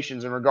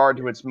expectations in regard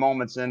to its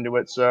moments into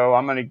it. So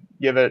I'm going to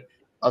give it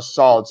a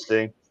solid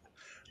C.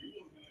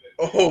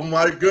 Oh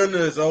my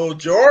goodness. Oh,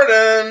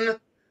 Jordan.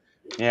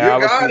 Yeah,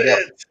 You got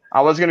it.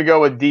 I was gonna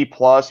go with D+,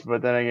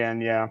 but then again,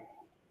 yeah.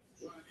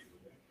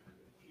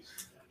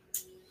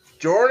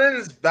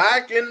 Jordan's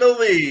back in the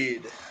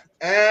lead.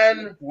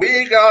 And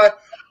we have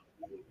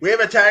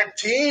a tag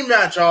team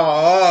match.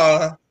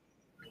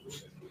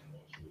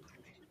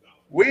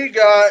 We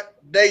got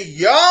the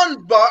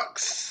Young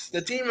Bucks,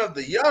 the team of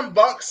the Young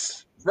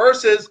Bucks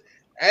versus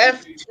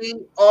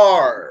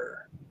FTR.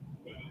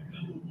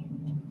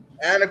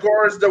 And of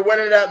course, the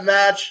winner of that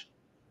match,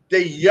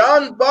 the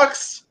Young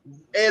Bucks,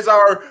 is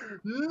our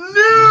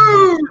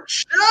new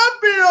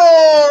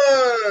champions.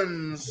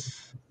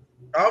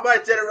 I hope I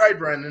did it right,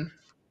 Brendan.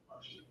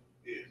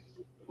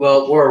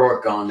 Well, we're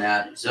working on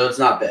that, so it's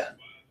not bad.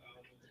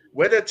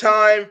 With a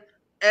time,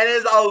 and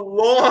it's a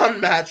long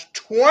match,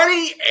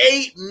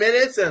 28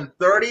 minutes and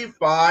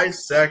 35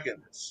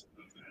 seconds.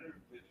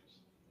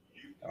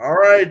 All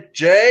right,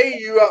 Jay,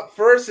 you up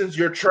first since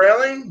you're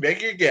trailing.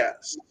 Make your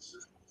guess.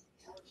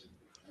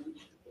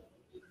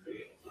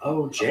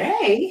 Oh,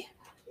 Jay.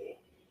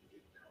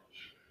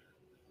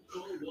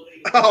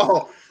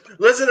 Oh,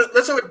 listen.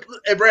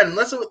 Hey, Brandon,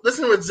 listen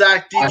to what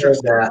Zach Dietrich I heard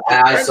said.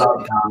 that. I saw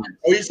the comment.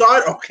 Oh, you saw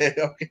it? Okay.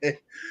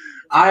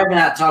 I haven't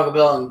had Taco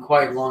Bell in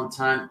quite a long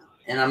time,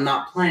 and I'm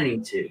not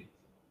planning to.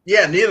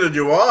 Yeah, neither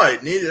do I.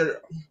 Neither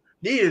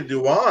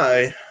do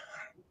I.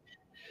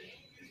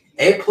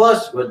 A+,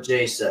 what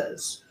Jay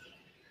says.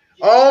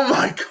 Oh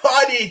my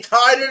God, he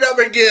tied it up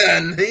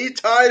again.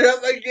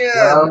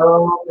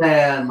 Oh,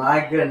 man,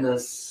 my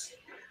goodness.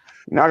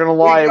 Not gonna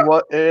lie,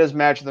 it is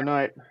match of the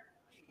night.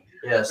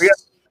 Yes. We got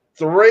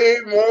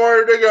 3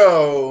 more to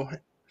go.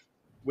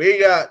 We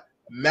got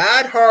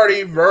Matt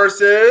Hardy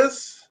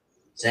versus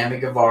Sammy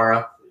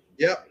Guevara.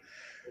 Yep.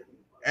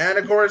 And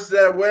of course,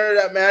 the winner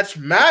of that match,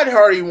 Matt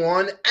Hardy,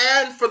 won.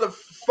 And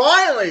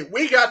finally,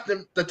 we got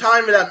the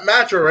time of that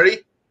match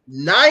already.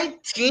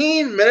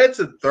 19 minutes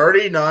and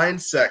 39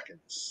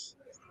 seconds.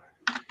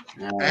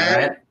 All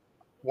And right.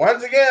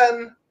 once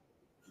again,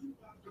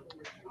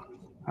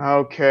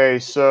 Okay,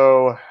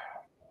 so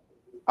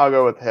I'll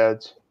go with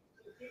heads.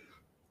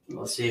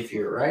 Let's see if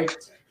you're right.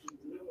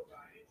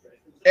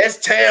 it's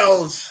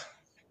tails.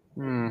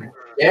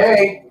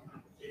 Jay,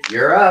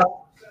 you're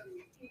up.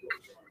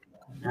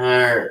 All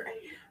right.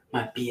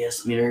 My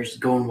BS meter is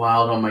going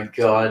wild. Oh, my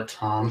God,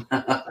 Tom.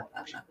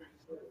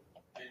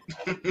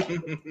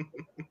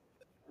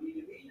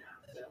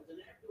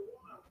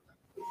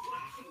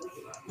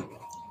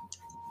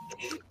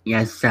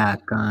 Yes,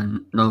 Zach.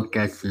 No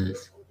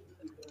guesses.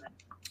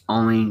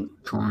 Only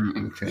torn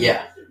and trade.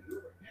 Yeah.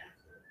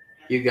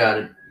 You got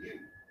it.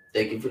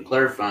 Thank you for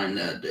clarifying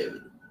that,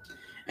 David.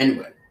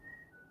 Anyway.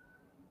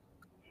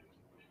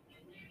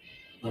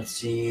 Let's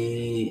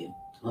see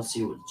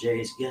what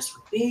Jay's guess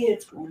would be.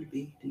 It's going to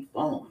be the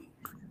following.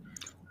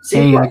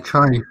 Hey,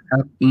 Charlie,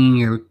 stop eating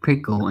your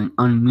pickle and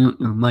unmute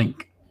your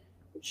mic.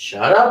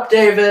 Shut up,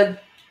 David.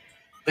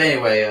 But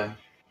anyway,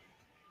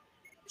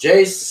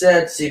 Jay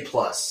said C+.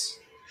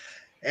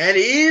 And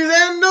he's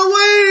in the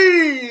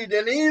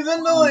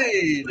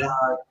lead.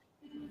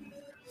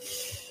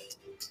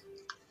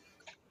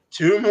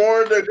 2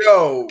 more to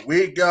go.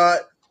 We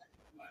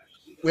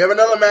have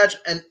another match,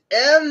 an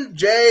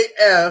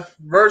MJF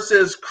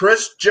versus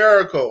Chris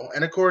Jericho.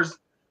 And of course,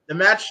 the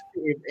match,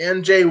 if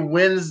MJ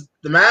wins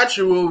the match,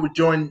 he will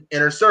join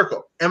Inner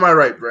Circle. Am I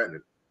right,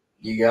 Brandon?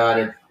 You got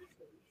it.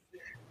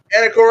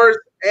 And of course,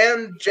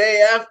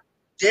 MJF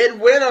did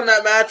win on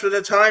that match with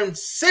a time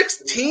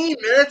 16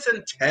 minutes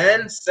and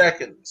 10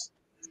 seconds.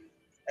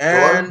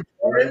 And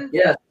Jordan,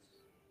 Yes.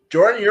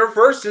 Jordan, you're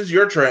first as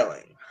you're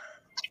trailing.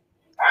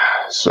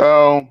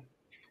 So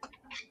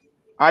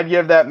I'd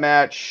give that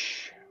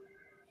match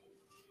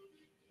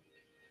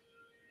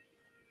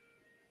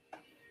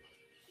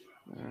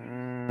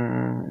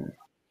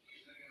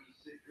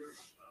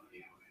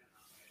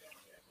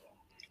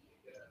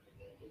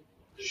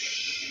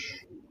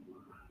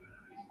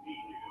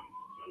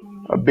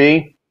a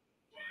B.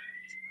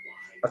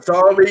 A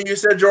solid B, you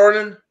said,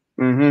 Jordan?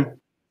 Mm-hmm.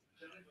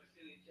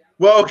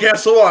 Well,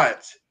 guess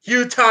what?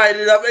 You tied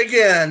it up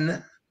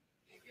again.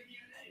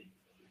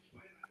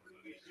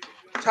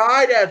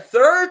 tied at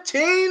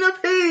 13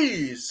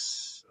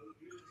 apiece.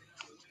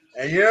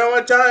 And you know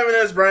what time it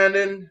is,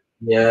 Brandon?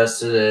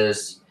 Yes, it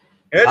is.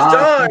 It's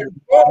time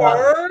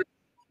for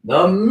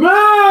the main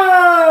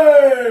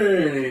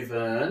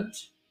event.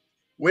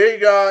 We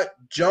got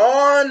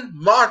John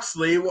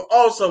Moxley,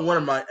 also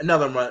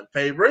another of my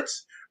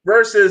favorites,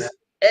 versus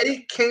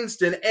Eddie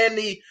Kingston in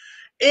the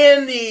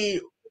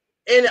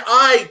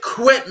I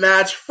Quit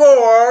match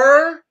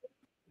for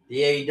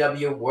the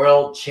AEW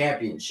World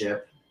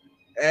Championship.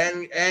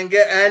 And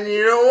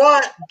you know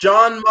what?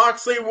 John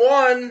Moxley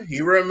won.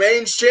 He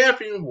remains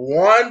champion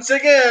once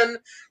again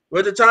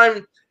with the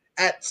time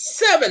at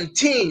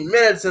 17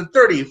 minutes and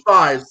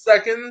 35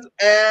 seconds.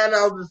 And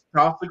I'll just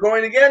toss the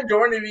coin again.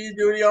 Jordan, if you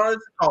do the honors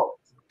to call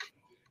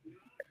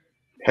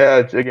it.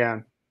 Heads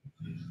again.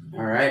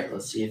 All right.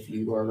 Let's see if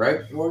you are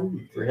right,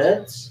 Jordan, for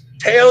heads.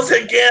 Tails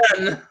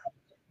again.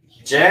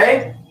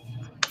 Jay,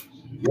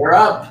 you're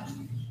up.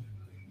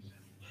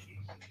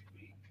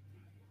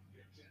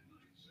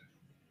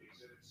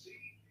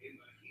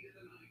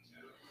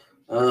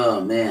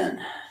 Oh, man.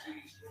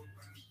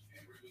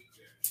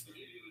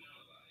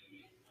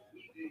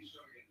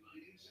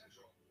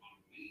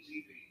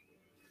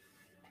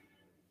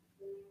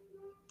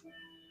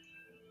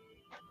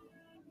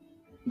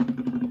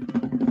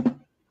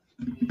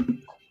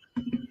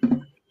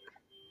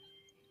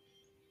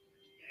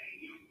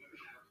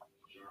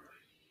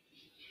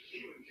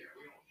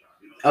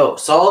 Oh,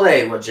 solid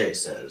A, what Jay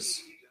says.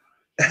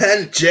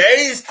 And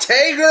Jay's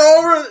taking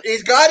over.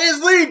 He's got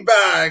his lead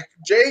back.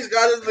 Jay's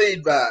got his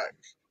lead back.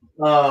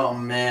 Oh,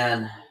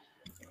 man.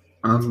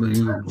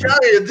 Unbelievable. I'm telling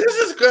you, this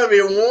is going to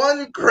be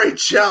one great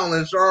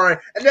challenge. All right.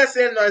 And that's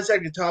the end of our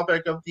second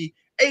topic of the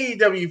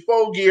AEW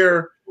Full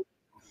Gear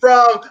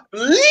from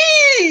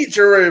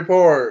Bleacher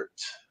Report.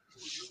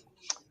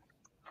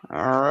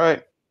 All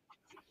right.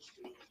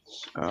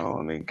 So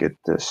let me get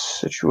this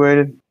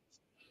situated.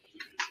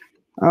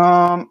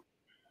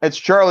 It's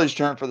Charlie's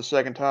turn for the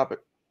second topic.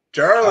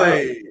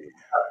 Charlie.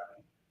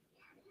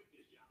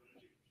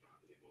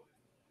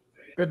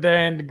 Good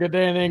day, and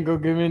go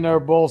give me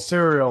another bowl of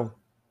cereal.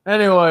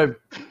 Anyway.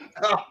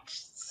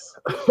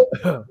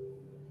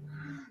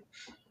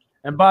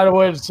 And by the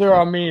way, the cereal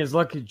I mean is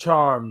Lucky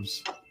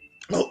Charms.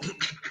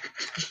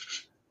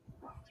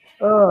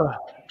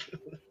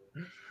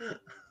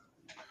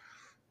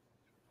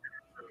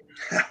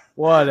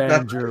 What,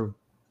 Andrew?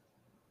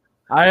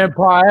 I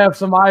have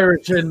some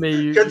Irish in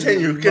me.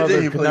 Continue,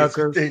 please.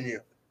 Continue.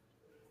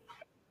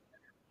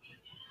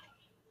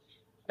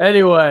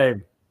 Anyway,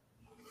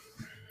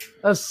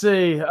 let's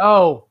see.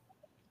 Oh,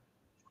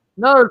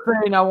 another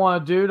thing I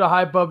want to do to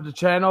hype up the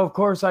channel. Of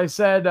course, I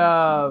said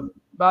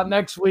about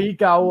next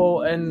week I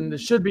will, and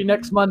it should be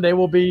next Monday,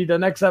 will be the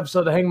next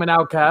episode of Hangman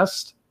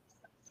Outcast,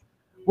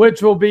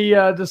 which will be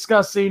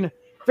discussing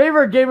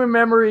favorite gaming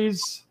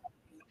memories,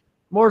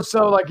 more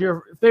so like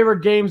your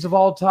favorite games of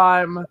all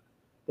time,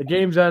 the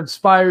games that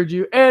inspired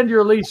you, and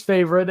your least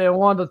favorite. And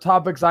one of the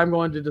topics I'm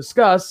going to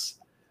discuss,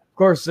 of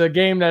course, the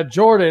game that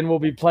Jordan will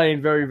be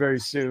playing very, very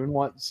soon,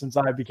 since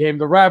I became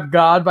the rap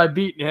god by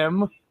beating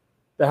him,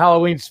 the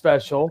Halloween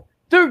special,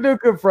 Duke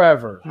Nukem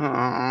Forever.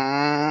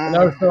 And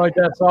everything like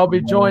that. So I'll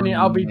be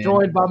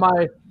joined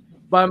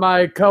by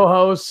my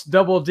co-host,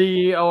 Double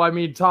D,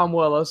 Tom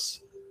Willis.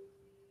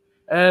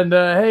 And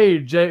hey,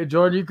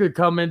 Jordan, you could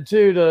come in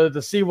too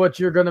to see what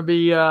you're going to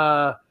be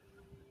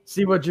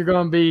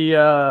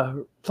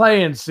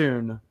playing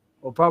soon.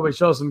 We'll probably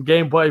show some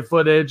gameplay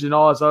footage and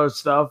all this other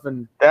stuff.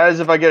 And that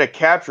is if I get a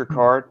capture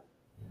card.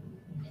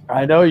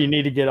 I know you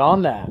need to get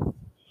on that.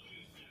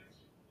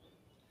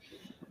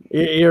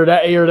 Either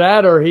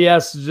that, or he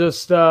has to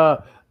just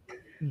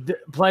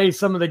play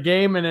some of the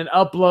game and then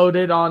upload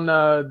it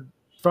on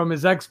from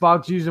his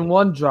Xbox using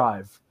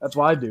OneDrive. That's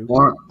what I do.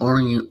 Or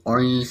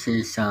use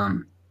his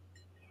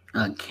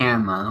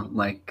camera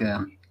like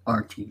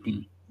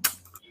RTD.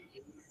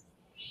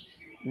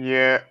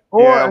 Yeah.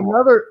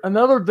 Or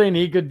another thing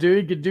he could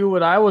do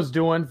what I was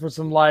doing for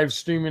some live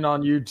streaming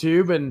on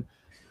YouTube and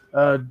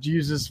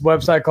use this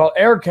website called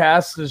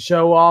Aircast to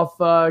show off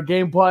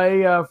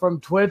gameplay from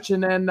Twitch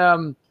and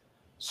then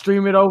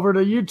stream it over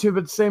to YouTube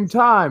at the same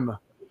time.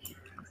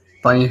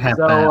 But you have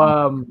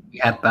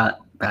bad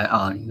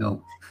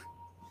audio.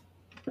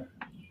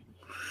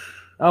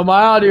 Oh,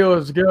 my audio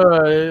is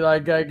good.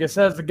 Like I guess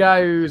that's the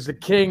guy who's the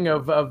king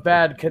of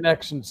bad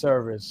connection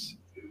service.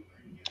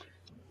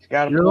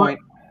 Got a point.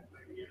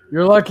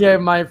 You're lucky at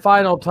my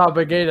final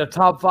topic, the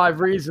top 5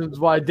 reasons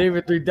why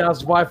David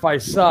 3000's Wi-Fi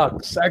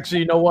sucks. Actually,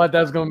 you know what?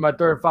 That's going to be my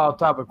third final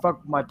topic.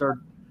 Fuck my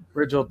third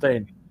original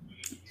thing.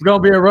 It's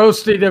going to be a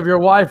roasting of your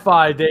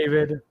Wi-Fi,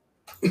 David.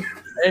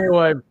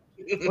 Anyway,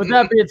 with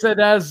that being said,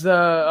 that's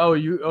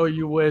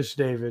you wish,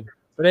 David.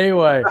 But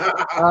anyway,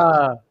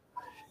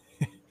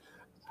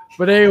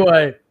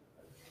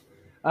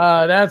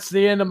 that's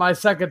the end of my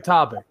second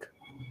topic.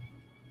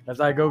 As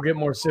I go get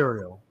more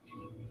cereal.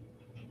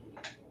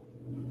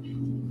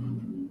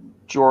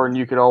 Jordan,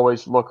 you could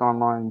always look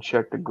online and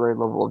check the grade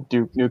level of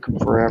Duke Nukem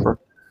Forever.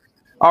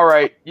 All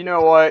right, you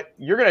know what?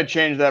 You're going to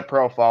change that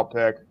profile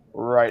pic.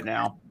 right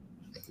now.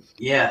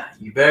 Yeah,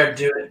 you better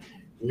do it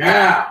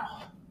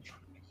now.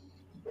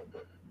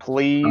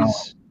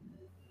 Please.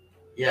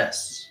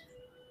 Yes.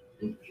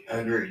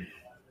 Agreed.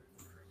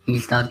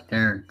 He's not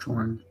there,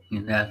 Jordan. He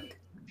left.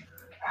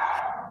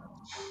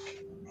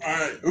 All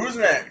right, who's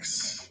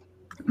next?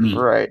 Me.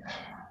 Right.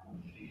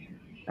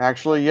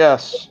 Actually,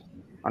 yes.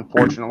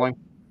 Unfortunately.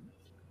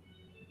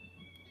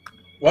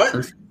 What?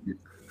 So,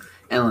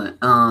 anyway,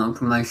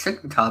 for my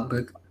second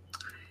topic,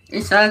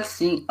 it's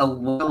actually a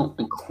little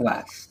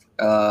request.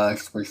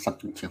 For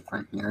something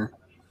different here.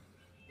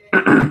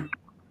 And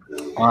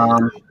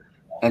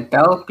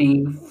that'll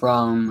be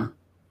from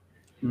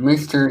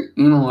Mr.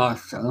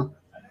 Inuasa,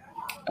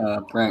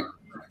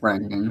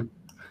 Brandon.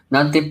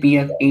 Not the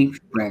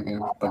BFH Brandon,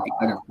 but the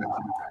other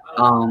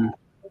Brandon.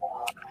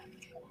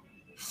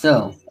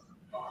 So,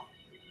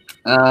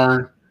 uh,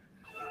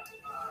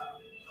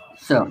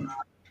 so,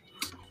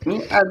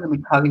 we are going to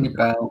be talking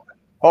about,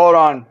 Hold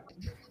on.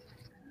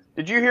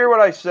 Did you hear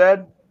what I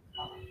said?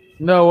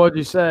 No, what'd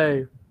you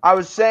say? I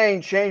was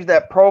saying change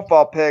that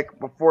profile pic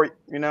before,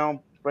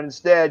 but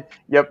instead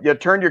you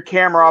turned your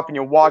camera off and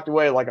you walked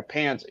away like a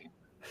pansy.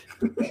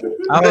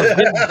 I was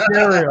getting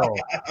cereal.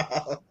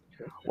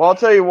 Well, I'll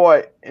tell you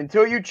what.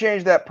 Until you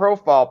change that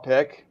profile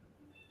pic,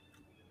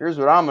 here's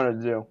what I'm going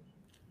to do.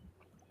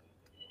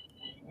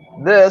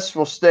 This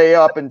will stay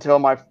up until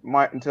my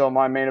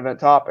main event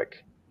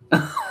topic.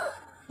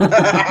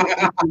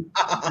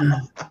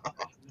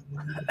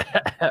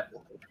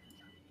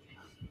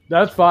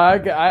 That's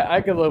fine.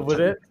 I can live with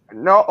it.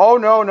 No, oh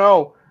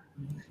no.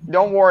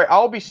 Don't worry.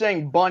 I'll be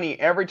saying bunny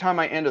every time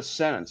I end a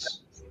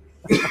sentence.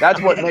 That's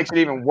what makes it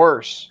even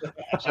worse.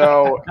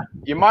 So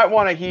you might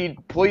want to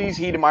please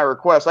heed my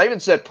request. I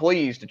even said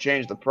please to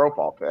change the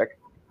profile pic.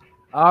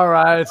 All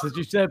right, since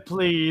you said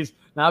please,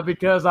 not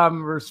because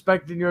I'm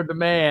respecting your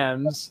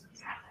demands.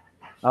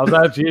 I was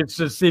actually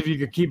interested to see if you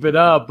could keep it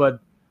up, but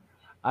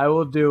I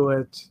will do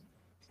it.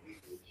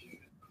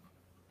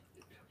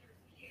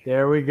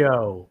 There we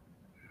go.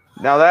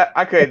 Now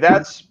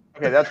that's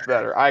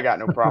better. I got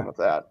no problem with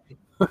that.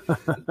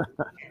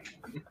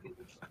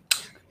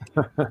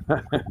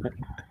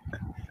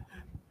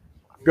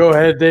 Go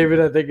ahead, David.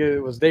 I think it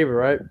was David,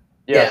 right?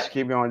 Yes, Yeah.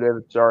 keep going,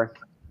 David. Sorry.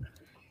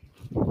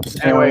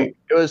 Anyway,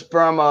 it was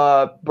from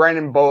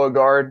Brandon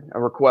Beauregard, a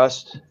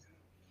request.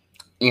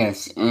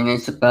 yes, and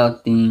it's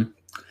about the,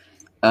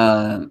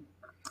 I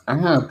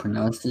don't know how to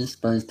pronounce this,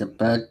 but it's the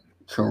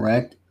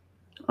Bachelorette.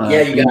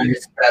 Yeah, you got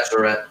it.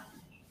 Bachelorette.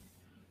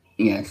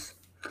 Yes.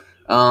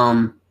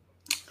 There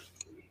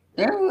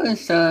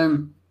was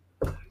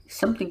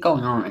something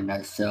going on in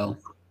that show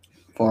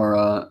for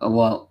a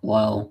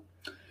while,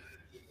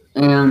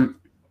 and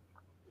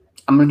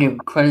I'm gonna give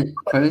credit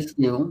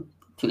due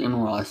to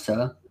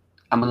Inuasa.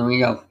 I'm gonna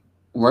read out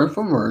word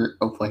for word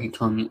of what he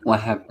told me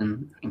what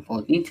happened in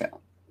full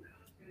detail.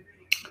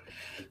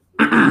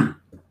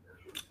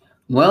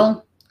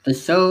 Well, the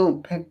show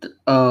picked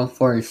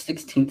for its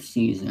 16th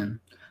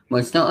season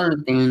was no other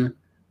than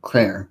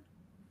Claire,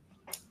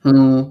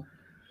 who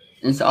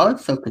is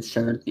also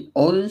considered the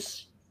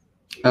oldest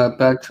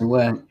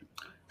Bachelorette.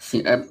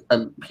 She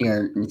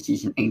appeared in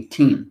season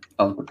 18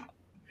 of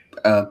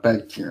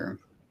Bachelor.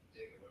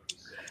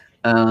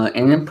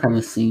 And in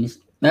premises,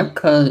 not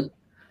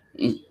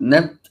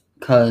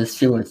because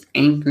she was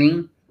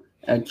angry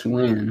at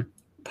Joanne,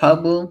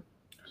 Pablo,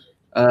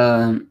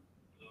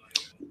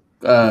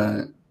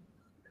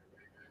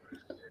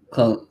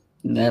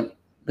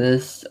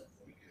 Clevis,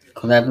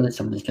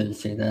 I'm just gonna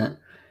say that,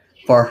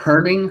 for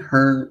hurting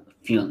her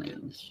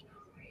feelings.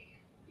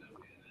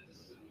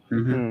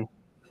 Mm-hmm.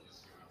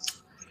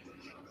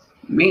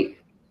 Made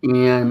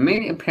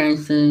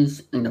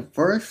appearances in the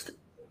first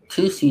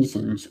 2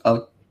 seasons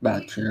of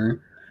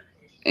Bachelor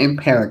in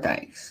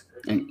Paradise,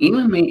 and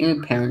even made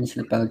an appearance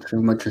in the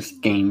Bachelor Witches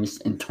Games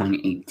in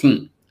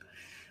 2018.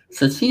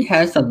 So she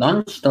has a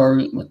long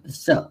story with the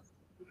show.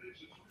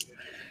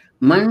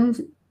 When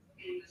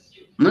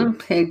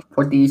picked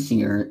for this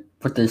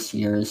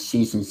year's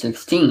season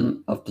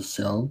 16 of the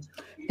show,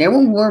 there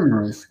were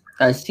rumors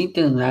that she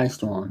didn't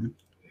last long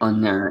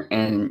on there,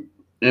 and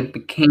it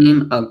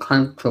became a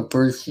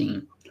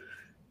controversy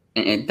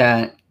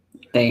that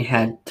they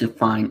had to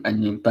find a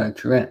new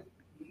Bachelorette.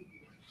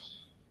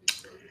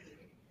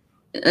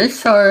 It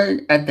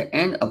started at the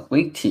end of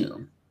week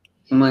 2,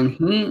 when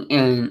he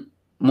and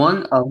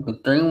one of the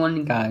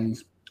 31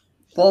 guys,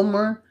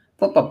 former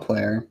football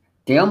player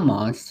Dale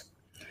Moss,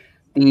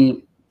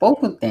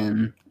 both of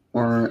them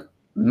were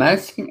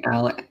masking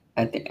out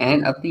at the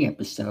end of the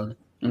episode.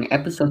 In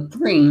episode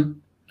 3,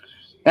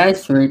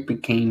 that's where it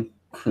became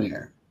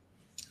clear.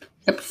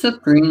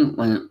 Episode 3,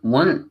 when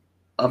one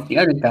of the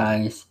other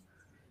guys,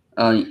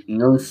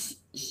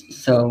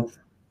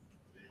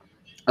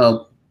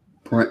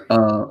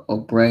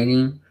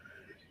 O'Brady,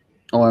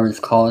 or it's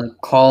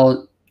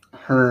called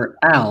her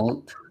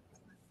out.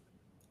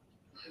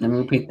 Let me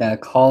repeat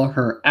that. Call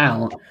her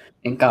out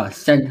and got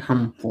sent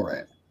home for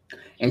it.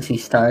 And she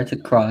started to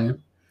cry.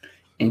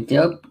 And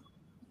Dale.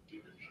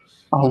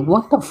 Oh,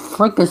 what the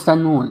frick is that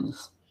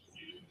noise?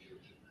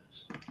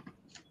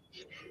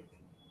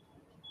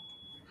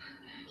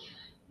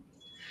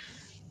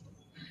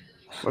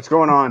 What's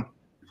going on?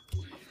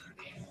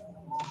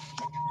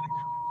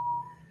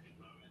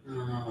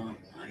 Oh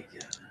my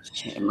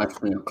gosh. It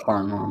must be a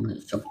car alarm or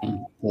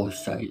something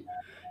foresight.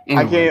 I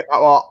Anyway, can't.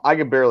 Well, I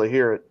can barely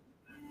hear it.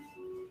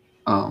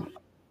 oh,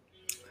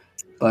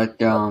 but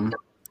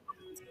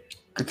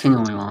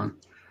continuing on,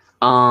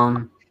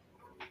 um,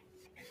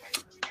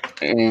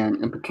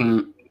 and it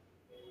became.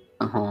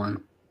 Hold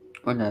on,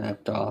 where did I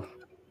left off?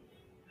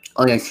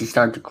 Oh yeah, she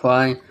started to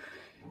cry.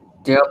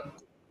 Dale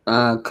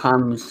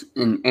comes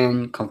in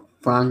and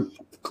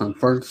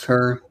comforts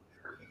her.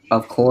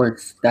 Of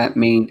course, that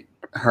made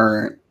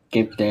her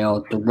give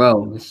Dale the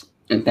rose.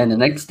 And then the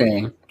next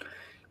day,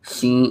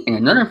 she and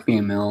another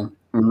female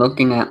were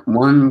looking at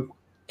one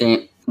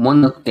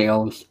of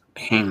Dale's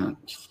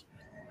parents,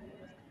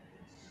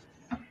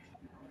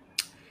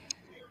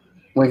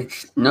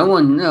 which no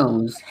one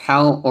knows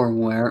how or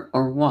where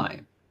or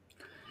why.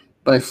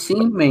 But she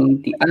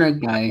made the other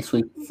guys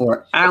wait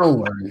for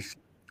hours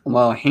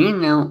while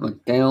hanging out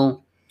with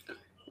Dale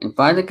and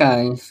by the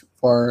guys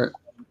for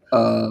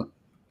a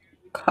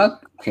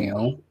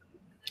cocktail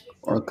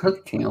or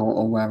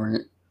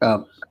whatever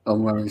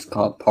it's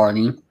called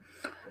party,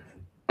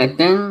 and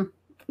then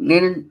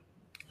later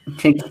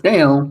takes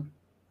Dale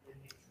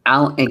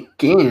out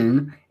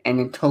again, and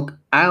it took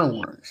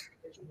hours.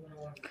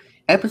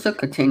 Episode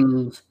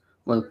continues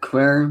with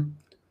Claire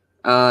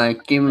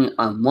giving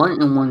a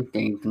one-on-one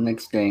date the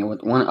next day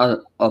with one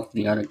of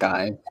the other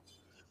guys,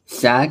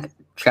 Zach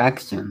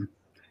Jackson,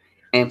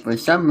 and for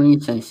some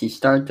reason she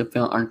started to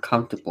feel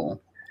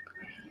uncomfortable.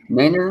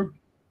 Later,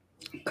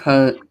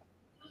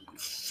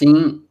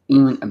 she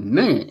even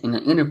admitted in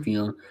an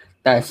interview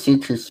that she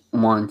just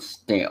wants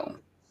Dale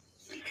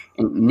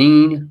and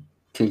need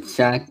to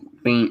Zach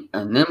being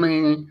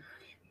eliminated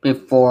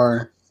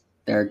before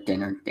their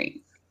dinner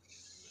date.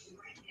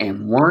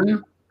 And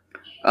one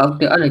of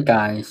the other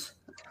guys,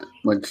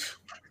 which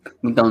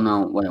we don't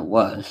know what it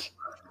was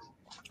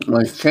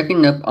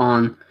checking up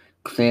on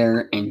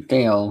Claire and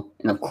Dale,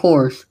 and of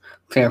course,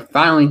 Claire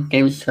finally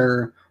gives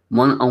her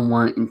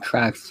one-on-one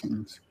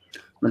interactions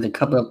with a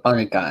couple of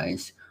other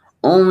guys,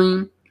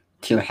 only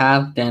to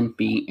have them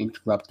be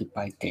interrupted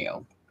by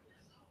Dale.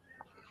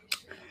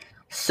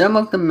 Some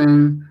of the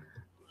men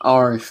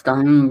are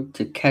starting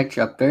to catch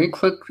up very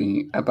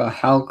quickly about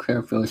how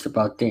Claire feels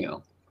about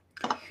Dale.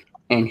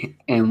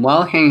 And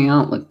while hanging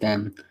out with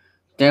them,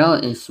 Dale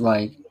is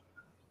like,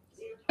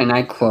 and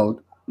I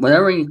quote,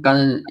 whatever you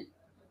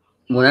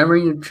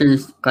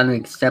just gotta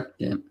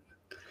accept it.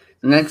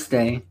 The next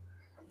day,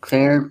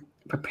 Claire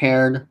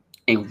prepared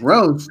a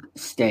roast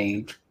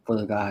stage for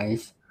the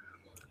guys,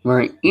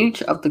 where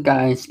each of the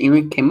guys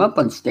even came up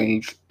on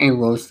stage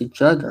and roasted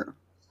each other.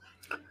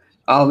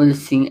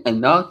 Obviously, a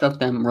lot of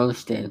them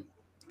roasted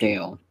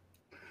Dale,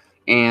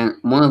 and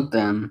one of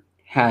them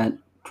had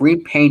 3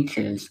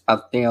 pages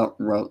of Dale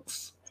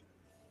roasts.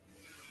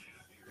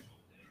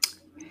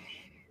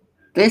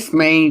 This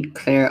made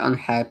Claire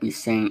unhappy,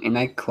 saying, and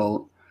I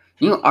quote,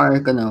 "You are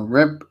gonna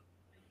rip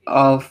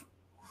off,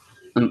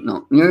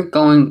 no, you're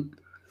going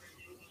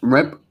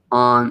rip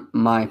on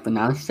my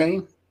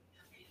fiance."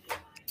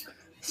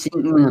 She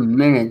even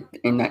admitted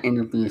in that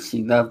interview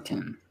she loved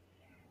him.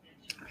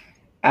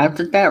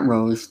 After that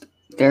roast,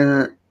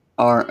 there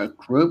are a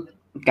group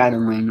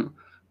gathering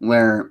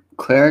where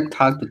Claire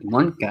talked with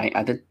one guy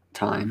at the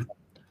time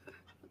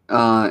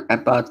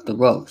about the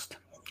roast,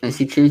 and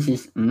she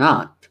chooses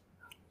not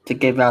to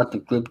give out the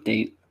group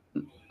date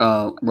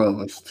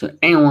roast to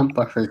anyone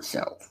but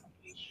herself.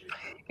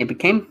 It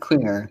became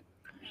clear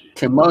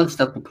to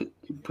most of the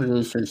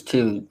producers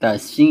too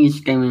that she's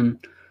giving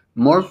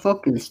more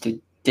focus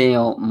to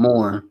Dale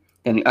more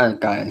than the other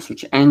guys,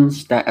 which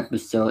ends that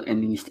episode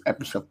and leads to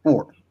episode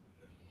 4.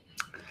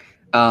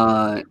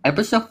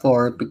 Episode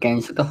 4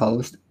 begins with the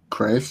host,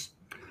 Chris,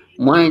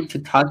 wanting to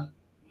talk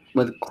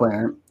with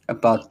Claire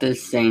about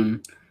this,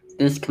 saying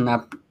this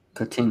cannot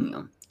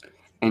continue.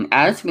 And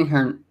asking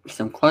her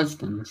some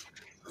questions,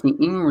 he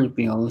even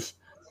reveals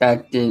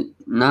that did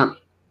not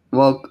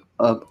woke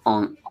up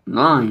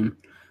online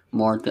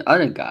more than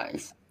other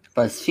guys,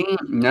 but she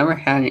never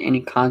had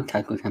any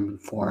contact with him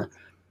before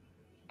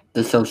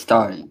the show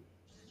started.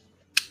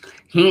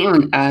 He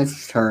even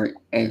asks her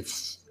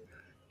if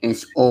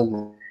it's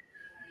over,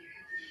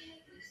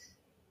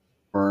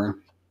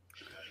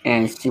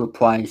 and she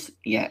replies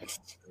yes.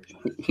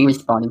 He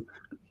responded,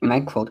 and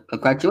I quote,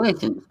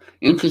 "Congratulations,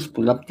 you just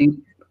blew up the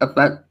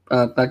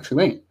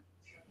bachelorette,"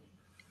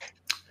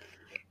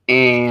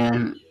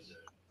 and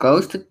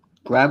goes to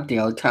grab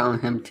Dale, telling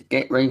him to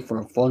get ready for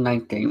a full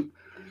night date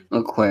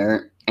with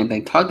Claire, and they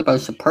talked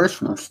about some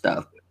personal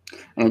stuff,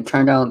 and it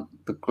turned out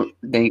the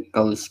date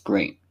goes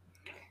great.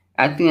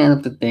 At the end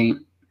of the date,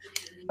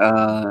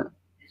 uh,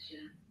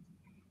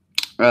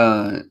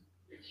 uh,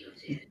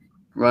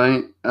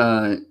 Ryan,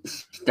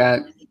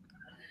 Status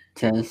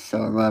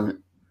or whatever,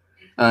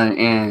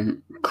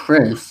 and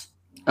Chris,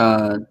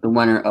 the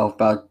winner of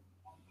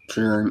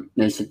Bachelor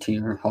Listen to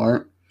Your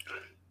Heart,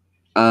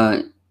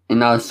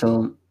 and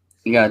also,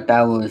 yeah,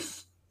 that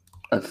was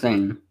a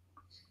thing.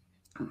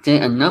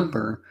 Did a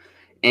number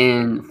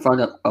in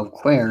front of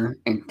Claire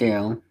and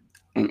Dale,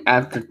 and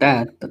after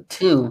that, the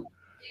two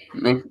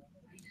make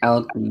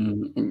out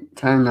the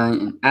entire night,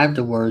 and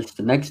afterwards,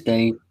 the next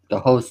day, the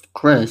host,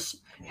 Chris,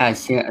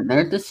 has yet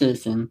another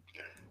decision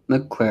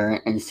with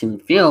Claire, and she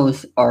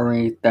reveals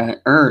already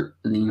that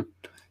early,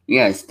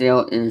 yes,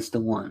 Dale is the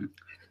one.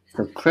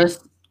 So Chris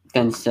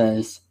then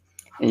says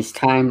it's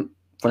time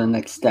for the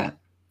next step,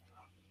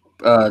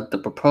 the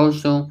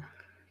proposal,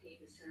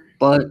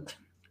 but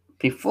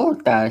before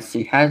that,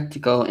 she had to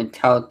go and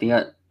tell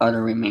the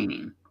other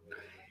remaining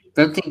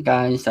 15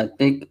 guys. I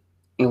think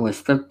it was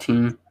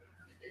 15,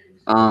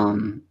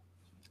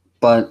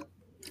 but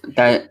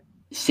that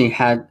she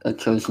had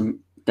chosen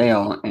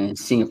Dale, and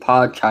she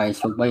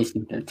apologized for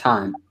wasting their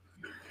time,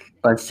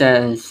 but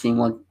says she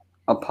won't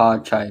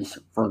apologize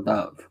for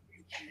love.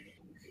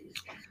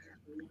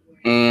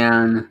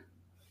 And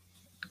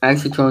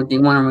actually, Joe, do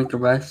you want to read the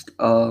rest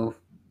of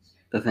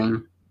the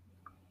thing?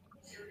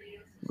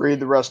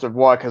 Read the rest of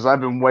what? Because I've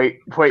been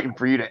waiting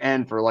for you to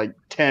end for like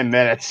 10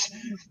 minutes.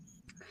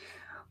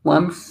 Well,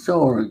 I'm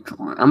sorry,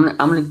 John. I'm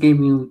gonna give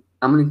you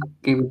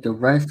the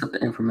rest of the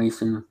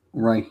information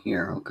right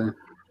here, okay?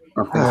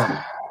 On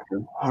Facebook.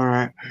 All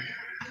right.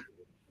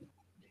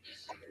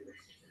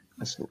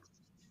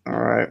 All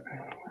right.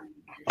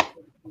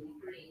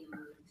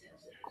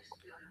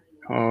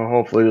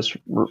 Hopefully this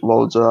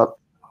loads up.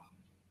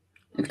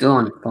 It's still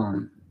on the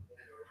phone.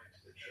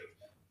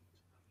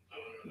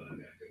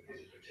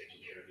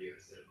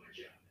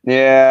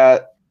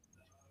 Yeah,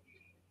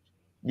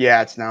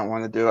 it's not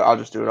wanting to do it. I'll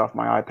just do it off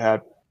my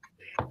iPad.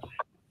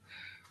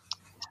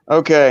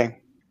 Okay.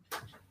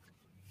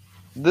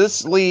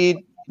 This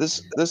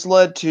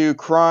led to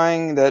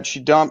crying that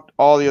she dumped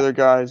all the other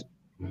guys.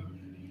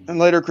 And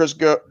later Chris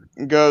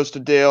goes to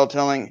Dale,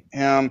 telling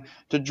him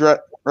to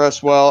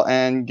dress well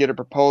and get a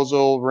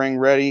proposal ring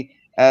ready.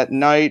 At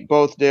night,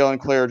 both Dale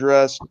and Claire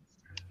dress.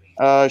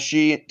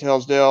 She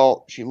tells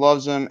Dale she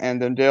loves him,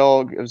 and then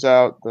Dale gives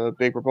out the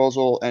big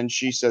proposal, and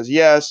she says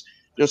yes.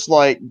 Just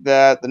like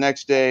that, the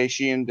next day,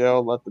 she and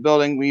Dale left the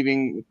building,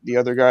 leaving the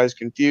other guys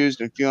confused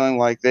and feeling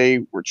like they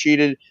were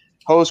cheated.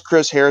 Host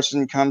Chris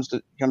Harrison comes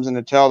in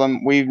to tell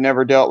them, "We've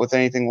never dealt with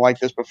anything like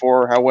this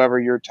before. However,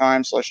 your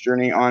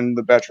time/journey on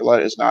The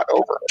Bachelorette is not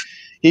over."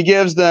 He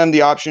gives them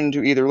the option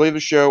to either leave the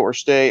show or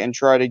stay and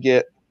try to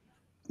get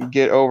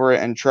over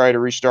it and try to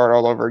restart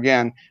all over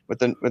again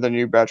with a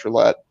new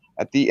Bachelorette.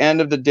 At the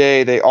end of the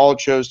day, they all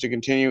chose to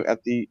continue.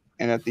 At the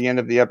end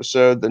of the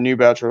episode, the new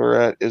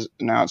Bachelorette is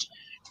announced.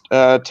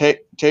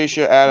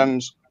 Tayshia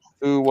Adams,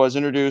 who was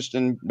introduced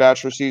in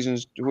Bachelor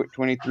seasons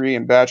 23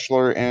 and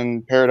Bachelor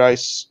in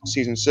Paradise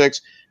season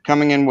 6,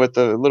 coming in with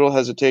a little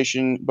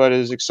hesitation, but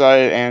is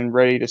excited and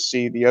ready to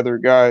see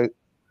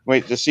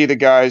the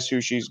guys who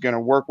she's going to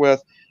work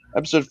with.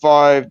 Episode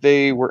 5,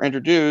 they were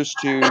introduced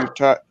to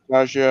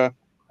Tasha,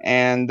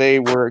 and they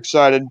were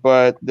excited,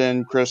 but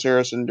then Chris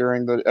Harrison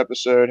during the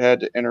episode had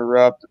to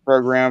interrupt the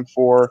program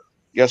for,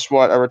 guess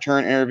what, a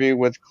return interview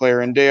with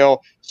Claire and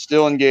Dale,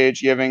 still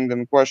engaged, giving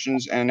them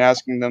questions and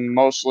asking them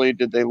mostly,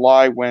 did they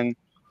lie when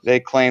they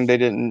claimed they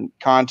didn't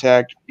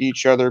contact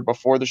each other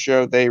before the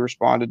show? They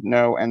responded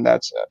no, and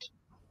that's it.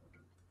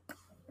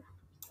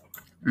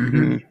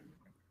 Mm-hmm.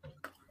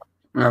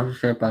 What have to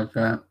say about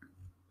that?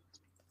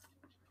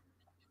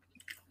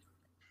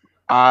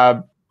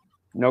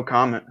 No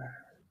comment.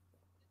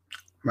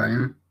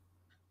 Ryan?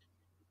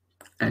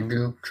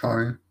 Andrew?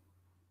 Charlie?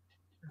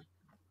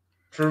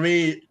 For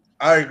me,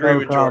 I agree No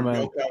with Jordan. comment.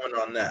 No comment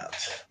on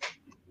that.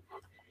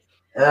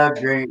 I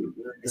agree.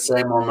 The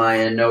same on my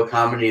end. No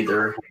comment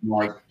either.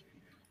 Like,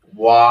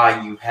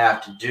 why you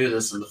have to do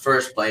this in the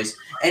first place,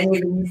 and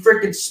you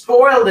freaking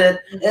spoiled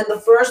it in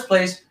the first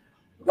place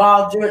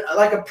while doing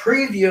like a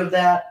preview of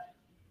that.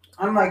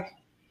 I'm like,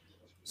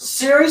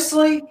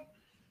 seriously?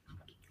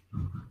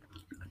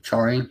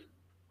 Charlie?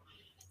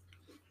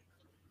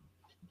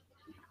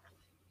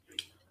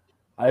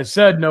 I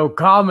said no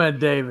comment,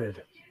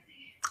 David.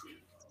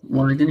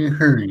 Well, I didn't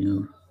hear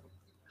you.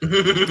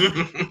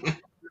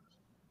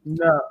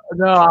 No,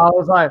 I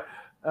was like,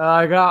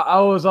 I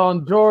was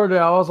on Jordan.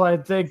 I was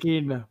like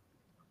thinking.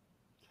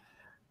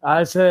 I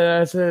was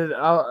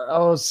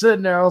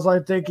sitting there. I was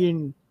like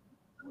thinking,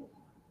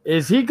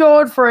 is he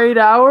going for 8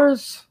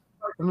 hours?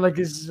 I'm like,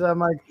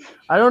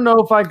 I don't know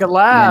if I could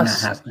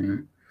last. Yeah, not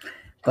happening.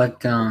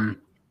 But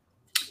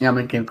yeah, I'm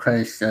gonna give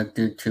credit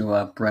due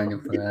to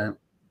Brandon for that.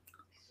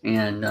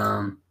 And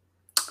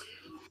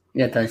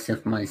yeah, that's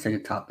just my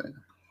second topic.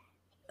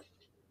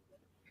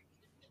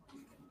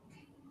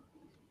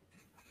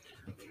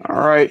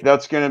 All right,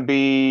 that's going to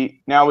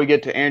be, now we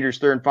get to Andrew's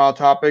third and final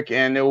topic,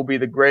 and it will be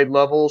the grade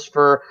levels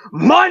for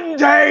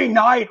Monday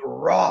Night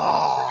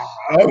Raw.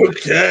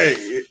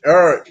 Okay. All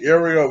right, here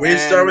we go. We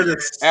start with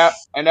this.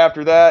 And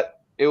after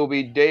that, it will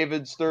be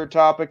David's third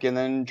topic, and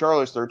then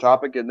Charlie's third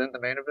topic, and then the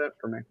main event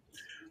for me.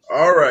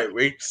 All right,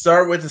 we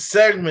start with the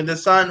segment.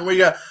 This time we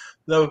got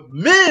the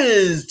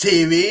Miz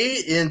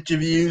TV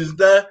interviews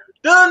the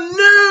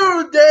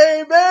New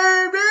Day,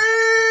 baby.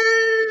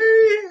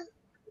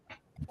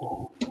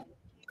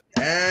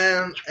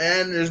 And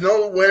there's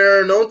no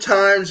no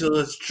time, so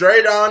let's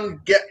straight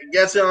on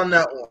guess it on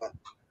that one.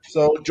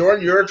 So,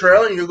 Jordan, you're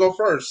trailing. You go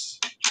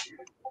first.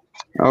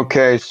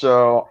 Okay,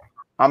 so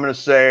I'm gonna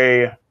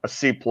say a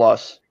C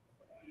plus.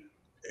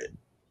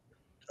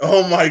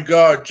 Oh my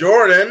God,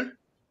 Jordan,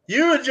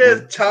 you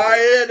just tie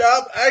it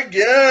up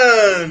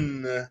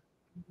again.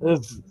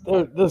 There's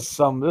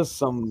some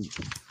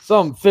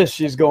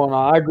fishies going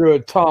on. I agree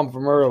with Tom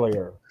from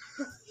earlier.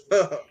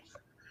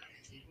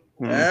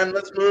 And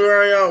let's move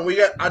right on. We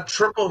got a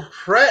triple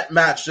threat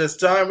match this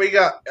time. We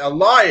got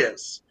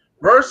Elias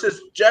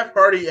versus Jeff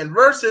Hardy and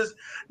versus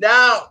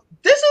now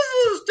this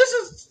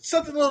is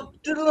something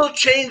little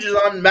changes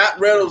on Matt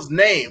Riddle's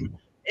name.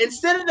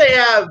 Instead of they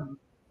have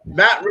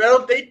Matt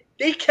Riddle, they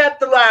kept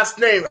the last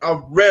name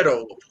of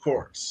Riddle, of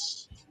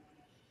course.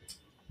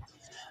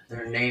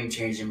 Their name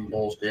changing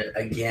bullshit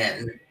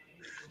again.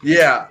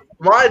 Yeah,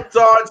 my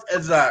thoughts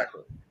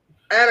exactly.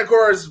 And of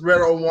course,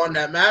 Riddle won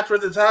that match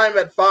with the time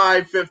at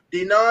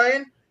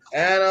 5:59.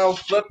 And I'll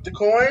flip the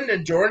coin,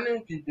 and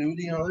Jordan, if you do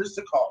the honors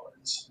to call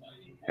it.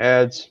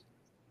 Heads.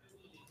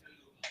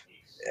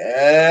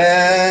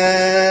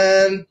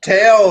 And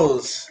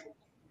tails.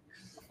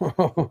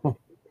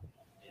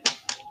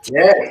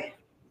 Yay.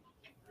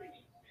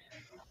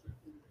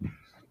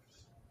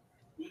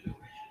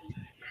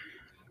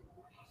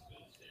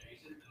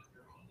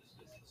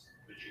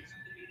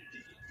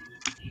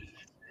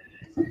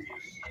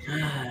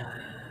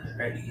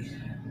 Ready.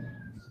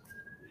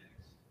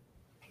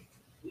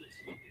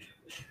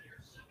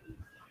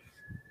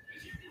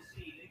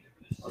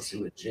 Let's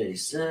see what Jay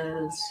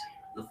says.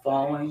 The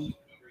following.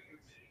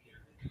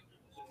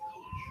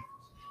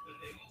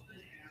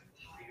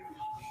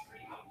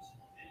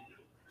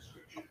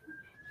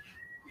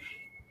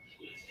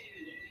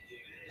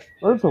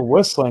 Where's the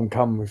whistling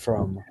coming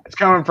from? It's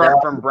coming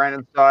from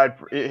Brandon's side.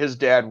 His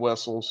dad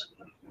whistles.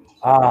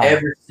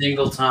 Every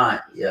single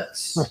time.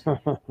 Yes.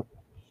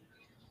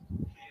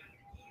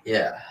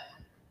 Yeah.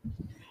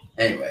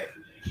 Anyway.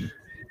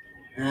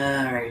 All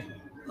right.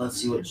 Let's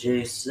see what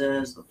Jay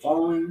says. The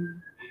following.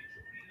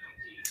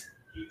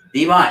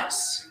 B-. And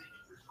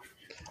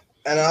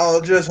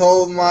I'll just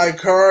hold my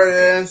card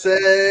and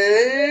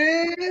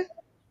say...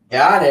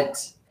 Got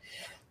it.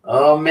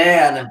 Oh,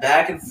 man. And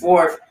back and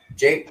forth.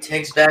 Jake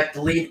takes back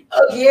the lead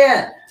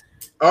again.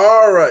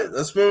 All right,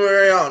 let's move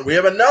right on. We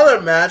have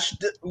another match.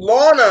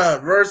 Lana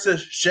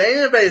versus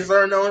Shayna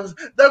Baszler, known as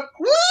the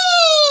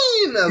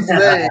Queen of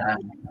Spain.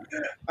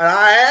 And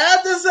I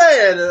had to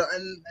say it,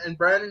 and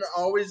Brandon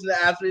always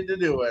asked me to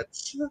do it.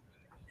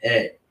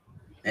 Hey.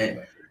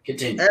 Anyway,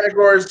 continue. And of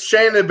course,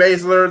 Shayna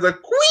Baszler, the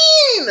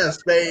Queen of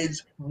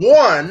Spades,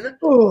 won at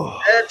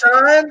a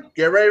time.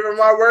 Get ready for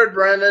my word,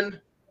 Brandon.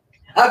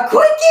 A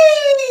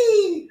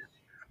quickie!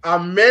 A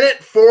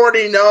minute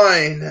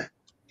 49.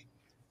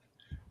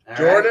 All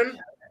Jordan?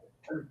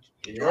 Right.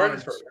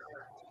 Jordan's first.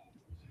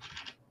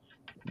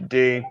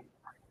 D.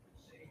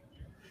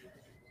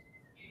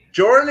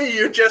 Jordan,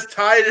 you just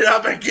tied it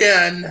up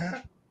again.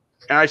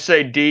 And I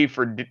say D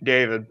for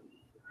David.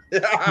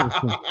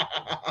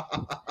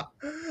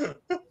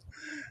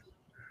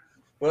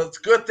 Well, it's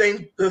a good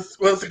thing. It's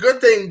a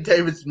good thing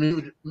David's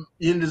muted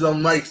his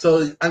own mic.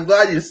 So I'm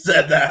glad you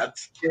said that.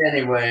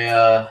 Anyway,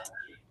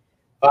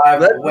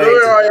 Let's move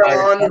right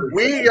on.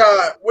 We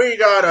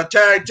got a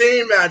tag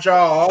team match.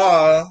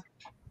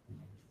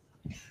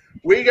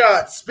 We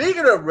got,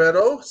 speaking of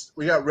Riddle,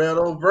 we got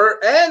Riddle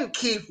and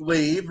Keith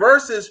Lee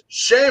versus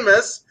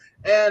Sheamus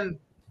and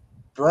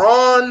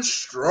Braun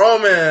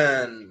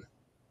Strowman,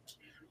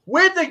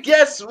 with the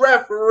guest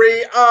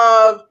referee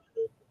of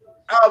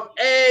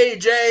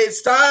AJ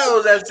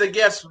Styles as the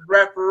guest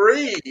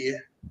referee.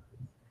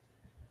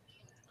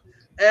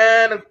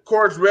 And, of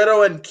course,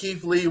 Riddle and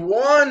Keith Lee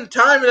won.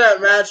 Time of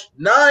that match,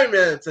 9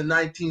 minutes and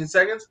 19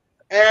 seconds.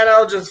 And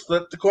I'll just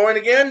flip the coin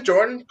again.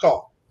 Jordan,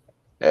 call.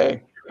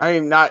 Hey, I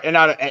am not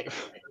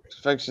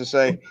fix to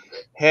say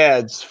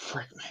heads.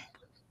 Frick me.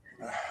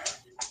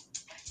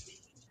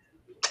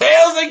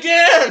 Tails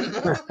again!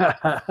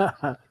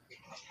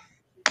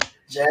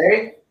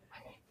 Jay,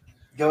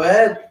 go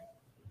ahead.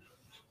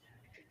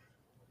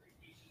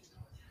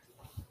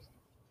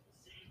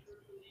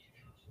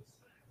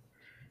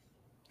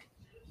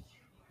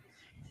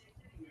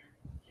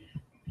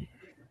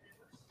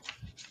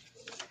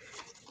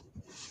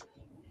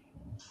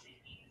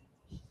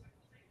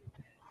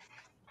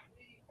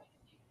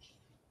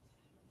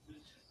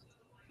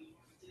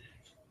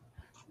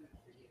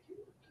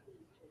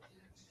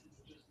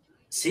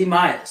 C-.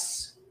 I'll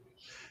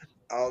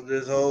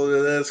just hold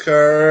this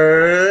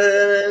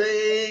card.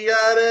 He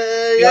got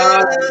it.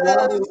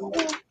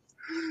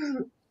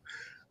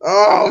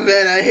 Oh,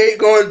 man, I hate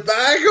going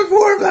back and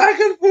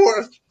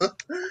forth.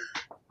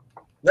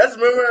 Let's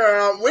move it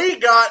around. We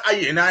got a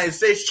United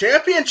States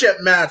Championship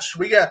match.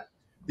 We got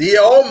the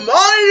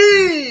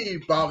almighty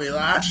Bobby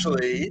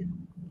Lashley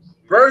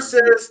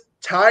versus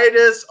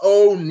Titus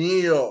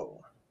O'Neil.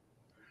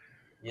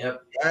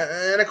 Yep.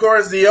 And, of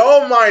course, the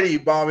almighty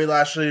Bobby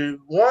Lashley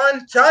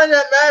won. Time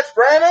that match,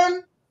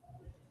 Brandon?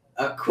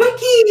 A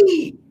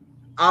quickie!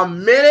 A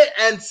minute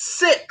and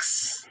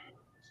 6.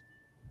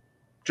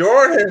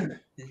 Jordan,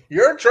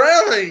 you're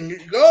trailing.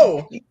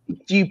 Go.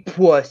 You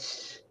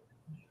puss.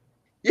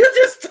 You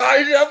just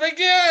tied it up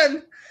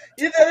again.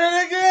 You did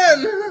it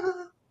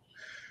again.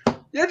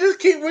 We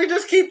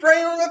just keep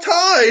bringing the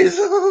ties.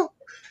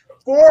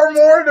 4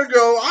 more to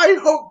go. I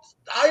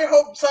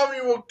hope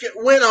somebody will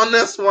win on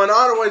this one.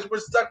 Otherwise, we're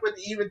stuck with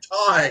even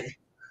tie.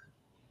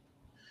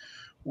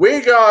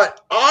 We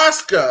got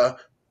Asuka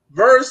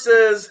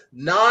versus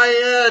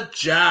Nia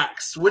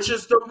Jax, which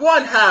is the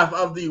one half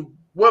of the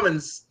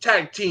women's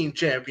tag team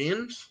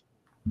champions.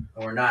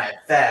 Or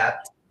Nia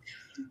Fat.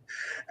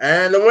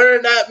 And the winner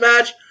of that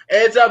match,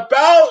 it's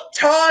about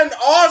time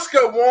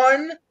Asuka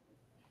won.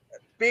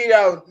 Beat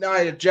out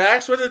Nia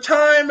Jax with a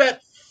time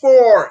at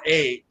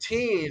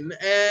 4:18.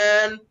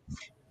 And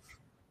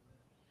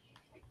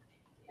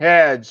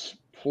Heads,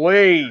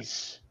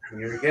 please.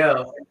 Here we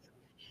go.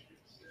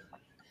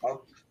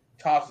 I'll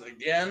toss it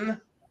again.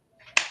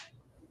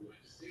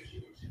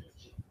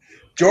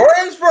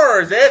 Jordan's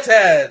first. It's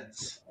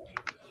heads.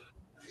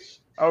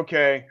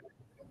 Okay.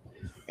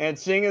 And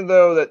seeing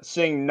though that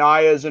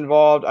Nia is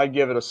involved, I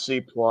give it a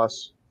C+.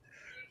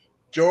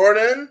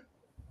 Jordan,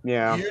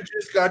 Yeah. you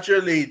just got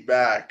your lead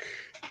back.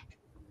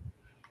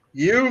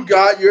 You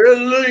got your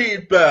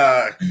lead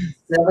back.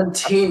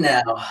 17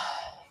 now.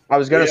 I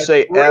was gonna We have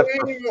say F.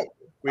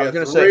 We I have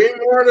was gonna 3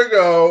 more to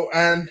go,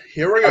 and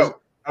here we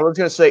go. I was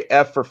gonna say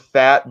F for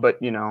fat, but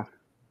you know.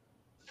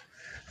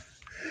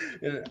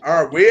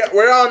 All right,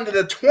 we're on to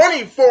the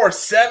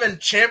 24/7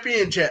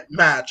 championship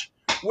match,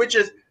 which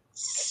is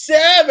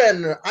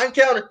 7. I'm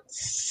counting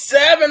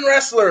 7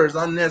 wrestlers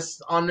on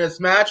this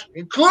match,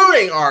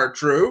 including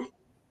R-Truth.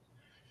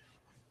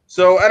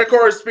 So, and of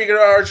course, speaking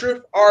of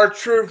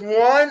R-Truth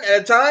 1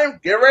 at a time.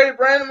 Get ready,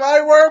 Brandon.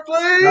 My word,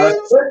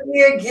 please. Took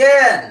me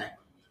again.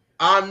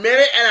 A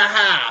minute and a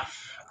half.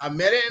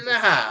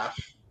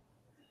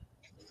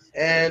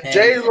 And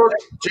Jay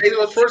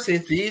was first.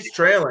 He's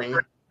trailing.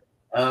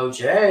 Oh,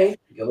 Jay,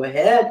 go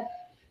ahead.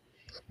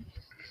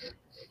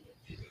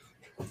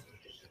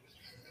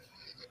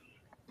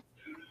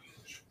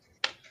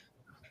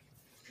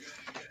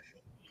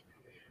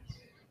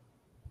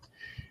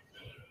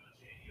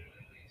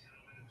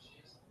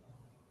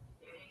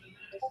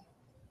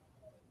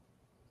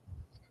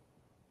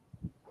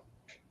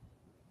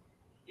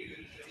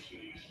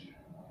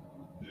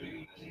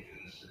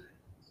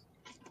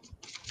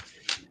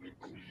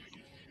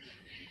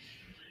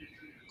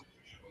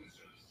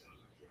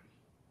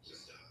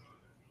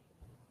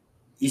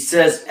 He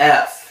says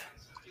F.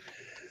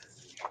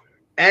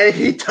 And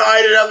he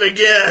tied it up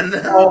again.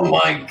 Oh,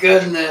 my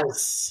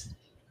goodness.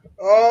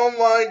 Oh,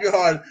 my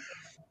God.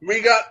 We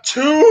got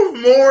 2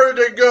 more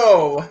to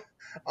go.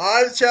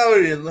 I'm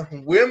telling you,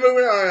 we're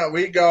moving on.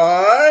 We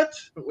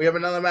have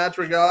another match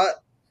we got.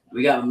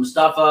 We got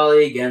Mustafa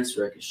Ali against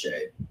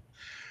Ricochet.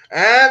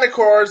 And, of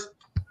course,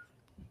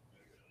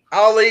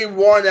 Ali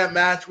won that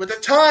match with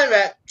a time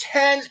at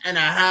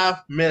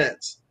 10.5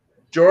 minutes.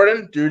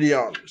 Jordan, do the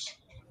honors.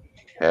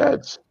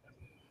 Heads.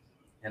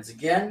 Heads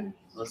again.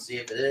 Let's see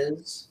if it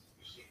is.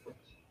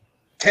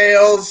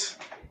 Tails.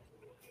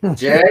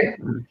 Jay,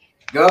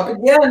 go up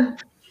again.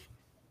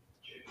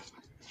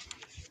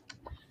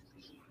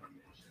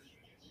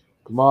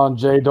 Come on,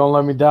 Jay. Don't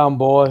let me down,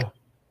 boy.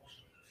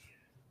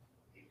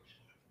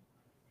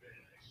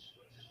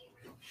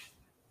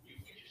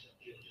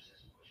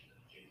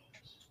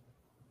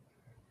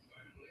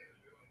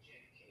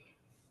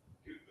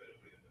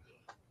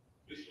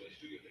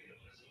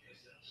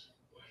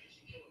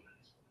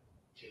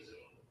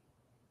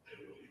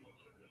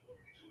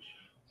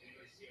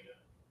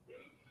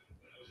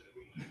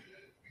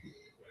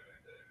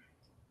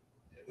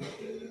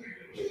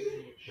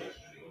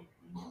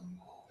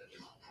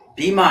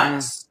 B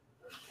minus.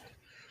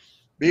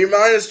 B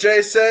minus,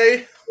 Jay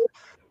say.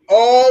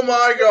 Oh,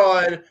 my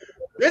God.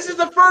 This is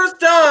the first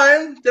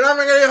time that I'm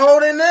going to be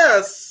holding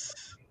this.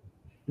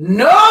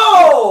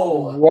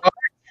 No! What?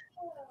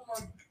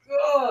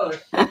 Oh,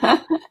 my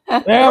God.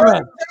 Damn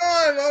it. First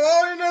time I'm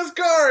holding this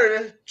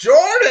card.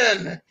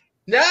 Jordan,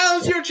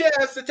 now's your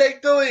chance to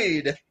take the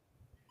lead.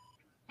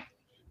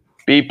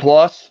 B+.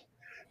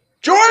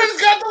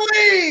 Jordan's got the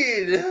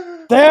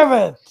lead. Damn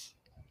it.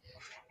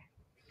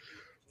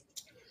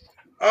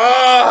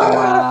 Oh,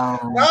 Wow.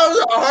 that was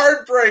a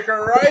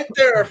heartbreaker right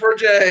there for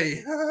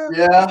Jay.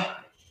 Yeah.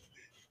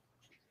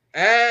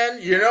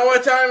 And you know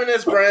what time it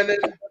is, Brandon?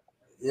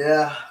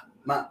 Yeah.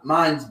 My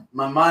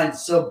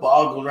mind's so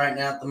boggled right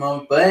now at the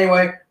moment. But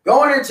anyway,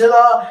 going into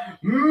the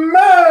main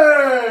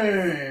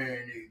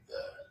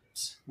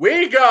event.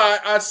 We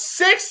got a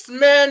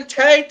 6-man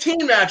tag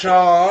team match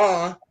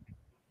on.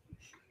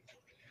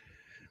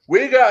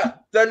 We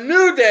got the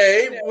New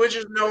Day, which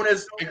is known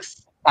as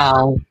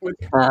Ow.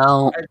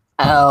 Ow.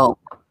 Ow.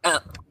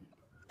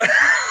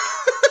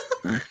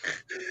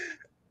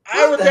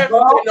 I would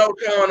definitely no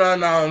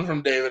comment on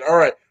from David. All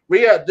right.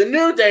 We got the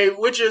New Day,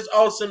 which is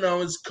also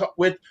known as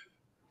with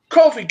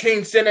Kofi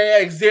Kingston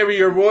and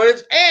Xavier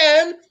Woods,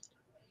 and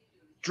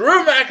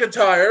Drew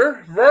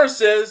McIntyre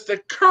versus the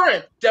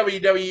current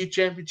WWE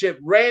Championship,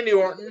 Randy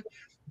Orton,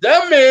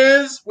 The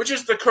Miz, which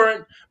is the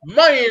current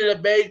Money in the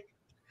Bank,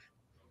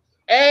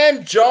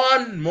 and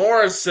John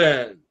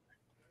Morrison.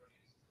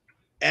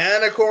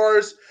 And of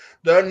course,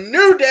 the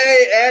New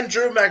Day and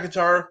Drew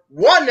McIntyre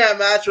won that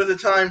match with a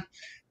time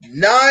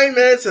 9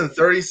 minutes and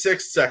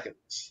 36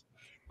 seconds.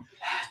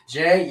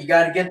 Jay, you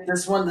got to get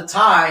this one to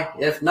tie.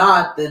 If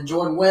not, then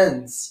Jordan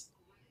wins.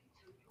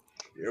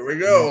 Here we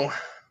go.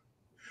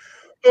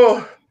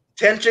 Oh,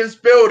 tension's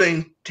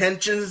building.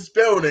 Tension's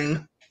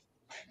building.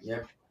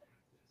 Yep.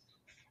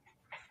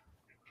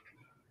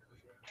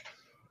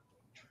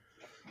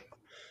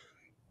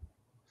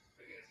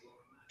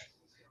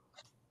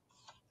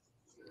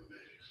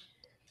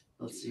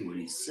 Let's see what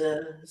he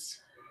says.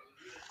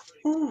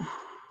 Ooh.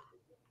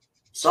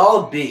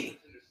 Solid B.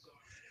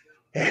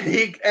 And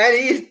ended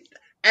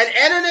in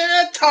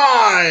a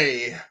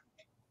tie.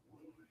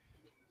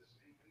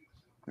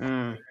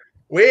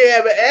 We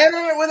have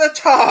ended it with a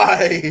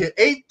tie.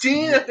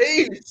 18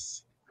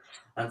 apiece.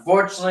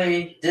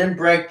 Unfortunately, didn't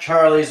break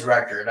Charlie's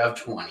record of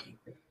 20.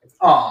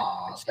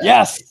 Aw.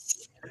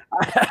 Yes.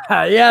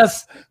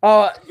 Yes.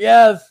 Oh,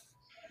 yes.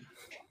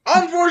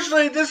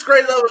 Unfortunately, this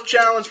great level of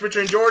challenge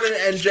between Jordan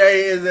and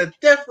Jay is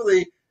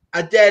definitely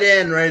a dead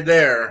end right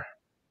there.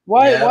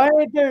 Why? Yeah. Why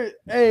ain't there?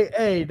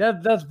 Hey,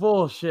 that's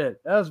bullshit.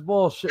 That's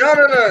bullshit.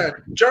 No,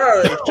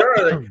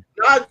 Charlie,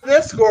 not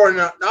this score,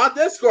 not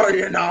this score.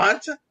 You're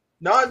not.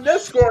 Not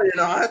this score. You're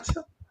not.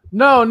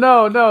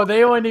 No.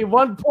 They only need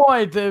 1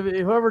 point.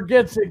 Whoever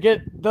gets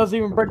it doesn't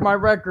even break my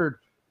record.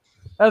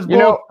 That's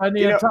bull. I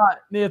need a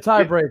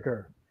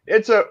tiebreaker.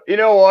 You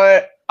know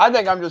what? I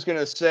think I'm just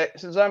gonna say,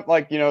 since I'm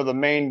like, the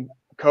main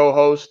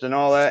co-host and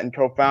all that and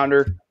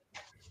co-founder,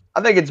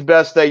 I think it's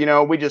best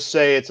that, we just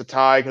say it's a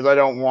tie, because I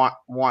don't want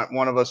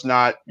one of us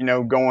not,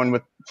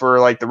 going for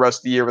like the rest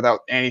of the year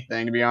without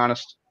anything, to be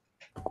honest.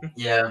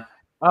 Yeah.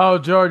 Oh,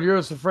 George, you're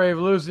just afraid of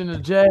losing to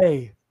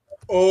Jay.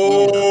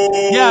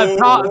 Oh. Yeah,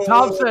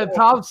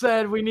 Tom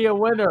said we need a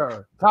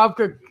winner. Tom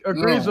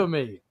agrees with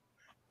me.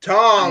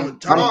 Tom.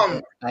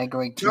 I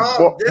agree too.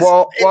 Tom,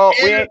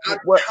 we ain't a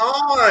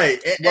tie.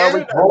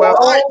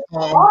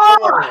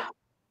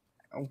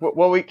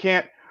 We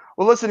can't.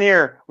 Well, listen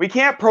here. We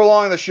can't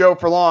prolong the show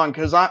for long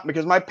because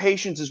my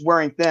patience is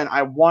wearing thin.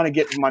 I want to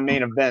get to my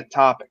main event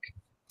topic.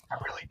 I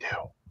really do.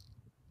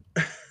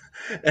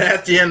 And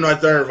at the end, my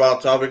third and final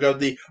topic of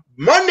the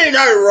Monday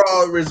Night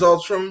Raw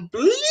results from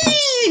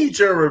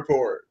Bleacher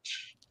Report.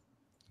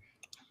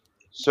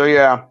 So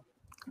yeah,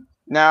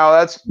 now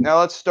let's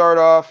start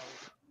off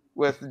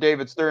with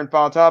David's third and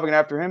final topic, and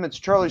after him, it's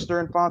Charlie's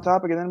third and final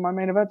topic, and then my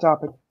main event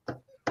topic.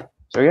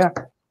 So yeah.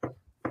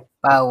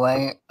 By the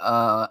way,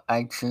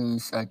 I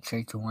choose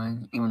Jay to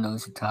win, even though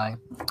it's a tie.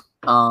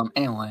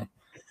 Anyway,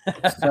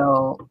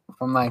 so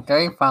for my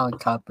third and final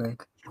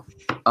topic,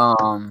 I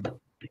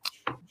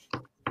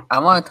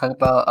want to talk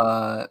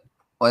about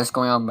what's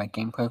going on with my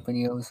gameplay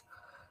videos.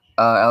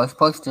 I was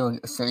supposed to do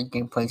a certain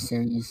gameplay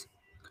series,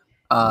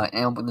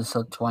 and with the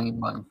show 20,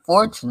 but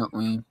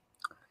unfortunately,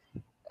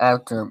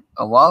 after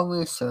a lot of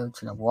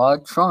research and a lot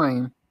of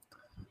trying,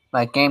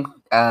 my game,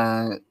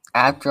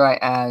 after I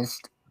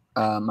asked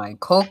my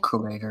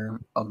co-creator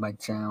of my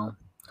channel,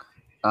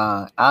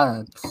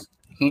 Alex,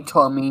 he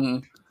told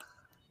me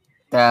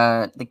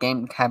that the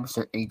game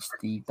Capture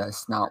HD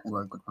does not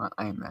work with my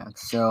iMac.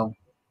 So,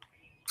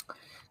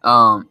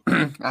 I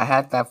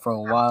had that for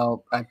a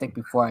while. I think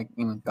before I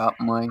even got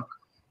my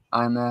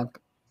iMac.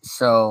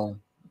 So,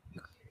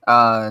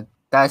 that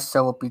series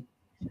will be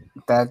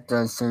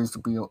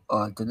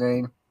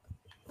today.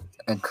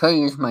 I could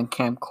use my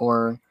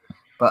camcorder,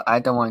 but I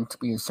don't want it to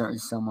be a certain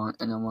someone,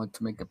 and I want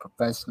to make it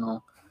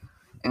professional.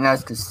 And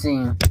as you can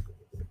see,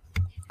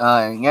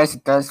 yes,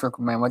 it does work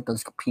with my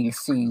Windows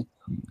PC,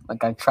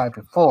 like I tried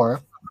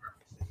before.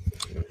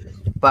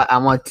 But I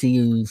want to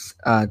use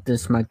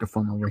this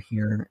microphone over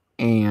here,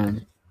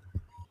 and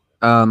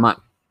my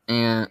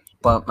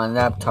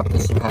laptop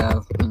doesn't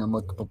have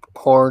multiple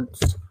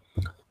ports,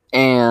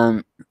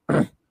 and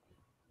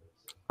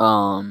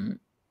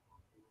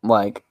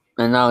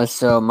and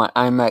also my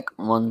iMac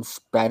runs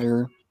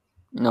better,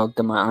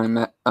 than my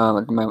iMac,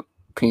 than my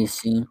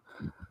PC.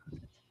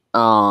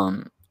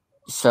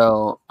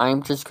 So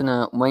I'm just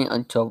gonna wait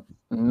until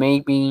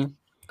maybe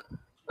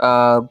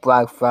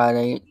Black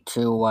Friday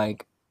to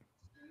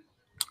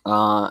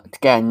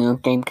get a new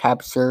game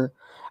capture.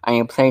 I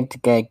am planning to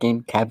get a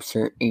game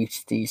capture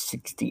HD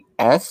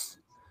 60S.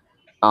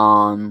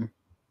 And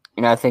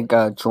I think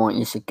Jordan,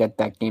 you should get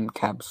that game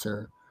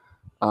capture.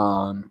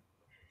 And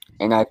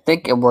I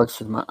think it works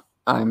with my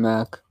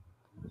iMac.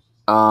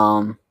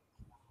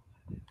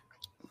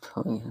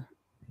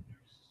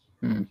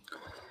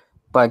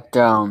 But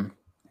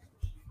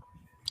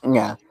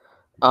yeah.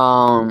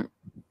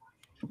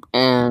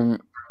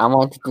 And I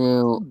want to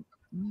do.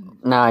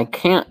 Now I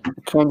can't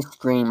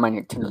stream my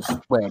Nintendo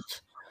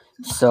Switch,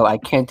 so I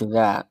can't do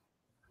that.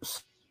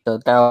 So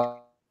that'll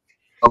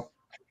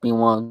be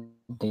one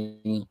of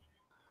the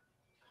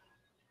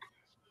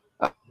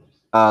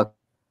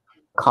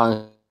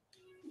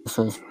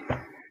consoles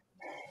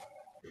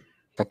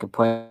I could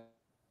play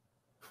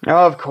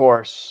Of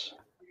course.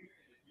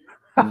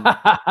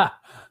 That's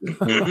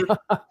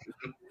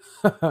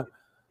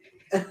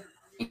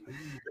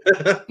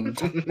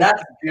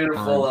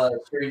beautiful.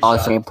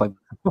 Also, Screenshot. play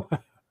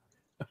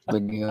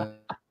video.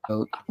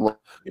 The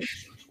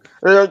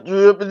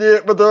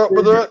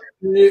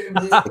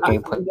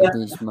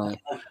gameplay is my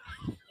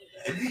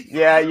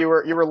Yeah, you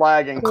were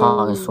lagging.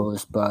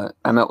 consoles, but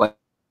I'm at like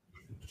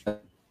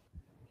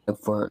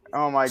for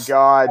Oh my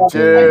god,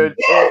 dude!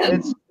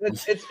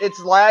 It's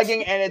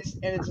lagging and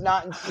it's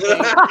not in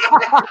sync.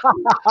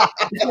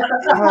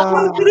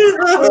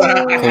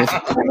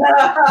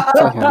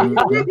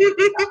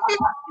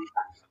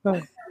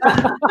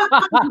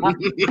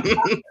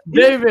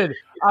 David,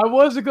 I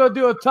wasn't gonna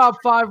do a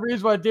top 5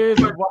 reasons why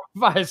David's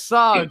Wi-Fi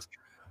sucks.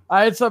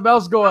 I had something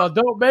else going on.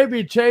 Don't make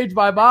me change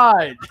my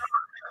mind.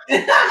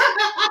 You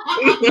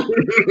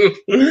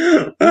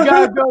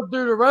gotta go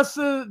through the rest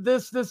of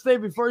this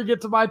thing before you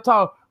get to my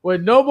talk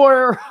with no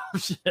more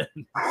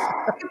interruptions.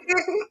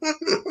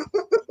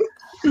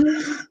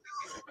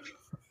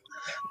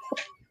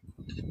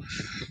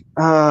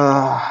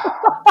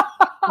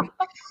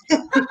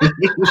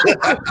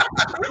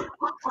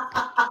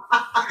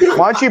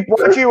 Why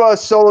don't you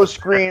solo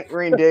screen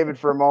David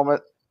for a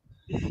moment?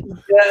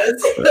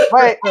 Yes.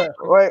 Wait.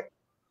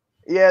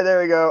 Yeah,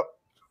 there we go.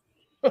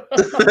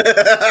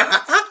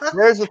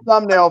 There's a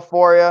thumbnail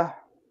for you.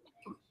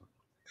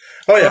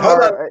 Oh yeah, hold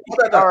that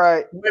thought. All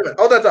right. Wait a minute,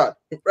 hold that thought.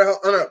 Oh,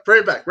 no,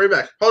 bring it back.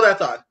 Hold that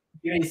thought.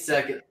 Give me a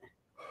second.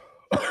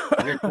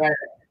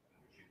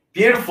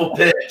 Beautiful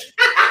pitch.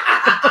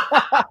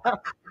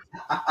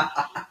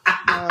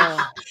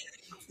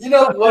 You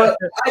know what?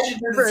 I should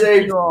do the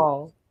same.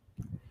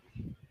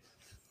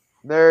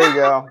 There you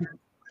go.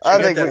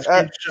 I think we.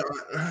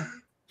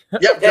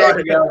 Yep, There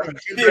we go.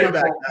 Bring it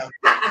back now.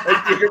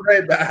 Let's take it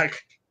right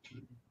back.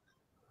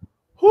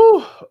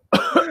 Whew.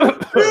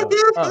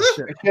 Oh,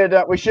 shit.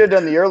 We should have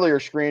done the earlier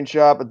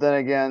screenshot, but then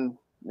again,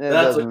 it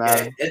That's doesn't okay.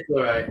 matter. It's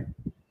all right.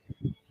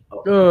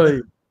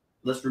 Good.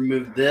 Let's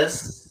remove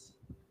this.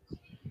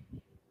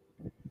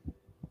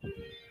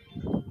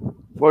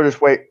 We'll just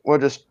wait.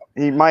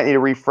 He might need to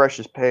refresh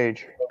his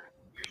page.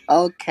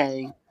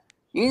 Okay.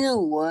 You know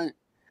what?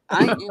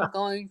 I am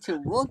going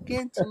to look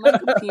into my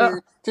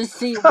computer to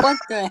see what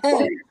the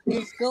heck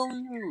is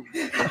going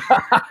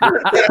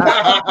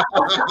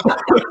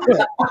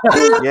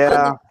on.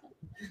 Yeah.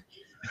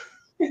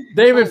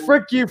 David,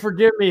 frick you for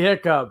giving me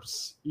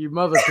hiccups, you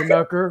mother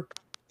Canucker.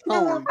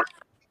 Oh.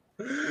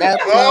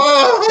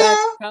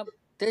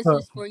 This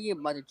is for you,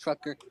 mother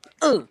trucker.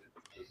 What?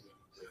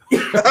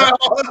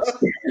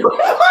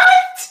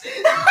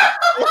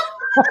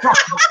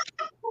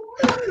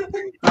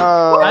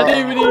 I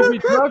didn't even need to be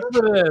drunk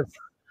for this.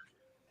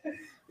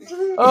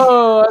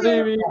 Oh, I didn't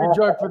even need to be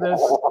drunk for this.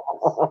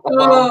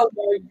 Oh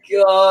my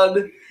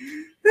god.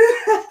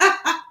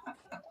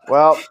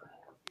 Well,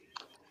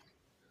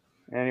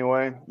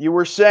 anyway, you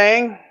were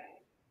saying?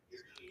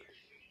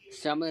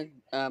 So I'm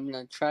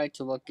gonna try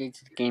to look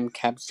into the game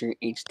Capture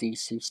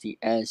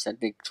HD60S. I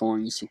think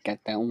Jordan should get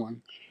that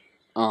one.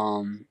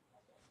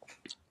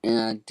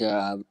 And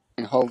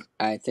hope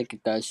I think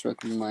it does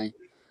work with my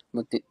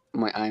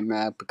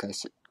iMac,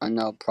 because I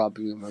know it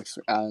probably works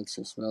for Alex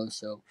as well.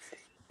 So,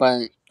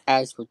 but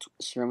as for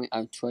streaming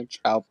on Twitch,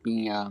 I'll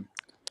be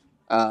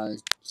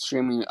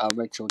streaming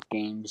retro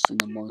games in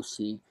the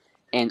mostly.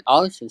 And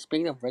also,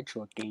 speaking of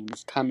retro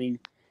games, coming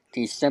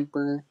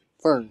December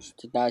 1st,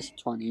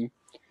 2020,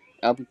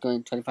 I'll be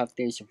doing 25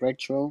 days of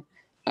retro.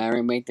 I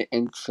already made the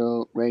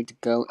intro ready to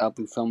go. I'll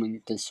be filming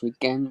it this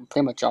weekend,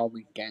 pretty much all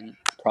weekend,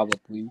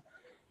 probably.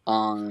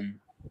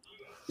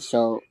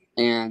 So,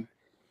 and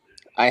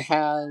I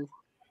have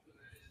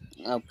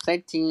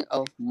plenty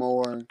of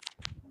more,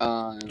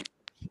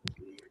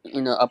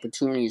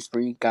 opportunities for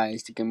you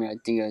guys to give me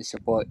ideas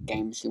of what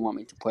games you want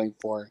me to play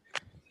for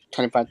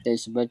 25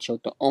 days of retro.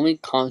 The only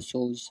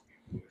consoles,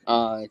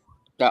 that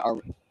are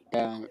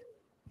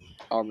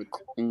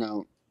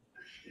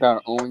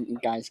only you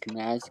guys can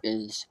ask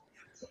is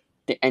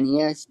the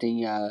NES,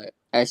 the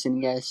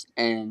SNES,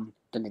 and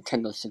the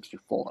Nintendo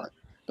 64.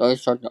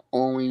 Those are the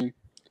only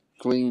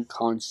 3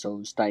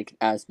 consoles that you can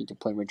ask me to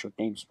play retro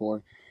games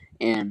for,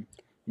 and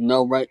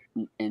no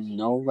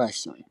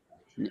wrestling.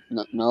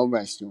 No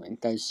wrestling.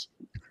 That's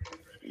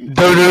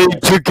WWE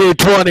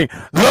 2K20,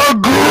 the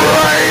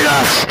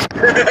greatest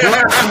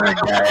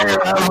game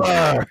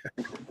ever.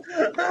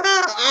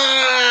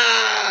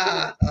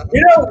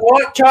 You know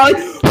what,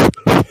 Charlie?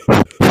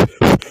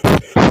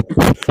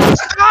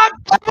 Stop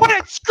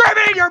putting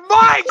screaming in your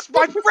mics,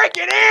 my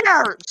freaking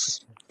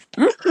ears!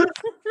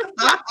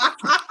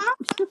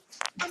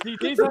 See,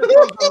 these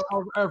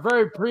headphones are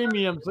very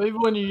premium, so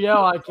even when you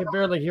yell, I can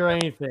barely hear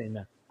anything.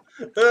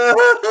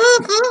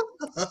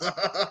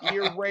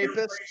 You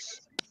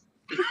rapists.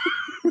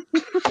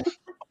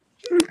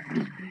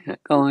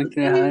 going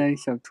to the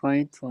highlights of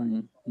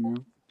 2020,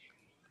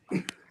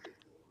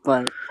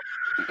 But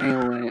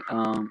anyway,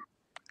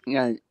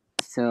 yeah.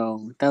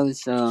 So that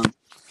was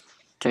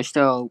just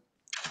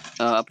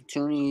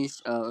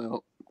opportunities.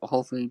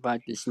 Hopefully by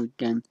this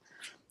weekend,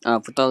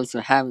 For those who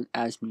haven't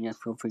asked me yet,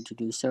 feel free to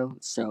do so.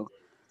 So,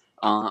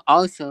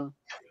 also,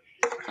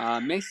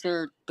 make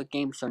sure the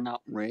games are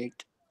not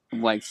rigged,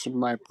 like Super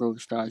Mario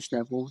Bros. Stars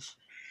Devils.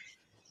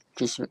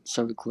 Just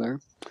so we're clear.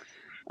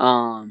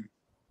 But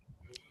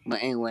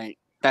anyway,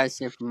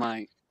 that's it for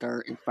my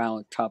third and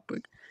final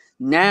topic.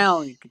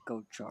 Now you can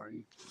go,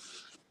 Charlie.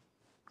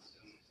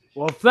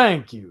 Well,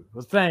 thank you.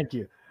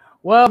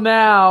 Well,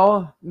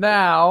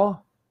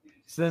 now,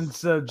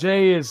 since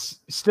Jay is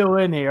still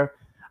in here,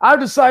 I've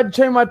decided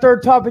to change my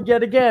third topic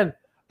yet again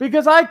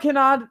because I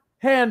cannot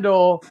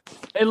handle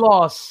a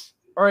loss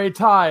or a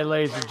tie,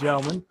 ladies and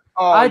gentlemen.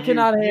 Oh, I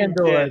cannot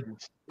handle it.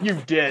 You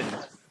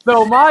didn't.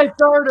 So my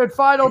third and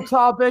final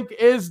topic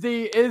is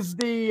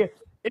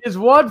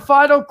one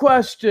final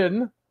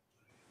question.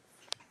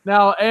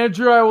 Now,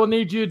 Andrew, I will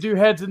need you to do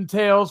heads and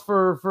tails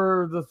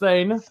for the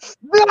thing. All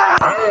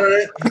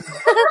right.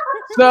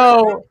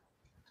 So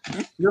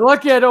you're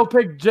lucky I don't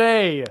pick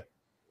Jay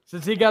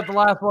since he got the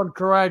last one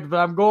correct, but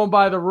I'm going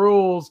by the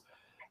rules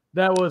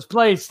that was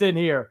placed in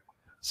here.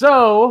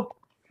 So,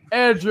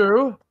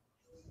 Andrew,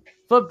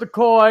 flip the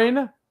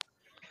coin.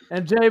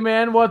 And Jay,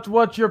 man,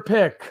 what's your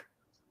pick?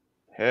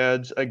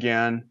 Heads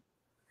again.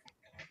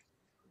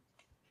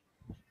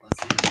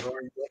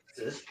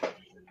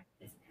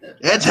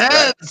 It's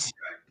heads.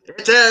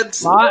 It's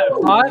heads.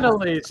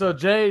 Finally, so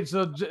Jay,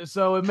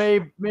 so it may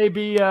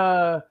be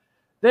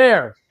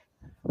there.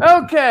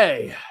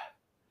 Okay,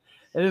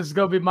 and this is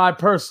gonna be my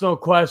personal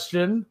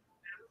question.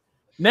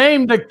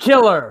 Name the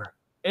killer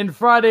in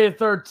Friday the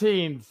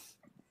 13th.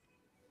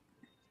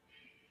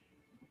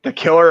 The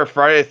killer of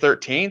Friday the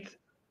 13th?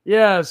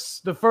 Yes,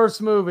 the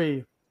first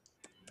movie.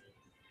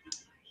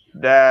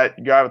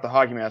 That guy with the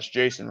hockey mask,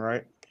 Jason,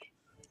 right?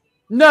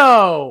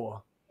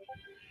 No.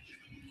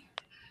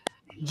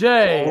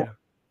 Jay.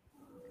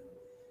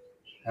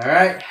 All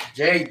right,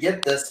 Jay,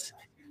 get this.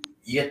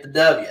 You get the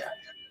W.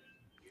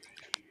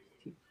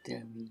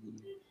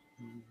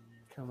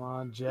 Come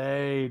on,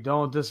 Jay.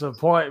 Don't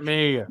disappoint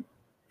me.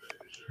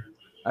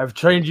 I've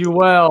trained you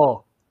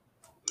well.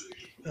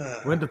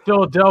 Went to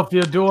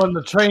Philadelphia doing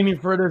the training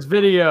for this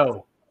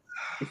video.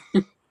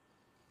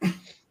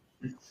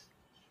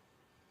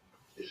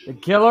 The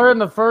killer in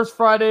the first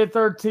Friday the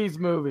 13th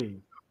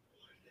movie.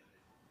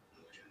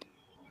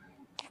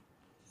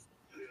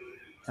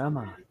 Come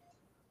on.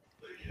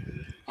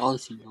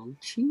 Also, no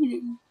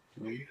cheating.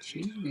 No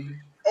cheating.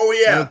 Oh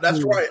yeah,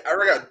 that's right. I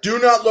forgot. Do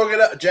not look it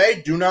up,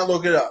 Jay. Do not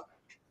look it up.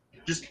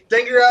 Just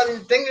think it out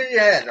and think in your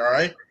head. All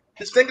right.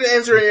 Just think the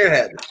answer in your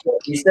head.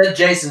 You said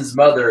Jason's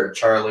mother,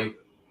 Charlie.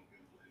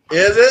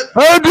 Is it?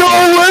 And your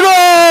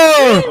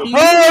winner!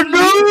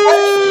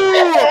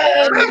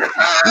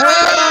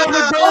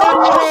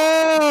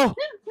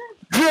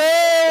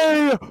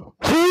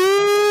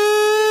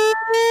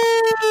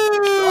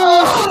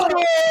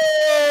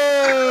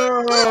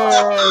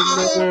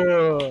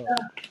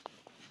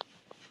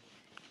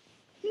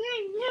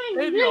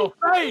 Jay in your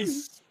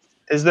face!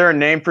 Is there a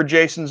name for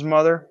Jason's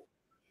mother?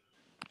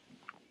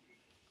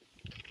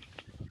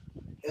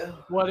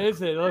 What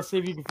is it? Let's see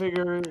if you can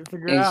figure it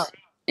out.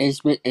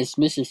 It's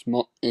Mrs.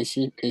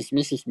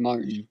 Mrs.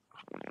 Martin.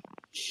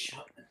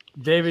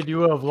 David, you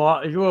would have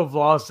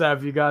lost that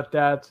if you got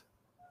that.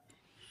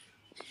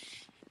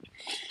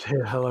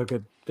 Yeah, look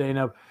at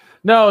Dana.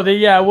 No,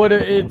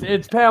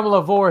 it's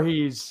Pamela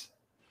Voorhees.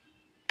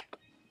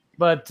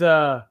 But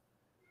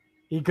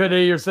he could have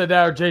either said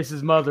that or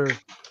Jason's mother.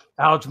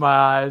 Ouch, my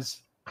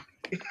eyes.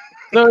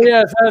 So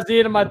yes, that's the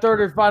end of my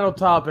third and final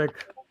topic.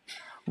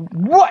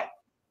 What?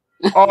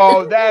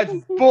 Oh, that's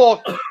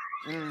bull.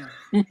 You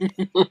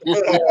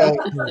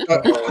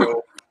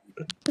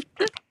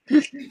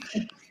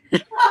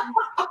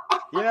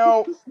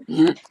know,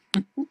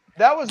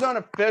 that was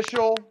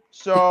unofficial.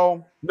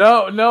 So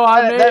no,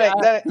 I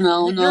made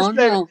No. You're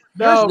saving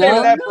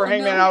that for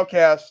Hangman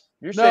Outcast.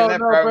 You're saving that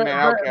for Hangman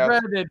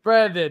Outcast.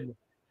 Brandon.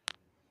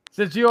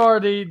 Since you are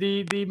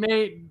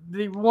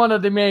the one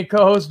of the main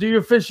co-hosts, do you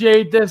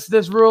officiate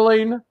this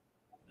ruling?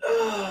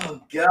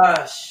 Oh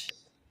gosh.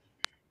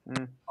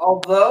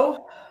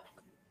 Although,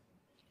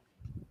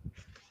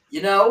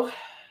 you know,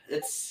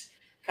 it's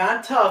kind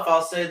of tough.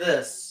 I'll say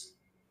this.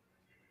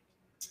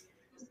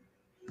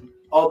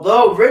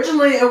 Although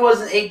originally it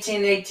was an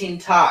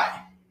 18-18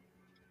 tie.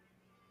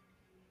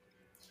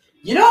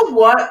 You know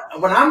what?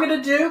 What I'm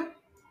going to do?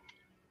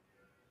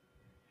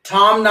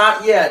 Tom,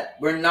 not yet.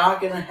 We're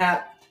not going to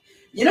have...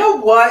 You know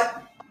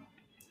what?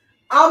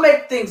 I'll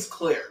make things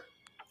clear.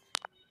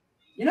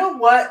 You know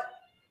what?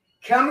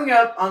 Coming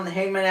up on the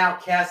Hangman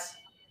Outcast,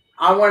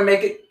 I want to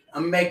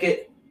make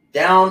it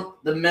down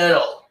the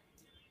middle.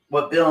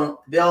 What Bill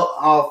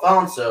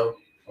Alfonso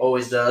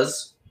always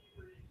does.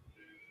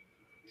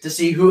 To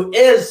see who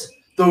is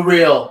the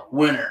real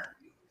winner.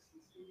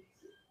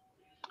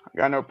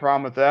 Got no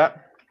problem with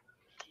that.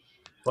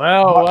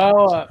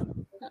 Well.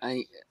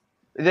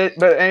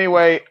 But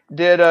anyway,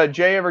 did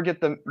Jay ever get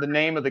the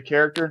name of the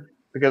character?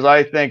 Because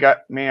I think I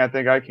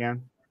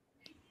can.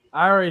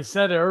 I already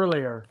said it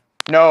earlier.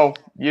 No,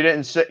 you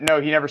didn't say.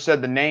 No, he never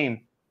said the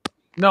name.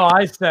 No,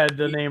 I said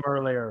the name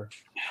earlier.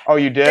 Oh,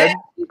 you did?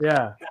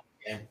 Yeah.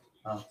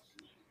 Oh.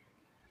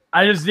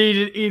 I just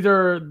needed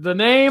either the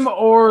name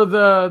or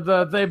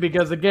the thing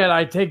because, again,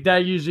 I take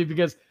that usually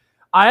because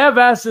I have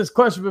asked this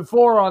question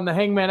before on the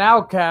Hangman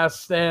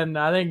Outcast, and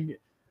I think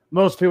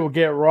most people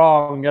get it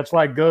wrong. That's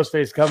why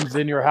Ghostface comes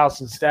in your house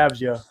and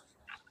stabs you.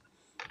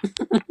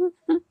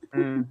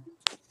 Mm.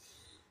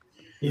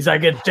 He's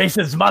like, it's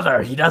Jason's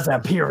mother. He doesn't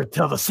appear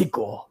until the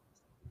sequel.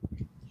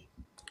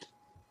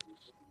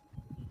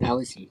 That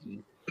was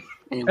easy.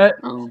 Anyway,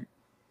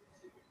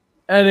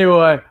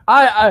 Anyway,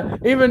 I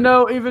even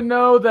though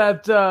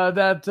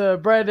that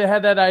Brandon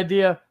had that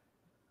idea,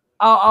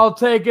 I'll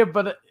take it.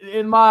 But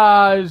in my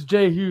eyes,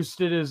 Jay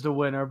Houston is the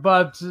winner.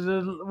 But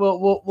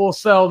we'll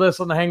sell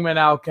this on the Hangman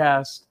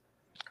Outcast.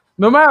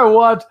 No matter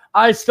what,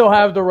 I still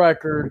have the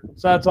record,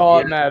 so that's all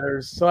that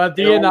matters. So at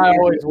the end, I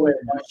always win.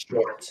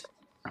 Short.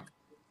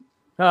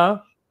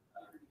 Huh?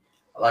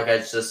 Like I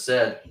just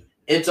said,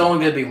 it's only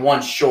going to be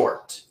one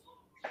short.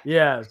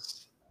 Yes.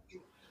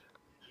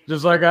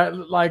 Just like I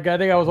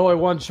think I was only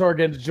one short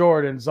against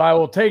Jordan, so I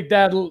will take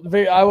that.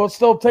 I will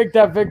still take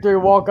that victory.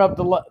 Walk up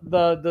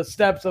the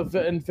steps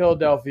in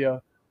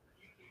Philadelphia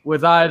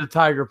with Eye of the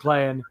Tiger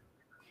playing.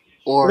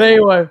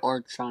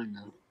 or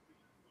China.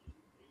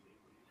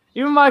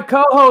 Even my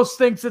co-host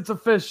thinks it's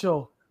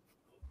official.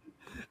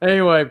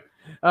 Anyway,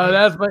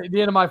 that's the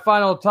end of my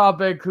final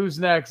topic. Who's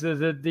next?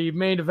 Is it the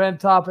main event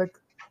topic?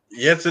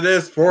 Yes, it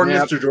is for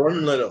Yep. Mr.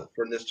 Jordan Little.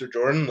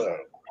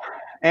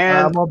 And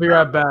I'm gonna be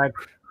right back.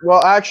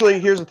 well, actually,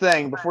 here's the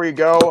thing. Before you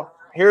go,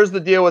 here's the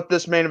deal with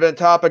this main event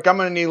topic. I'm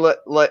going to need to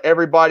let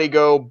everybody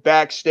go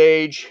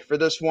backstage for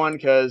this one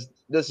because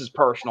this is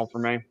personal for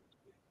me.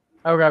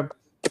 Okay.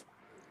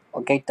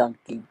 Okay,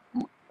 Donkey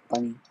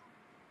Bunny.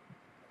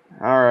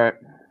 All right.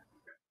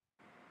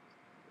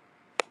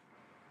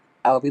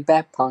 I'll be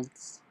back,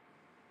 punks.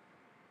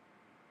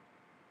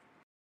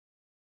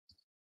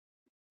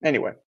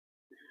 Anyway.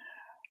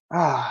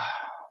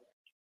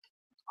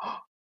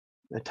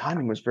 The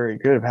timing was very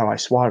good of how I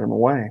swatted him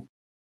away.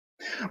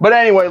 But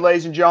anyway,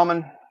 ladies and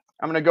gentlemen,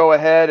 I'm going to go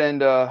ahead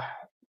and going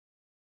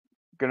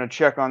to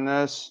check on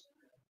this.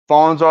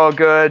 Phone's all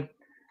good.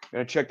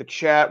 Going to check the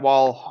chat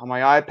on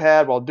my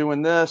iPad while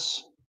doing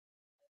this.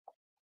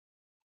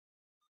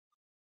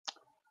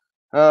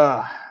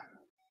 Let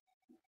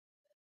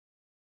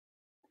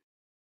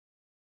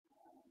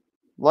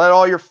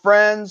all your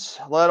friends,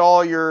 let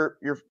all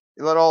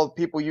the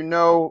people you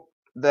know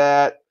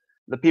that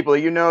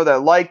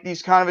like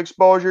these kind of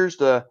exposures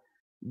to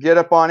get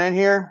up on in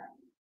here.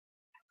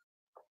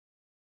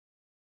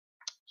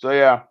 So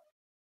yeah,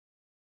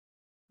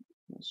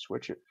 let's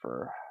switch it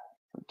from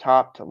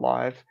top to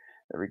live.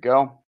 There we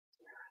go.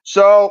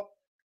 So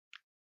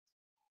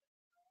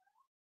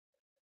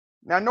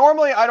now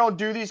normally I don't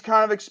do these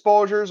kind of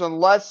exposures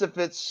unless if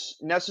it's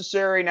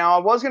necessary. Now I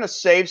was going to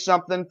save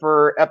something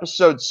for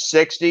episode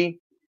 60,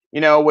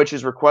 which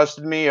is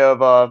requested me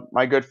of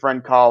my good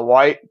friend Kyle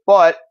White.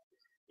 But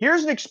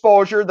here's an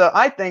exposure that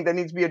I think that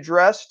needs to be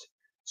addressed.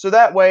 So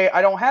that way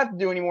I don't have to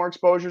do any more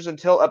exposures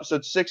until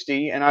episode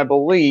 60. And I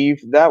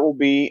believe that will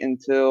be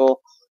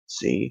until,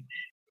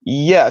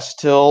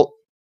 till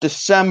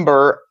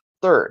December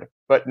 3rd.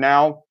 But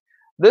now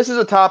this is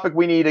a topic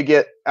we need to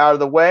get out of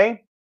the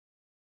way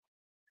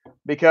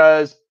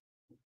because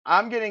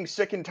I'm getting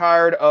sick and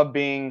tired of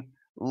being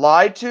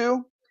lied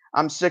to.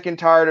 I'm sick and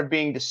tired of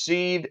being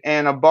deceived.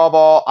 And above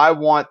all, I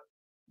want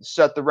to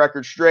set the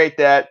record straight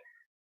that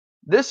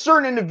this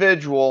certain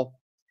individual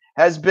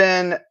has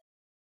been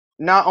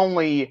not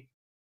only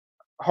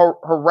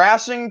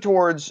harassing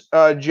towards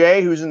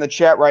Jay, who's in the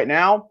chat right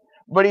now,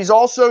 but he's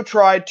also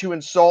tried to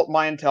insult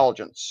my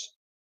intelligence.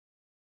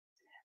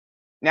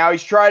 Now,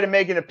 he's tried to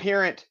make an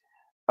appearance,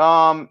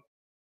 try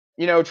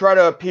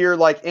to appear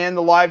like in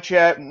the live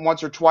chat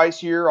once or twice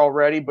here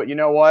already. But you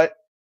know what?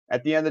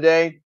 At the end of the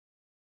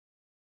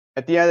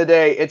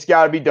day, it's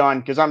got to be done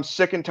because I'm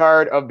sick and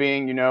tired of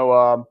being,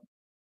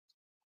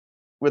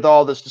 with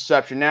all this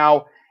deception.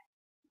 Now,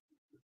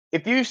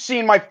 if you've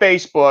seen my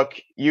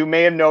Facebook, you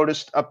may have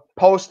noticed a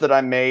post that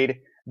I made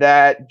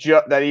that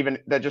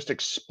just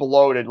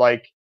exploded,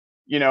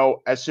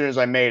 as soon as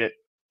I made it.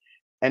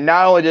 And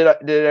not only did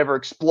it ever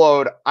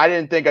explode, I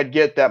didn't think I'd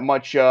get that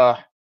much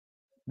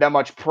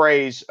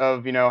praise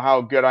of,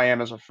 how good I am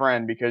as a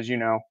friend because,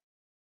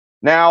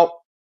 Now,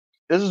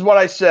 this is what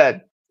I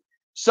said.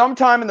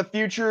 Sometime in the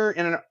future,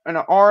 in an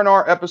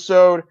R&R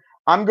episode,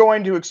 I'm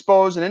going to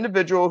expose an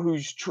individual who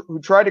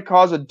tried to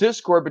cause a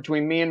discord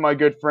between me and my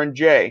good friend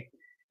Jay.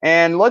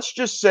 And let's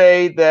just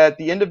say that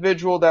the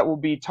individual that will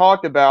be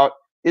talked about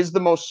is the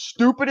most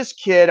stupidest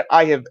kid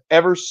I have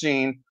ever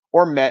seen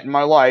or met in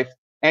my life,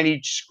 and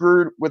he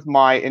screwed with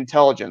my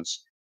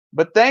intelligence.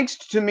 But thanks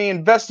to me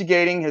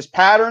investigating his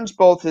patterns,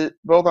 both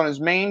on his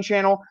main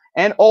channel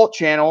and alt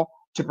channel,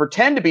 to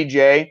pretend to be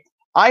Jay,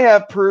 I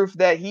have proof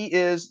that he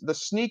is the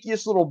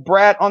sneakiest little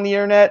brat on the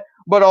internet,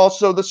 but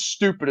also the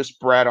stupidest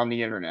brat on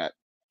the internet.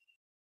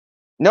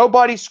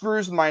 Nobody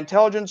screws with my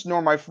intelligence nor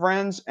my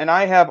friends, and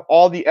I have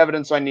all the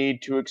evidence I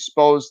need to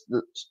expose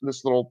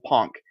this little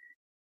punk.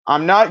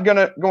 I'm not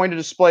going to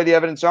display the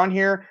evidence on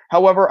here.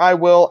 However, I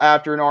will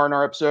after an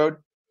R&R episode.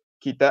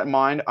 Keep that in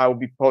mind. I will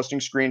be posting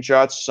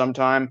screenshots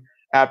sometime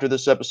after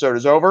this episode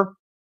is over.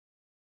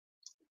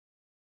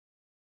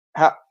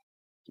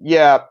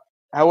 Yeah.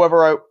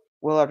 However, I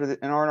will after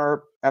an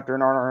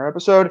R&R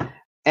episode.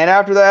 And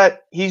after that,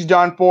 he's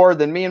done for.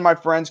 Then me and my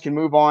friends can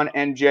move on,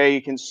 and Jay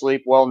can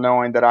sleep well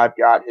knowing that I've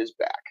got his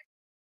back.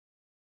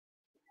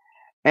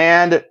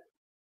 And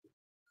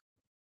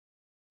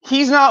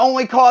he's not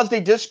only caused a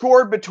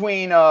discord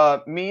between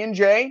me and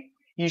Jay,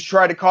 he's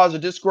tried to cause a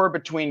discord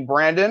between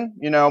Brandon,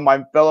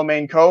 my fellow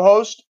main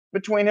co-host,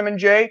 between him and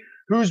Jay,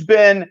 who's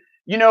been,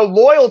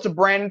 loyal to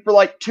Brandon for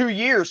like 2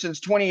 years since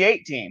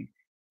 2018.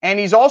 And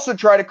he's also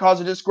tried to cause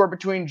a discord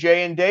between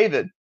Jay and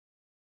David.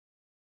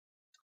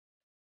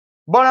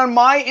 But on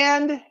my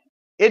end,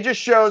 it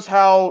just shows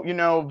how,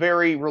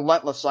 very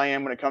relentless I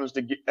am when it comes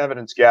to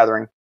evidence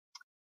gathering.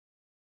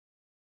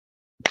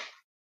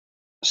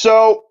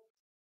 So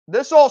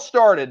this all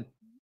started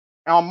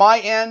on my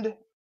end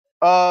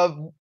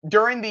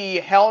during the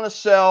Hell in a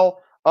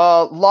Cell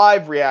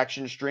live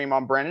reaction stream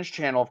on Brandon's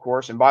channel, of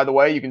course. And by the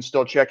way, you can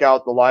still check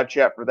out the live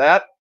chat for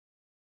that.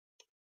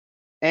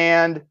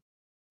 And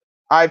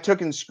I've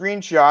taken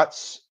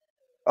screenshots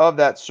of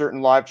that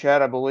certain live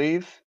chat, I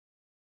believe.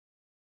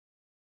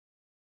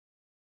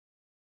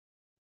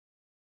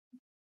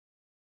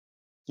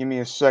 Give me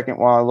a second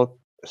while I look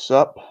this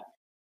up.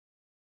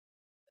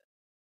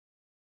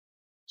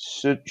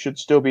 Should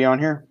still be on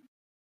here.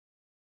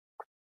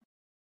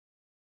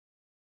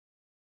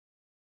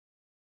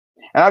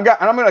 And I'm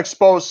going to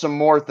expose some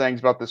more things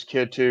about this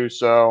kid too.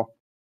 So,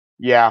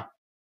 yeah.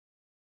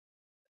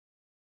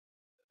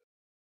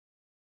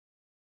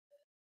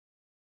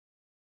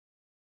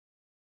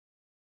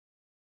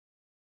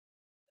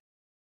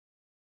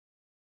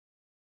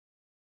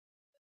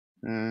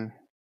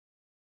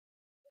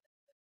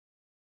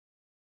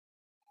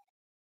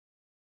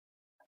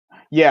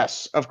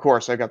 Yes, of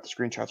course. I got the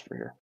screenshots for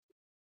here.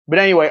 But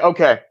anyway,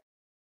 okay.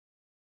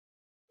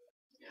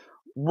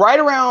 Right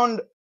around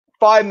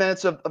 5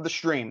 minutes of the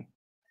stream,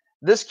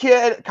 this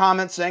kid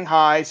comments saying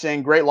hi,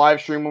 saying great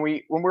live stream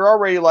when we're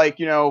already like,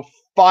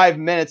 5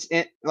 minutes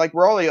in, like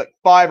we're only like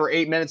 5 or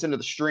 8 minutes into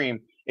the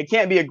stream. It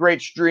can't be a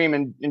great stream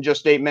in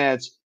just 8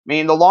 minutes. I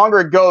mean, the longer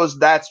it goes,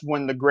 that's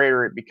when the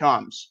greater it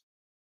becomes.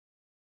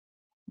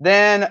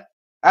 Then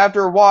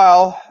after a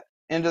while,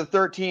 into the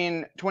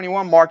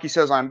 13:21 mark, he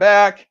says, I'm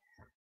back.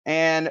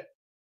 And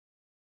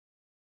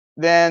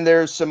then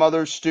there's some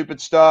other stupid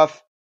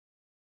stuff.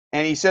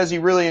 And he says he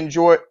really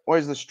enjoys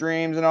the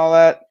streams and all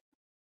that.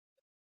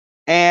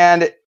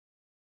 And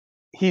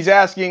he's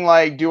asking,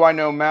 like, do I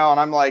know Mal? And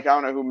I'm like, I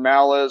don't know who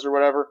Mal is or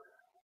whatever.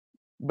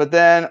 But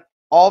then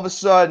all of a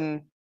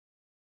sudden,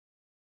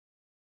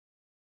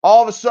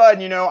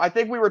 I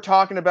think we were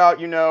talking about,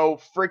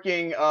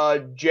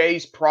 freaking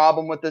Jay's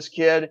problem with this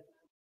kid.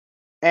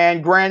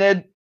 And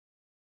granted,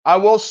 I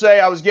will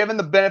say I was given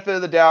the benefit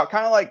of the doubt,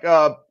 kind of like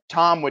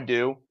Tom would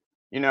do,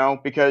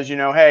 because,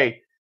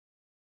 hey,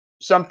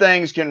 some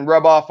things can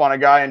rub off on a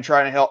guy and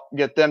try to help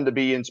get them to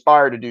be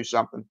inspired to do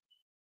something.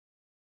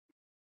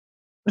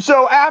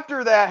 So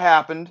after that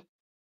happened,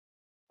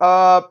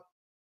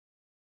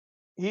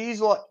 he's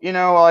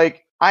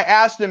like, I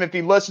asked him if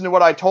he listened to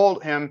what I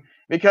told him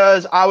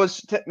because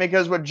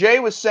because what Jay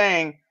was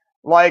saying,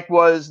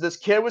 was this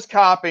kid was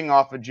copying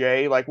off of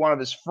Jay, like one of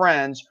his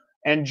friends,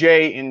 and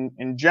Jay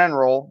in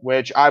general,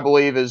 which I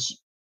believe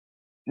is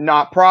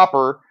not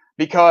proper,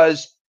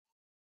 because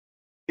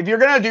if you're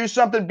going to do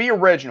something, be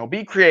original,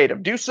 be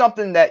creative, do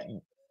something that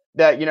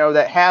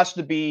has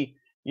to be,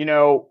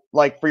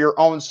 like for your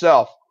own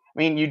self. I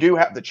mean, you do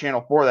have the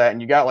channel for that,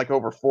 and you got like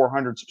over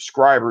 400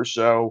 subscribers.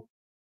 So,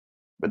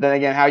 but then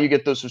again, how you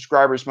get those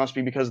subscribers must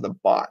be because of the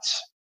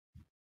bots.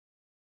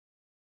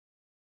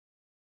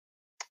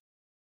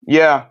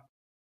 Yeah.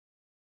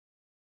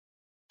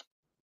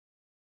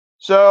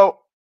 So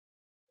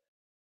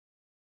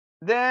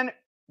then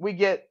we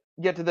get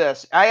to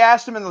this. I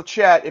asked him in the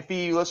chat if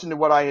he listened to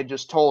what I had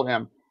just told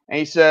him, and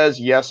he says,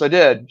 yes, I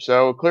did.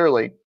 So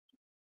clearly.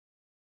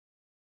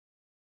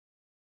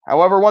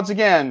 However, once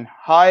again,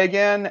 hi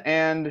again,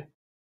 and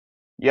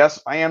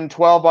yes, I am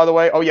 12, by the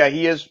way. Oh, yeah,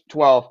 he is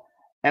 12.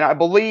 And I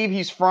believe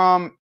he's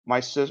from my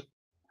sister.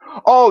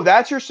 Oh,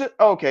 that's your sister?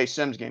 Okay,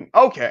 Sims Game.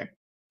 Okay.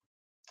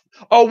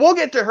 Oh, we'll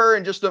get to her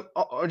in just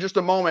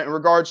a moment in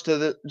regards to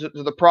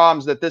the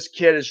problems that this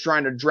kid is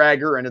trying to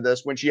drag her into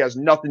this when she has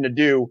nothing to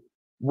do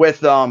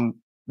with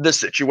this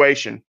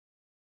situation.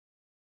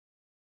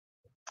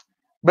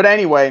 But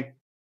anyway,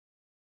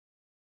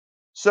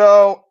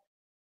 so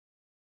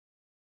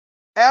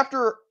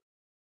after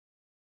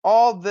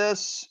all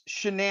this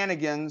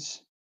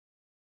shenanigans,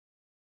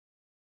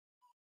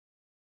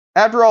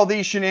 after all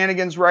these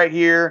shenanigans right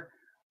here,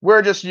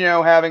 we're just,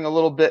 having a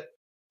little bit.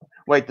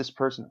 Wait, this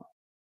person.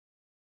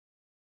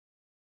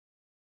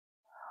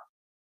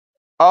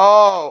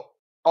 Oh,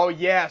 Oh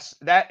yes,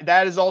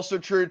 that is also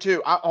true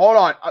too. Hold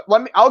on,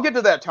 I'll get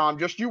to that, Tom.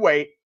 Just you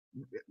wait.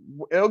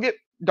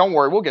 Don't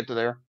worry, we'll get to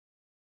there.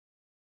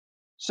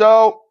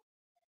 So,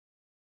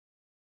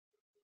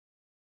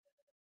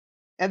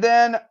 and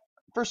then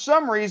for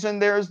some reason,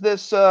 there's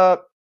this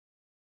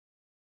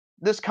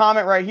this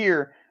comment right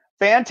here.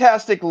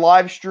 Fantastic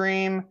live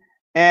stream,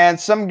 and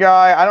some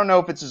guy, I don't know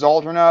if it's his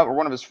alternate or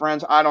one of his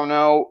friends, I don't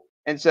know,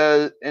 and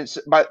says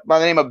by the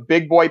name of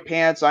Big Boy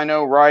Pants, I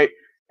know, right?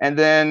 And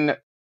then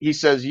he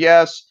says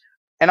yes,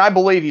 and I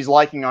believe he's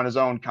liking on his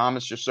own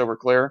comments, just so we're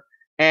clear.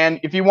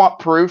 And if you want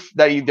proof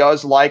that he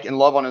does like and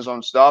love on his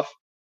own stuff,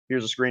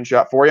 here's a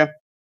screenshot for you.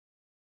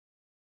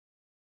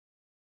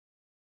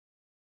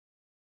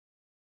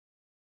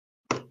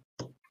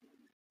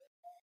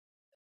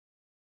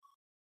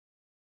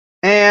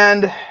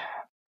 And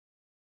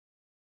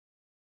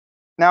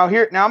now I'm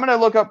going to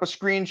look up a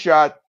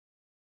screenshot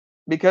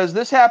because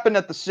this happened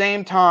at the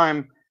same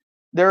time.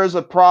 There is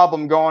a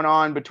problem going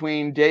on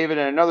between David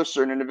and another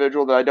certain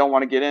individual that I don't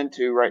want to get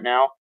into right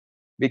now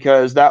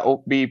because that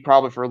will be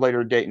probably for a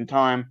later date and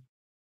time.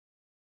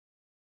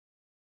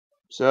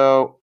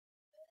 So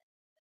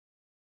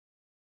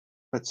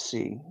let's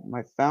see. Have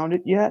I found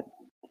it yet?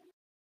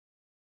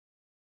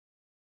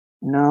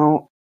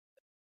 No.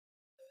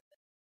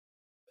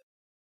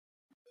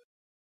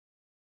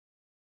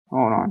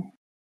 Hold on.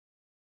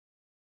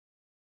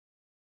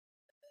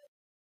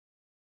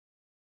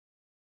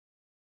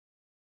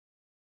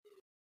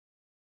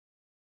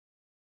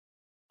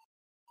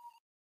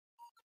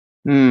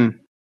 It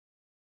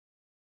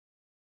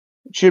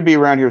should be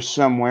around here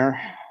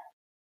somewhere.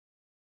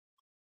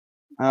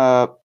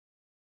 I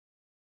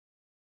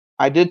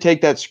did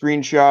take that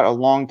screenshot a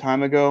long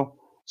time ago,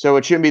 so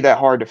it shouldn't be that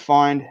hard to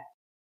find.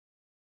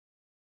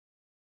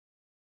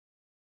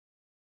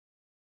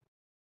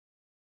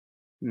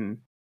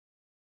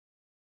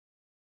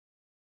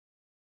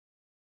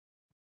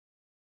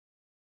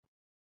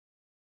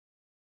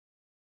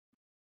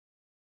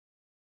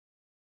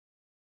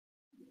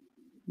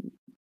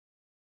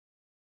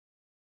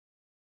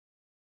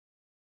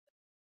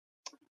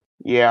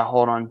 Yeah,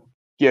 hold on.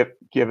 Give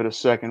it a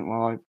second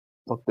while I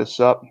look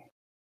this up.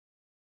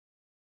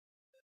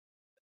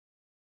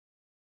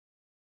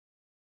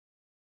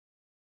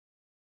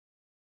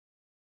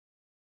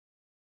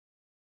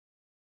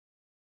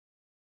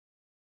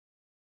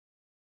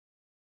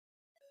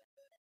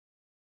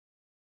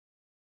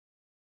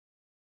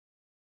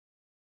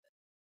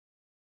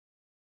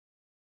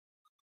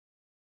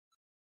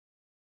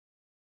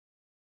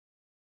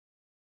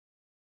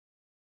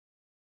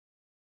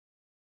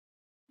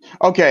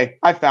 Okay,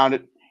 I found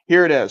it.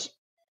 Here it is.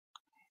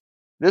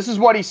 This is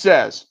what he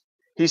says.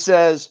 He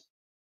says,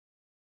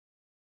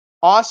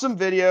 awesome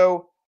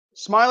video,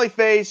 smiley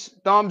face,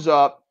 thumbs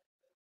up.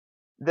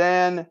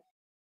 Then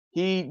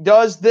he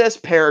does this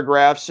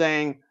paragraph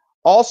saying,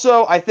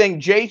 also, I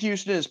think Jay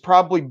Houston is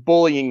probably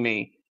bullying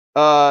me.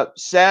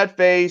 Sad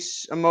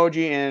face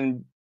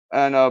emoji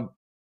and a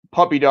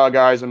puppy dog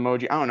eyes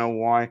emoji. I don't know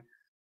why.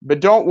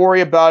 But don't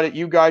worry about it.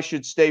 You guys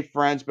should stay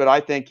friends, but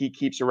I think he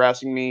keeps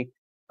harassing me.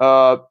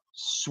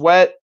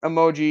 Sweat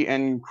emoji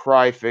and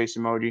cry face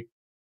emoji.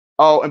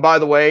 Oh, and by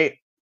the way,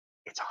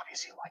 it's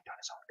obvious he liked on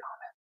his own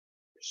comment.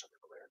 Just so we're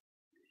clear.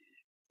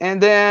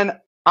 And then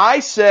I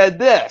said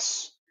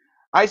this.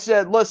 I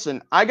said,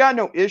 listen, I got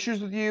no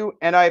issues with you,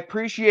 and I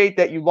appreciate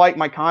that you like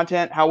my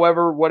content.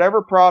 However,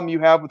 whatever problem you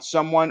have with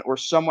someone or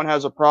someone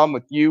has a problem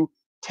with you,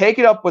 take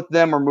it up with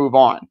them or move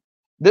on.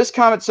 This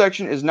comment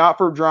section is not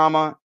for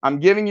drama.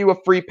 I'm giving you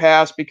a free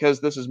pass because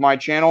this is my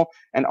channel,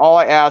 and all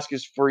I ask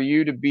is for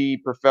you to be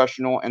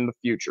professional in the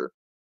future.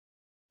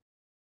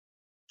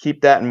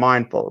 Keep that in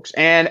mind, folks.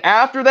 And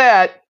after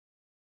that,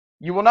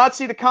 you will not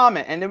see the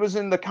comment, and it was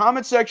in the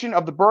comment section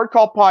of the Bird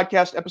Call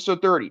Podcast,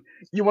 episode 30.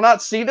 You will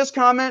not see this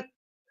comment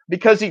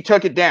because he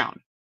took it down.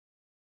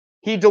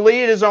 He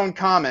deleted his own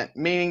comment,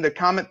 meaning the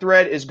comment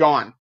thread is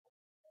gone.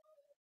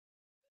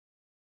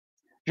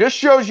 Just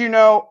shows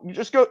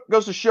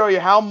goes to show you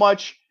how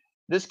much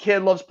this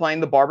kid loves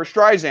playing the Barbra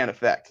Streisand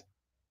effect,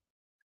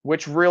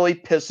 which really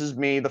pisses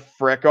me the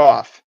frick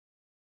off.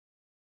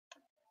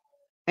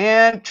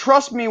 And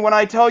trust me when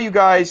I tell you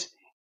guys,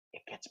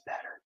 it gets better.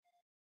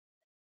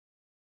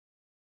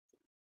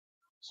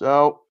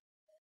 So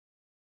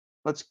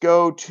let's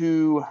go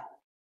to,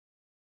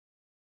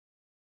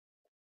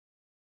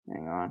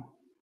 hang on.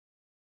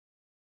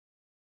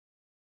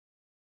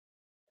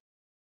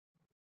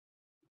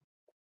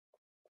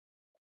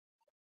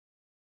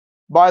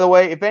 By the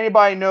way, if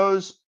anybody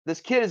knows,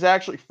 this kid is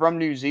actually from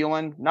New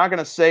Zealand. Not going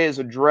to say his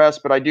address,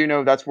 but I do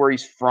know that's where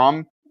he's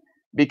from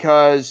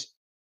because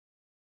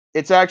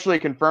it's actually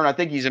confirmed. I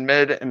think he's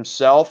admitted it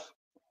himself.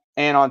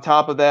 And on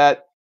top of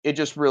that, it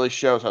just really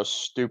shows how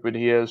stupid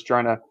he is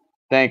trying to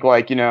think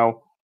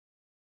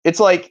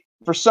it's like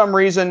for some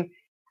reason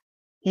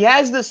he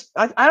has this,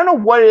 I don't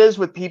know what it is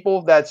with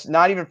people that's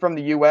not even from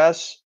the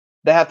U.S.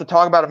 that have to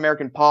talk about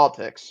American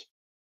politics.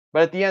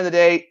 But at the end of the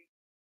day,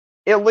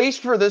 at least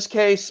for this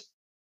case,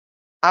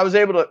 I was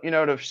able to,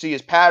 to see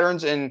his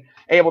patterns and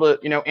able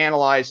to,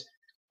 analyze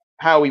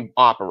how he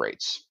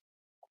operates.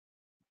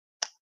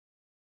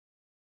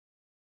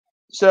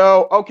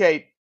 So,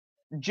 okay,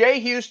 Jay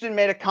Houston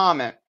made a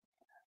comment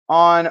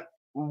on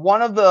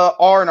one of the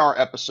R&R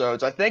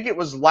episodes. I think it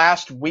was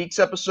last week's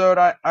episode,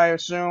 I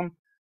assume.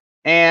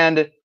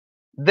 And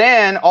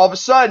then all of a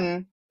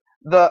sudden,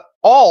 the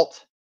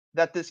alt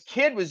that this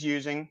kid was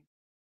using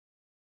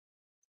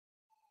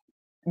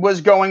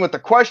was going with the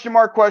question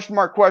mark, question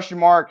mark, question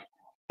mark.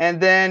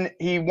 And then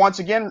he once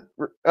again,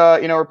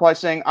 replies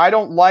saying, "I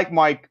don't like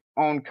my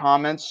own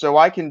comments, so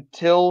I can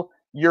tell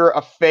you're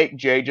a fake,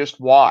 Jay. Just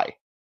why?"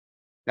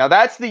 Now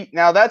that's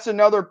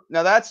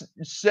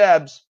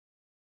Seb's,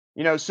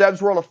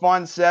 Seb's World of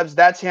Fun. Seb's,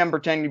 that's him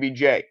pretending to be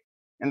Jay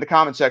in the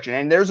comment section.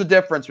 And there's a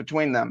difference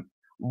between them.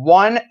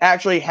 One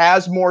actually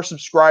has more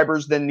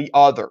subscribers than the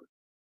other.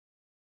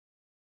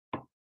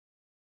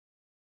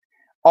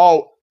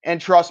 Oh,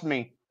 and trust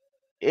me,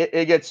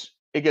 it gets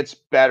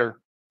better.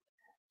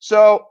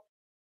 So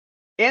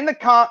in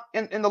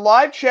the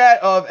live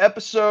chat of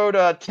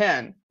episode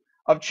 10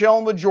 of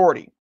Chillin' with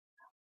Jordy,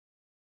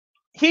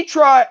 he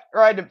tried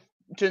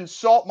to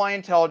insult my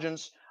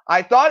intelligence.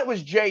 I thought it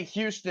was Jay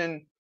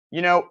Houston,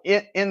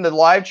 in the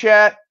live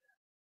chat,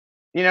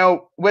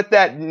 with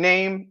that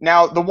name.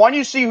 Now, the one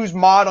you see who's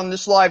mod on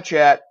this live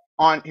chat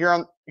on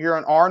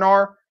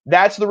R&R,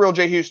 that's the real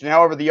Jay Houston.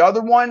 However, the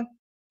other one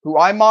who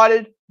I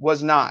modded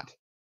was not.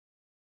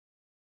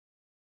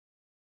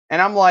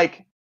 And I'm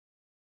like,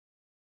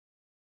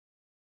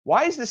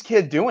 why is this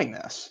kid doing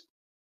this?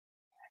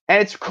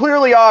 And it's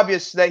clearly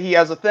obvious that he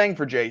has a thing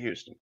for Jay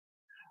Houston.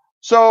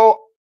 So,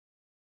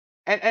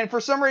 and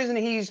for some reason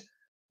he's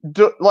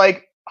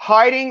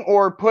hiding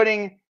or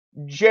putting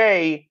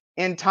Jay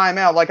in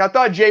timeout. Like, I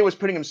thought Jay was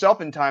putting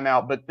himself in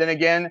timeout, but then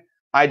again,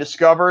 I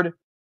discovered,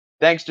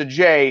 thanks to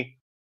Jay,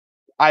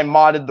 I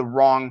modded the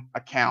wrong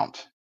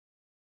account.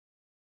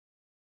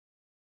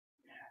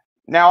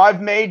 Now,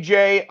 I've made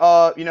Jay,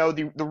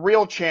 the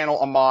real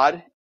channel a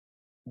mod,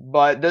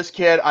 but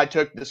I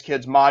took this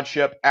kid's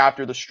modship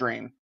after the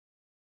stream.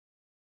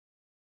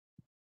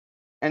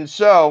 And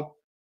so,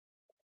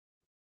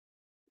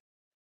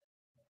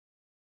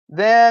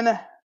 then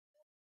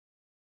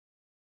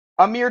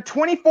a mere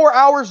 24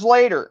 hours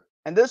later,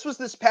 and this was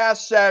this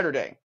past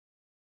Saturday.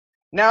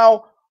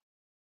 Now,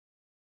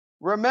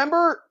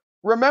 remember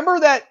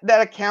that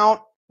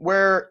account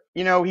where,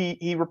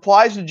 he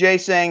replies to Jay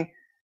saying,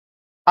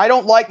 "I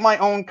don't like my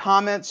own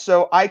comments,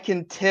 so I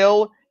can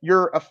tell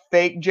you're a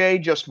fake, Jay.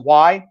 Just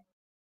why?"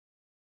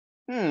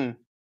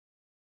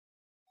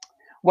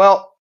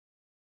 Well,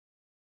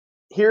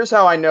 here's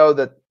how I know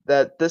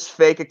that this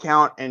fake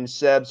account and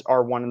Seb's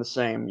are one and the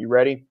same. You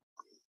ready?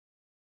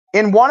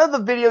 In one of the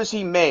videos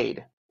he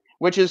made,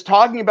 which is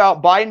talking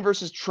about Biden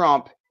versus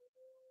Trump,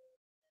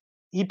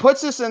 he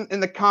puts this in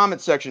the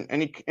comment section,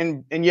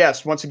 and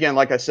yes, once again,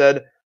 like I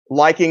said,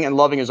 liking and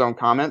loving his own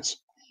comments.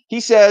 He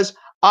says,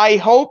 "I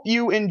hope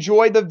you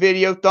enjoy the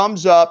video.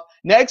 Thumbs up.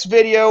 Next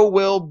video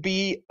will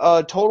be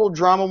a total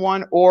drama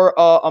one or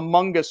a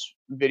Among Us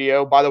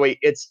video." By the way,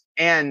 it's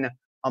an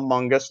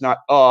Among Us, not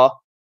a.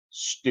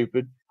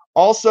 Stupid.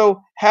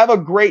 Also, have a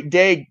great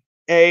day.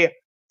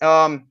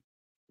 Blowing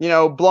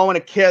a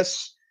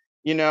kiss,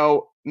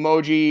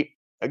 emoji,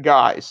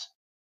 guys.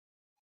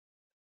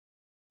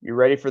 You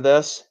ready for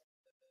this?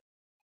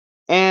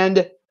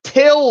 "And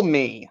tell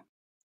me."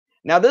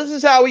 Now, this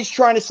is how he's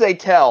trying to say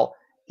tell.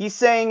 He's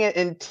saying it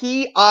in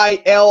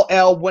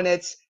T-I-L-L when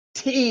it's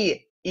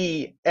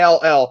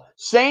T-E-L-L.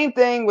 Same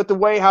thing with the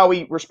way how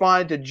he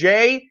responded to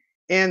Jay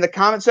in the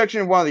comment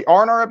section of one of the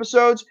R&R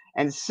episodes,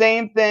 and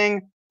same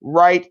thing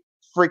right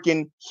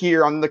freaking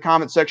here on the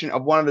comment section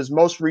of one of his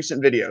most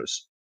recent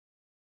videos.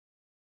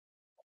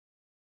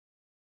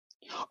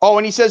 Oh,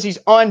 and he says he's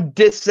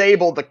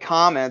undisabled the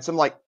comments. I'm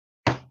like,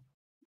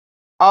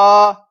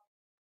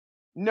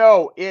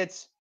 no,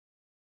 it's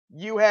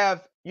you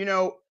have,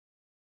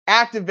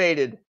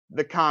 activated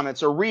the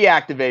comments or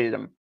reactivated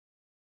them.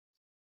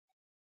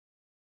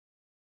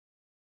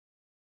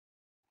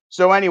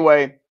 So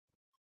anyway,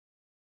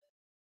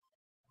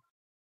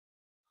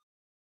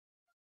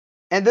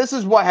 and this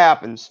is what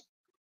happens.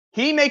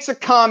 He makes a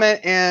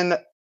comment in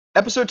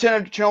episode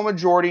 10 of Chillin' with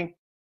Jordy.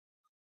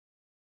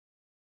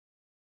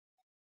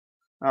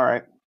 All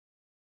right.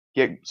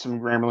 Get some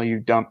Grammarly, you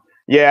dump.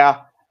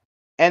 Yeah.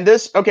 And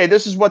this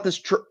is what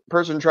this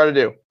person tried to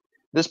do.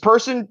 This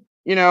person,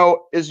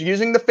 is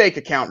using the fake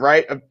account,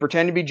 right? Of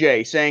pretend to be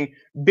Jay, saying,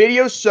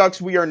 "Video sucks.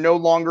 We are no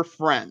longer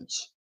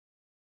friends."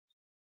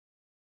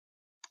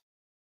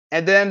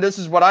 And then this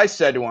is what I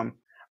said to him.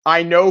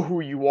 "I know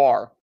who you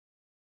are."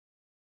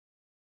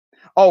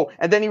 Oh,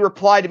 and then he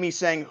replied to me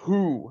saying,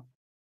 "Who?"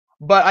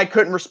 But I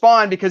couldn't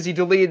respond because he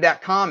deleted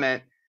that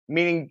comment,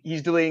 meaning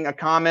he's deleting a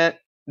comment.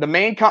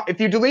 If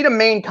you delete a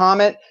main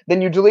comment,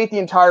 then you delete the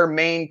entire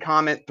main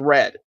comment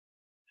thread.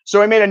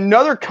 So I made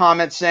another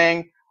comment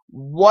saying,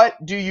 "What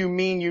do you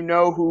mean you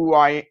know who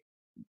I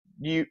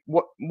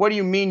what do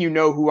you mean you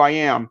know who I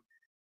am?"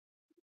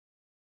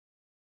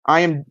 "I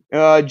am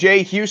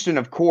Jay Houston,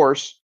 of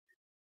course."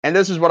 And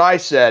this is what I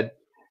said.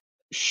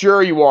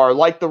 Sure you are.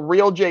 Like the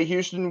real Jay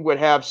Houston would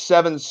have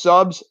 7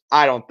 subs?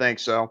 I don't think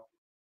so.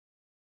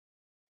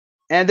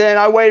 And then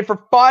I waited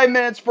for 5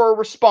 minutes for a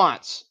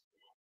response.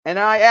 And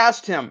I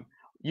asked him,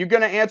 you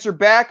going to answer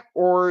back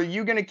or are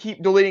you going to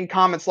keep deleting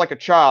comments like a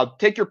child?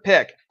 Take your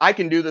pick. I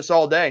can do this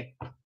all day.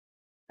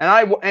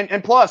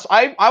 And plus,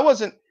 I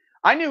wasn't,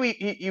 I knew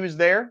he was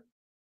there,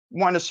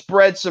 wanting to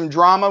spread some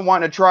drama,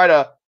 wanting to try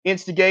to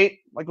instigate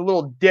like a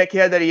little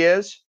dickhead that he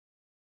is.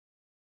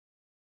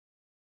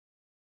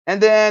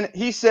 And then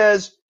he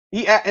says,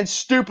 and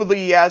stupidly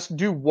he asked,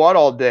 do what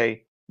all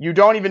day? You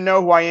don't even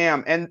know who I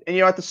am. And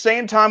at the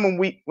same time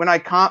when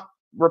I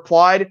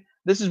replied,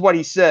 this is what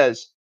he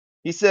says.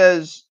 He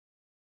says,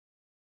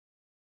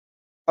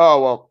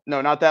 oh, well,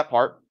 no, not that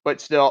part, but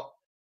still,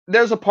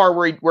 there's a part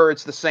where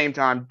it's the same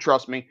time,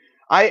 trust me.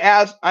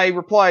 I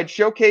replied,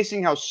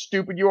 showcasing how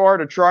stupid you are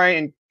to try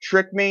and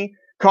trick me,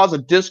 cause a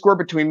discord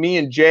between me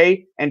and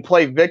Jay, and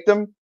play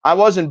victim. I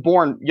wasn't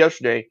born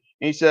yesterday.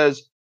 And he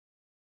says,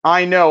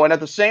 I know. And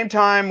at the same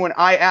time, when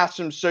I asked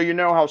him, so you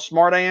know how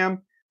smart I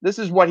am, this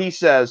is what he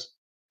says.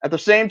 At the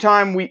same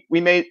time, we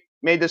made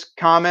this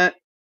comment,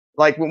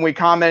 like when we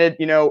commented,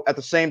 at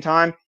the same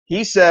time,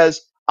 he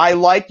says, I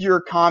like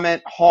your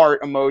comment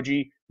heart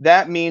emoji.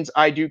 That means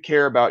I do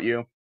care about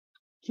you.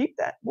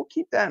 We'll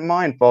keep that in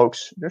mind,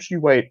 folks. Just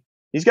you wait.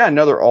 He's got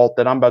another alt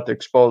that I'm about to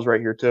expose right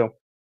here too.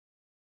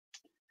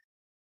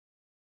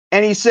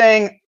 And he's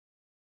saying,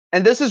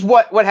 and this is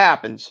what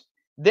happens.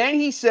 Then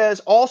he says,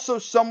 also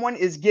someone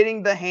is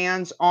getting the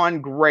hands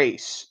on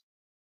Grace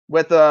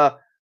with an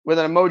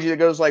emoji that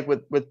goes like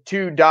with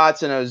 2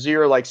 dots and a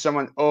 0, like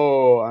someone,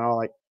 oh, I don't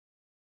like.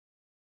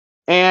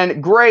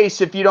 And Grace,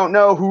 if you don't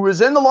know, who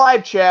is in the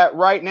live chat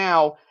right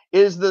now,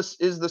 is the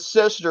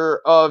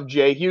sister of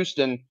Jay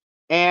Houston.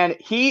 And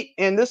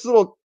this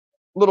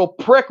little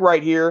prick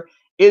right here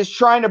is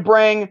trying to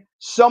bring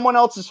someone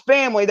else's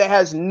family that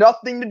has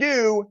nothing to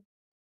do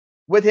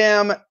with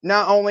him,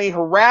 not only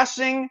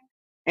harassing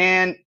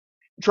and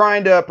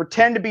trying to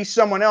pretend to be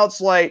someone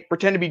else, like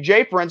pretend to be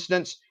Jay, for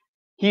instance,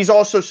 he's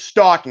also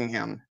stalking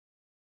him.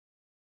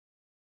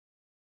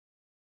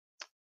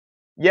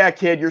 Yeah,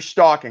 kid, you're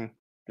stalking,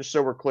 just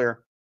so we're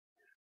clear.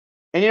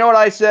 And you know what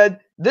I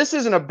said? This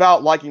isn't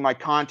about liking my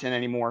content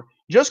anymore.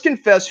 Just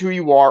confess who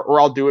you are or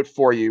I'll do it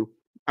for you.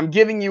 I'm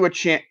giving you a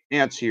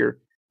chance here.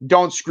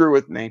 Don't screw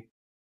with me.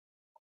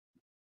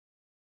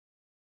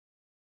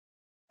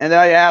 And then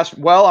I asked,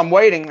 well, I'm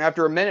waiting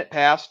after a minute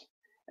passed.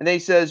 And then he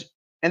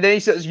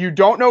says, you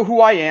don't know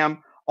who I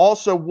am.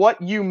 Also,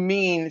 what you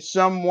mean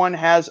someone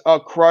has a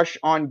crush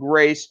on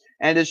Grace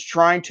and is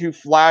trying to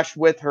flash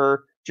with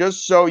her,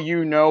 just so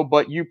you know,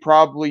 but you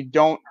probably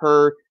don't.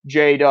 Her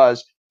Jay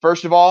does.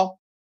 First of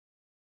all,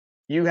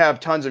 you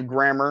have tons of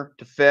grammar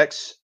to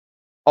fix.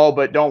 Oh,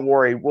 but don't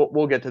worry.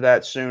 We'll get to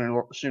that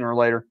sooner or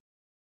later.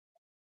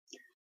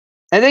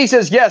 And then he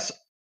says, yes,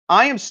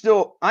 I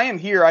am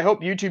here. I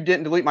hope YouTube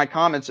didn't delete my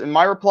comments. And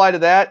my reply to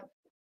that,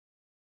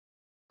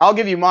 I'll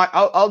give you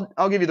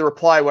I'll give you the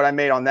reply what I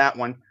made on that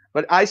one.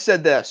 But I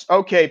said this,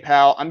 okay,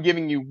 pal, I'm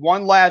giving you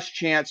one last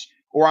chance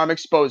or I'm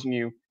exposing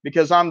you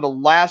because I'm the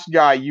last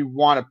guy you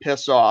want to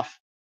piss off.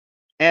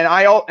 And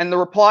I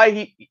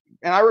replied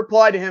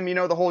to him,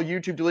 the whole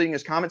YouTube deleting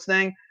his comments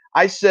thing.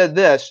 I said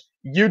this,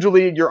 you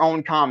deleted your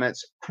own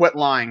comments. Quit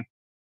lying.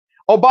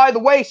 Oh, by the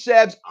way,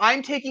 Sebs,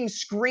 I'm taking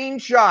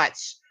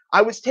screenshots.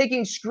 I was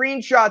taking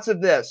screenshots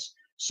of this.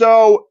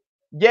 So,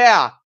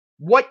 yeah,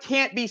 what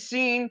can't be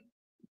seen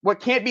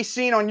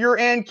on your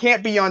end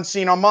can't be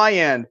unseen on my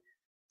end.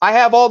 I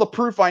have all the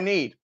proof I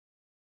need.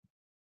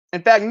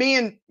 In fact,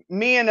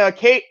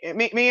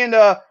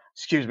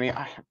 excuse me,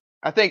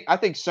 I think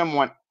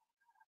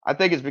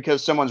it's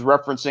because someone's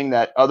referencing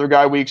that other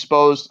guy we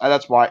exposed.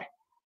 That's why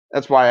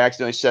I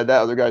accidentally said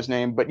that other guy's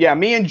name. But yeah,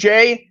 me and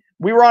Jay,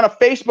 we were on a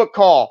Facebook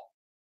call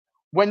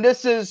when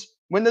this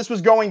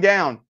was going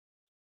down.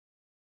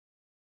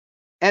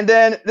 And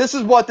then this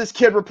is what this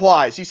kid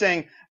replies. He's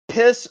saying,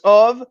 piss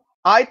of,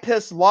 I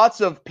piss lots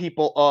of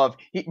people of.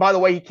 By the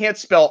way, he can't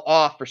spell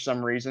off for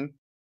some reason.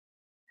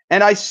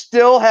 And I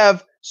still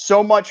have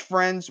so much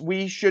friends.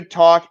 We should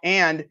talk.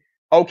 And,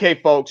 okay,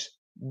 folks,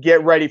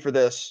 get ready for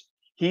this.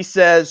 He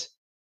says,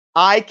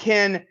 I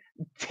can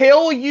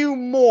tell you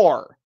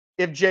more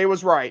if Jay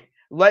was right.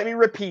 Let me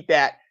repeat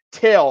that.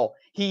 Till.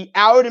 He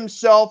outed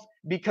himself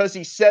because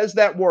he says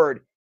that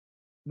word.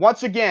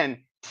 Once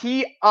again,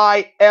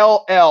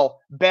 T-I-L-L.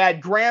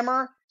 Bad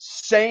grammar,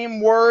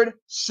 same word,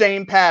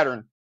 same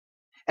pattern.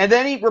 And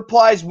then he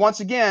replies once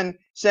again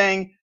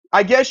saying,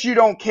 I guess you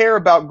don't care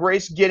about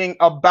Grace getting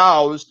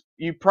abused.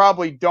 You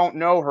probably don't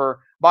know her.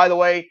 By the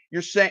way,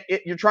 you're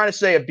trying to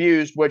say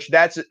abused, which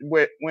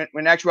when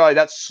in actuality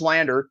that's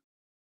slander.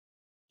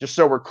 Just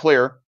so we're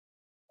clear.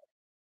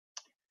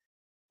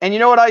 And you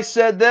know what I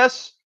said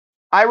this?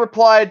 I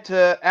replied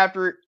to,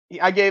 after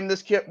I gave him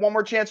this kid one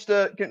more chance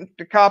to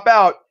cop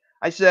out,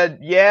 I said,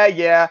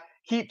 yeah,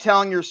 keep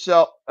telling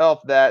yourself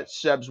that,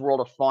 Seb's World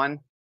of Fun.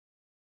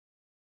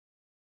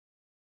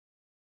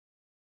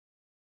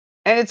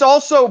 And it's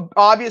also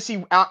obvious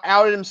he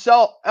outed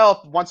himself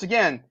once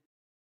again.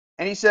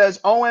 and he says,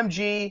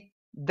 "OMG,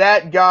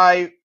 that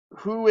guy,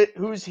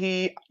 who's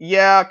he?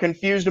 Yeah,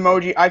 confused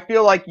emoji. I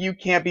feel like you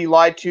can't be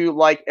lied to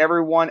like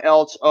everyone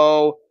else.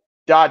 Oh, ...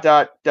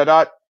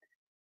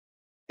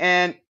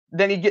 And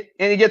then he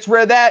gets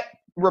rid of that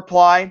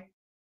reply,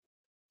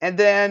 and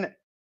then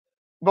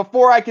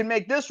before I can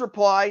make this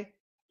reply,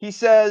 he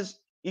says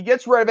he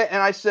gets rid of it,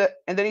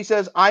 and then he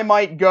says I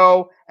might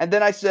go, and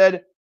then I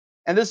said,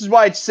 and this is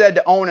why I said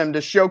to own him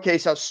to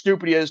showcase how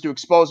stupid he is to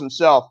expose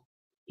himself.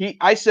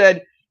 I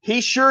said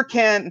he sure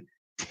can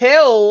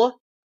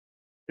tell,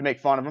 to make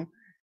fun of him,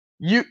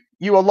 you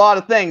a lot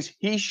of things.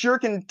 He sure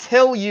can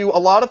tell you a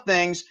lot of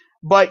things,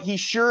 but he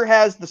sure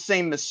has the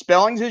same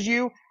misspellings as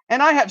you,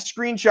 and I have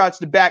screenshots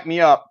to back me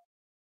up.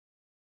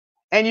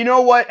 And you know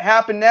what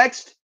happened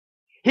next?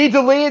 He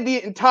deleted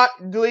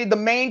the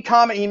main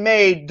comment he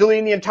made,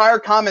 deleting the entire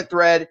comment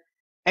thread.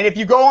 And if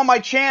you go on my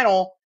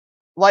channel,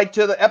 like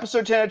to the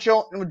episode 10 of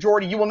Chill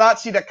Majority, you will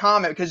not see that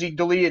comment because he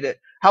deleted it.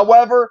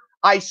 However,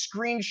 I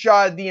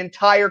screenshotted the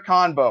entire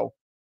convo,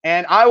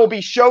 and I will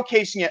be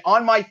showcasing it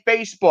on my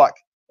Facebook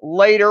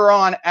later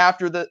on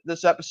after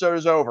this episode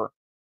is over.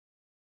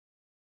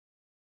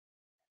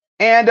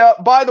 And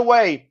by the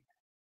way,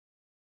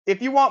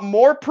 if you want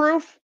more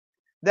proof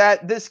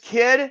that this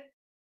kid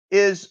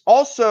is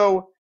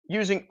also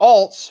using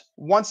alts,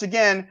 once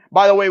again,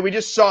 by the way, we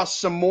just saw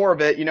some more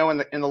of it, in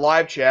the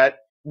live chat,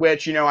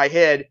 which, I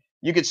hid.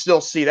 You could still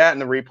see that in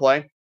the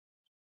replay.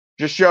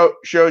 Just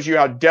shows you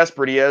how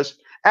desperate he is.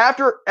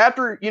 After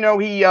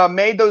he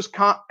made those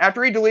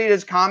after he deleted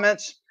his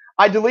comments,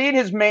 I deleted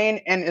his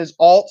main and his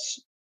alts,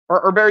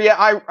 or better yet,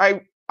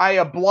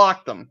 I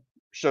blocked them,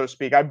 so to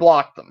speak. I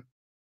blocked them.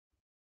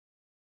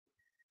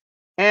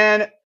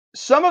 And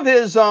some of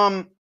his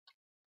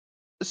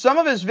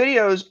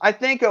videos, I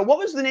think, what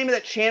was the name of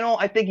that channel?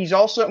 I think he's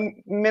also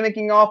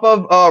mimicking off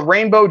of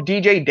Rainbow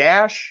DJ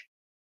Dash.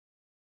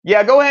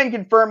 Yeah, go ahead and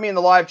confirm me in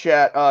the live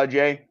chat,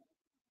 Jay.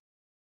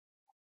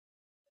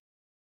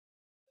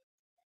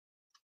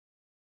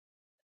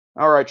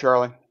 All right,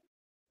 Charlie.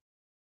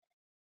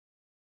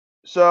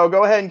 So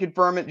go ahead and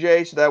confirm it,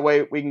 Jay, so that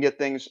way we can get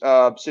things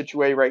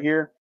situated right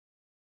here.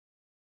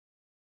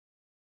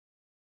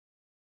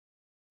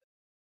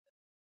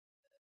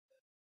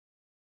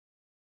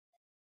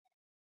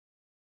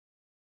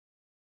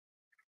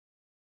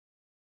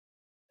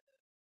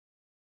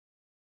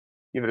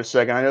 Give it a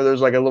second. I know there's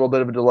like a little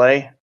bit of a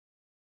delay.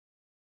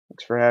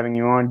 Thanks for having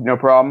you on. No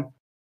problem.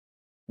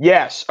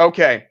 Yes.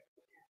 Okay.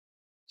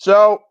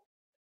 So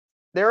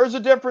there is a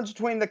difference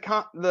between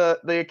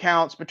the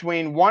accounts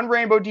between one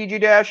Rainbow DJ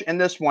Dash and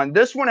this one.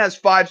 This one has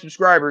 5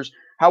 subscribers.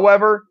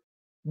 However,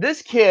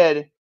 this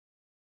kid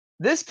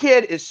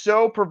is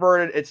so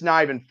perverted, it's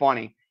not even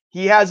funny.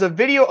 He has a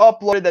video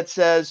uploaded that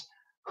says,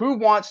 "Who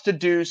wants to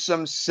do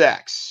some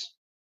sex?"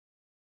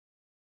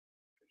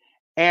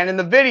 And in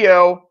the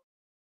video,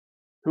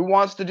 "Who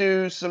wants to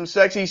do some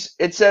sex?"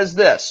 it says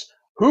this: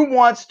 "Who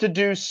wants to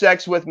do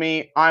sex with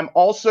me? I'm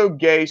also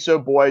gay, so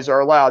boys are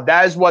allowed."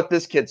 That is what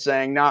this kid's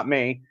saying, not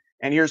me.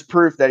 And here's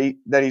proof that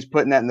he's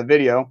putting that in the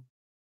video.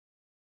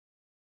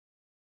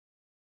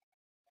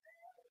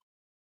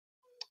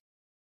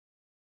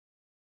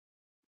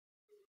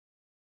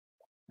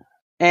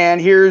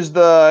 And here's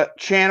the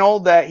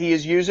channel that he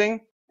is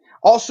using.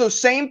 Also,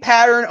 same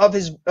pattern of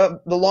the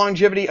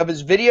longevity of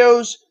his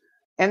videos.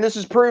 And this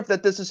is proof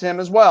that this is him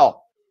as well.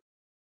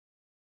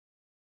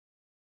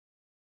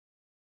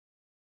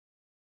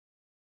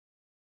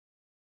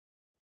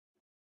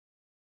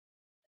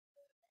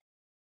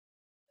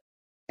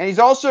 And he's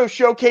also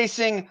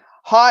showcasing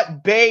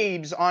hot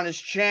babes on his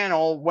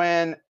channel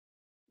when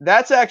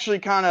that's actually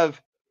kind of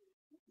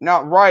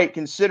not right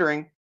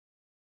considering.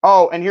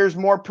 Oh, and here's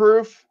more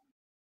proof.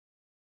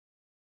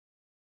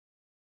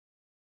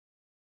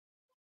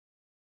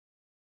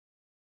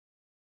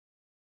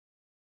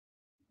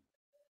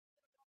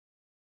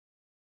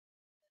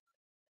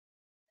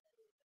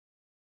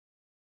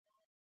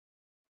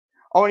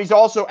 Oh, and he's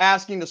also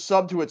asking to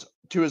sub to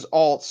his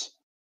alts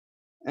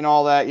and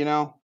all that,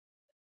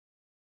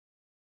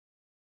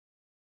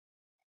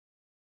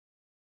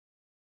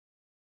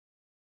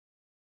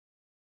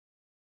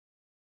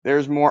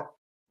 There's more.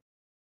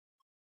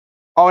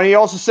 Oh, and he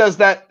also says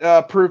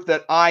that proof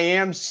that I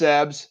am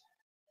Sebs,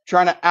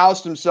 trying to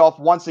oust himself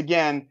once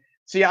again.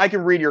 See, I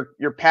can read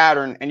your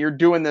pattern, and you're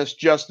doing this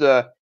just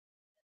to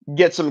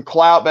get some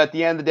clout, but at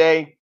the end of the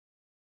day.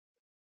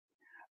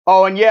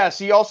 Oh, and yes,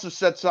 he also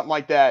said something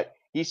like that.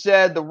 He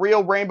said the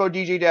real Rainbow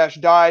DJ Dash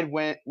died,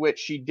 which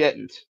she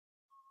didn't.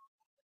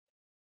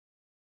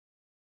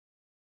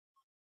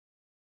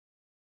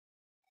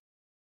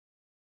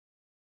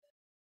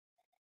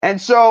 And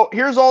so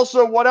here's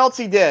also what else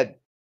he did.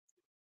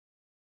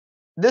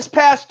 This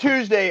past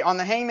Tuesday on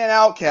the Hangman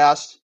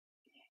Outcast,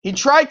 he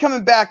tried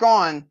coming back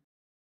on,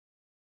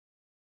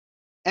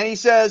 and he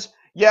says,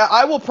 "Yeah,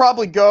 I will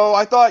probably go.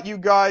 I thought you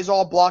guys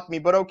all blocked me,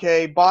 but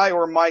okay, bye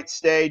or might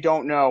stay,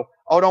 don't know."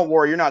 Oh, don't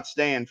worry, you're not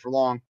staying for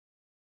long.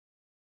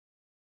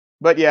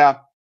 But yeah,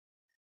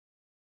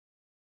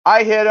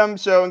 I hit him,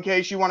 so in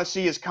case you want to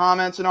see his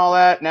comments and all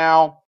that,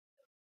 now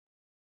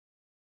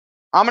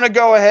I'm going to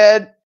go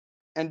ahead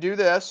and do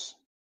this.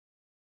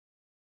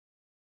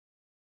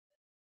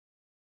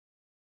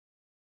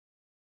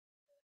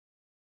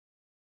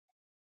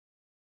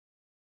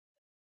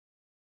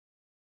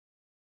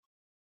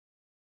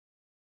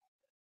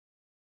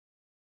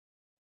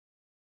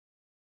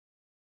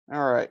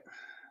 All right.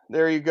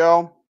 There you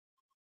go.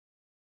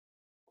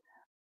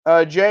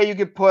 Jay, you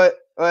could put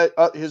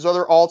his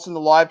other alts in the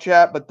live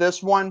chat, but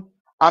this one,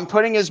 I'm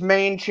putting his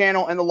main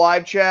channel in the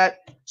live chat,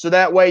 so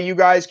that way you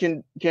guys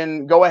can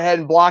go ahead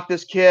and block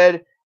this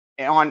kid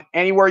on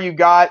anywhere you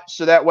got,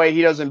 so that way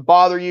he doesn't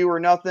bother you or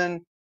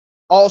nothing.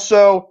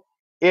 Also,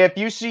 if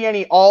you see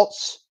any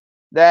alts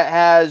that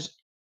has,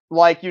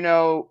 like,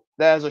 that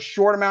has a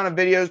short amount of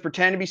videos,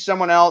 pretend to be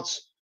someone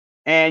else,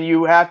 and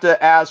you have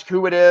to ask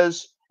who it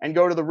is and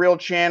go to the real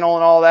channel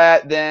and all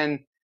that,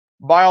 then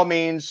by all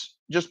means,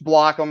 just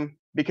block him,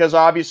 because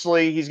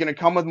obviously he's going to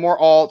come with more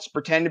alts,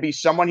 pretend to be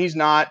someone he's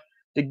not,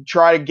 to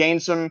try to gain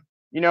some,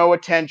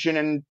 attention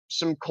and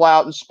some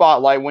clout and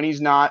spotlight when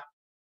he's not.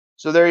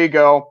 So there you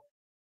go.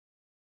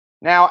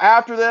 Now,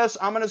 after this,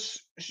 I'm going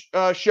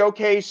to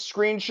showcase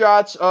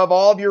screenshots of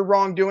all of your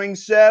wrongdoing,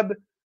 Seb.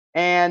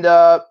 And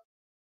all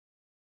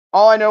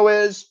I know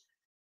is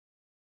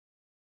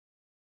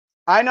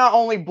I not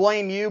only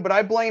blame you, but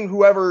I blame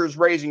whoever is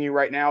raising you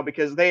right now,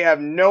 because they have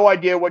no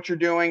idea what you're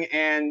doing,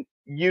 and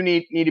you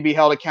need to be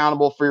held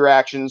accountable for your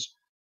actions.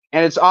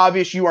 And it's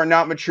obvious you are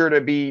not mature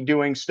to be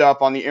doing stuff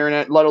on the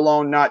internet, let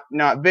alone not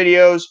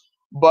videos,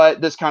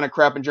 but this kind of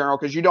crap in general,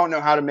 because you don't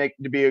know how to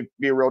be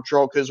a real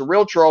troll, because a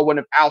real troll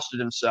wouldn't have ousted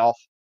himself.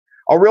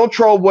 A real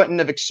troll wouldn't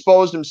have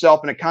exposed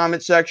himself in a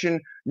comment section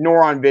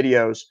nor on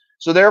videos.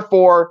 So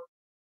therefore,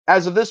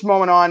 as of this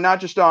moment on, not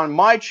just on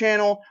my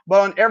channel, but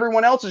on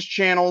everyone else's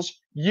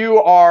channels, you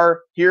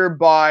are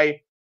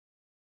hereby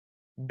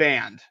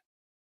banned.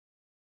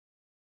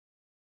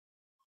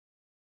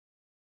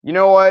 You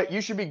know what?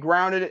 You should be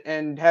grounded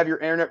and have your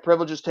internet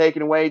privileges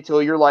taken away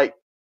till you're like,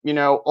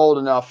 old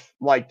enough,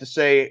 like to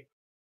say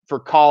for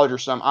college or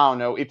something. I don't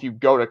know if you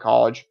go to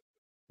college.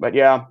 But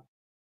yeah,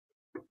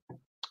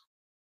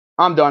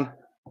 I'm done.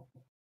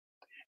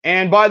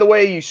 And by the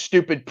way, you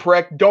stupid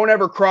prick, don't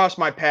ever cross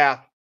my path.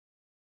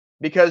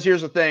 Because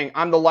here's the thing,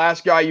 I'm the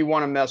last guy you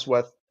want to mess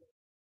with.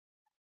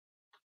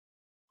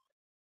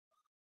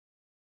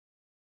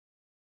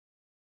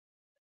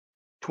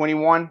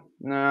 $21?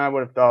 No, I would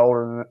have thought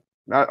older than that.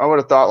 I would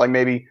have thought like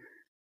maybe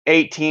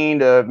 18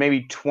 to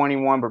maybe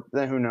 21, but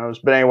then who knows.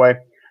 But anyway,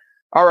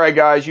 all right,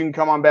 guys, you can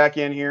come on back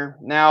in here.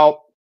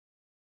 Now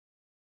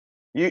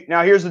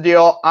here's the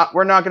deal.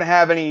 We're not going to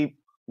have any,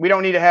 we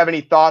don't need to have any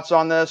thoughts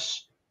on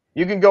this.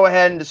 You can go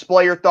ahead and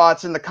display your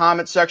thoughts in the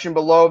comment section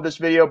below this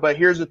video, but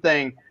here's the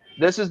thing.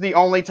 This is the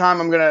only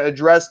time I'm going to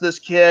address this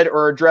kid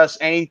or address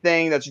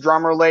anything that's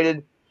drama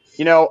related,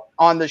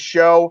 on the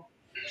show.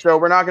 So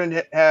we're not going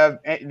to have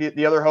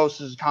the other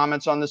hosts'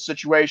 comments on this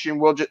situation.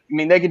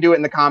 They can do it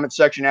in the comment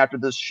section after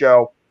this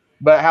show.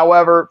 But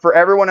however, for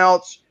everyone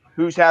else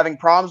who's having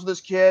problems with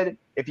this kid,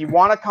 if you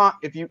want to,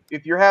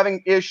 if you're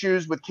having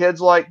issues with kids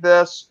like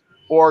this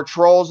or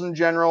trolls in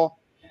general,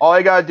 all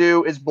you gotta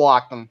do is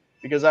block them,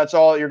 because that's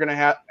all we're gonna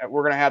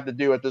have to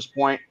do at this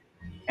point.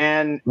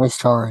 And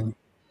Restoring.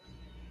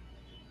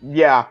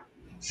 Yeah.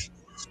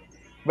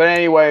 But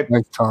anyway.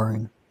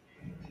 Restoring.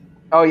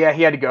 Oh yeah,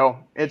 he had to go.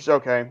 It's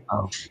okay.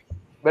 Oh.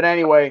 But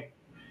anyway,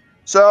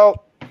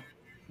 so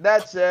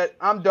that's it.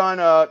 I'm done.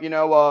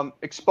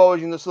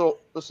 Exposing this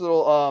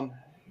little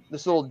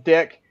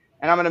dick,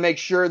 and I'm gonna make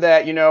sure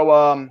that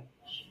I'm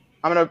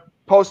gonna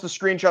post the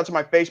screenshots of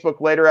my Facebook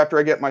later after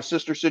I get my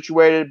sister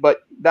situated.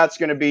 But that's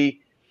gonna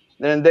be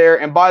then there.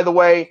 And by the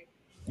way,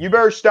 you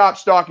better stop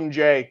stalking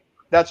Jay.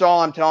 That's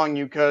all I'm telling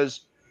you,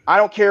 because I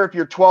don't care if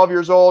you're 12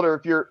 years old or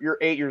if you're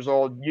 8 years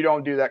old. You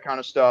don't do that kind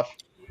of stuff.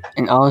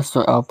 And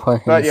also, I'll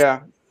put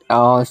I'll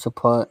also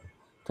put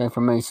the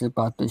information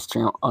about this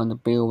channel on the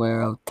Be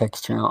Aware of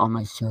text channel on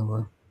my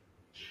server.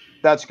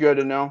 That's good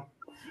to know.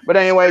 But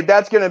anyway,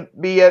 that's going to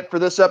be it for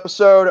this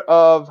episode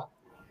of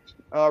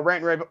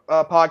Rant N Rave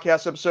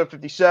Podcast, episode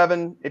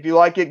 57. If you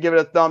like it, give it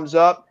a thumbs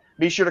up.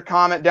 Be sure to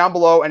comment down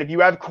below. And if you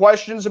have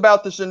questions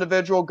about this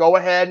individual, go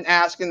ahead and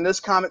ask in this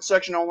comment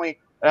section only.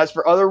 As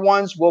for other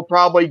ones, we'll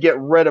probably get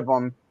rid of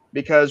them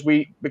because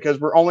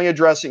we're only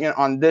addressing it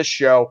on this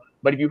show.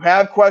 But if you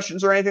have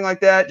questions or anything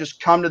like that,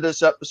 just come to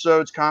this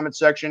episode's comment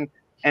section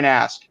and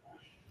ask.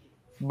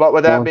 But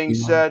with that being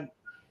said,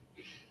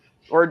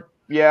 but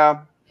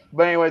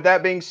anyway,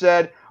 that being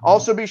said,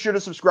 also be sure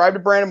to subscribe to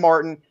Brandon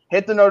Martin,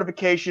 hit the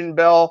notification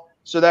bell,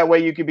 so that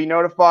way you can be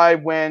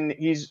notified when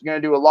he's going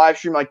to do a live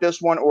stream like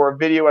this one or a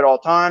video at all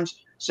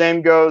times.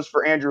 Same goes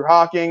for Andrew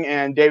Hawking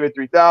and David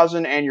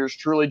 3000 and yours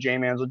truly,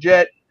 J-Man's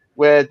Legit.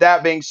 With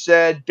that being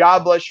said,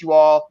 God bless you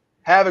all.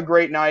 Have a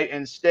great night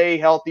and stay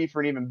healthy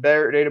for an even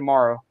better day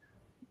tomorrow.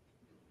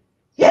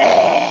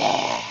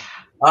 Yeah!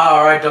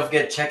 All right, don't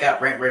forget to check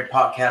out Rant N Rave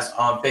Podcast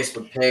on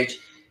Facebook page,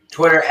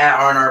 Twitter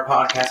 @RNR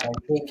Podcast,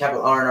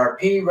 capital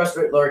RNRP, rest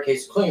of it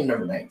lowercase, clean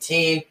number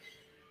 19.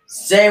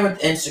 Same with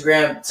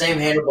Instagram, same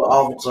handle, but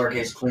all of it's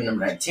lowercase, clean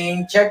number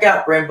 19. Check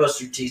out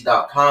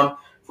brainbustertees.com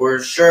for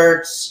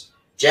shirts,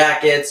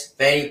 jackets,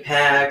 fanny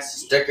packs,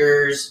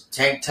 stickers,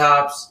 tank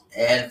tops,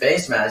 and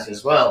face masks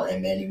as well,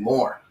 and many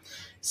more.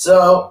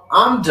 So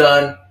I'm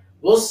done.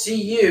 We'll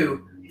see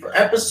you for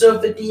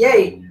episode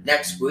 58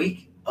 next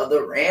week of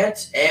the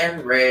Rant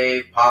and Rave Podcast.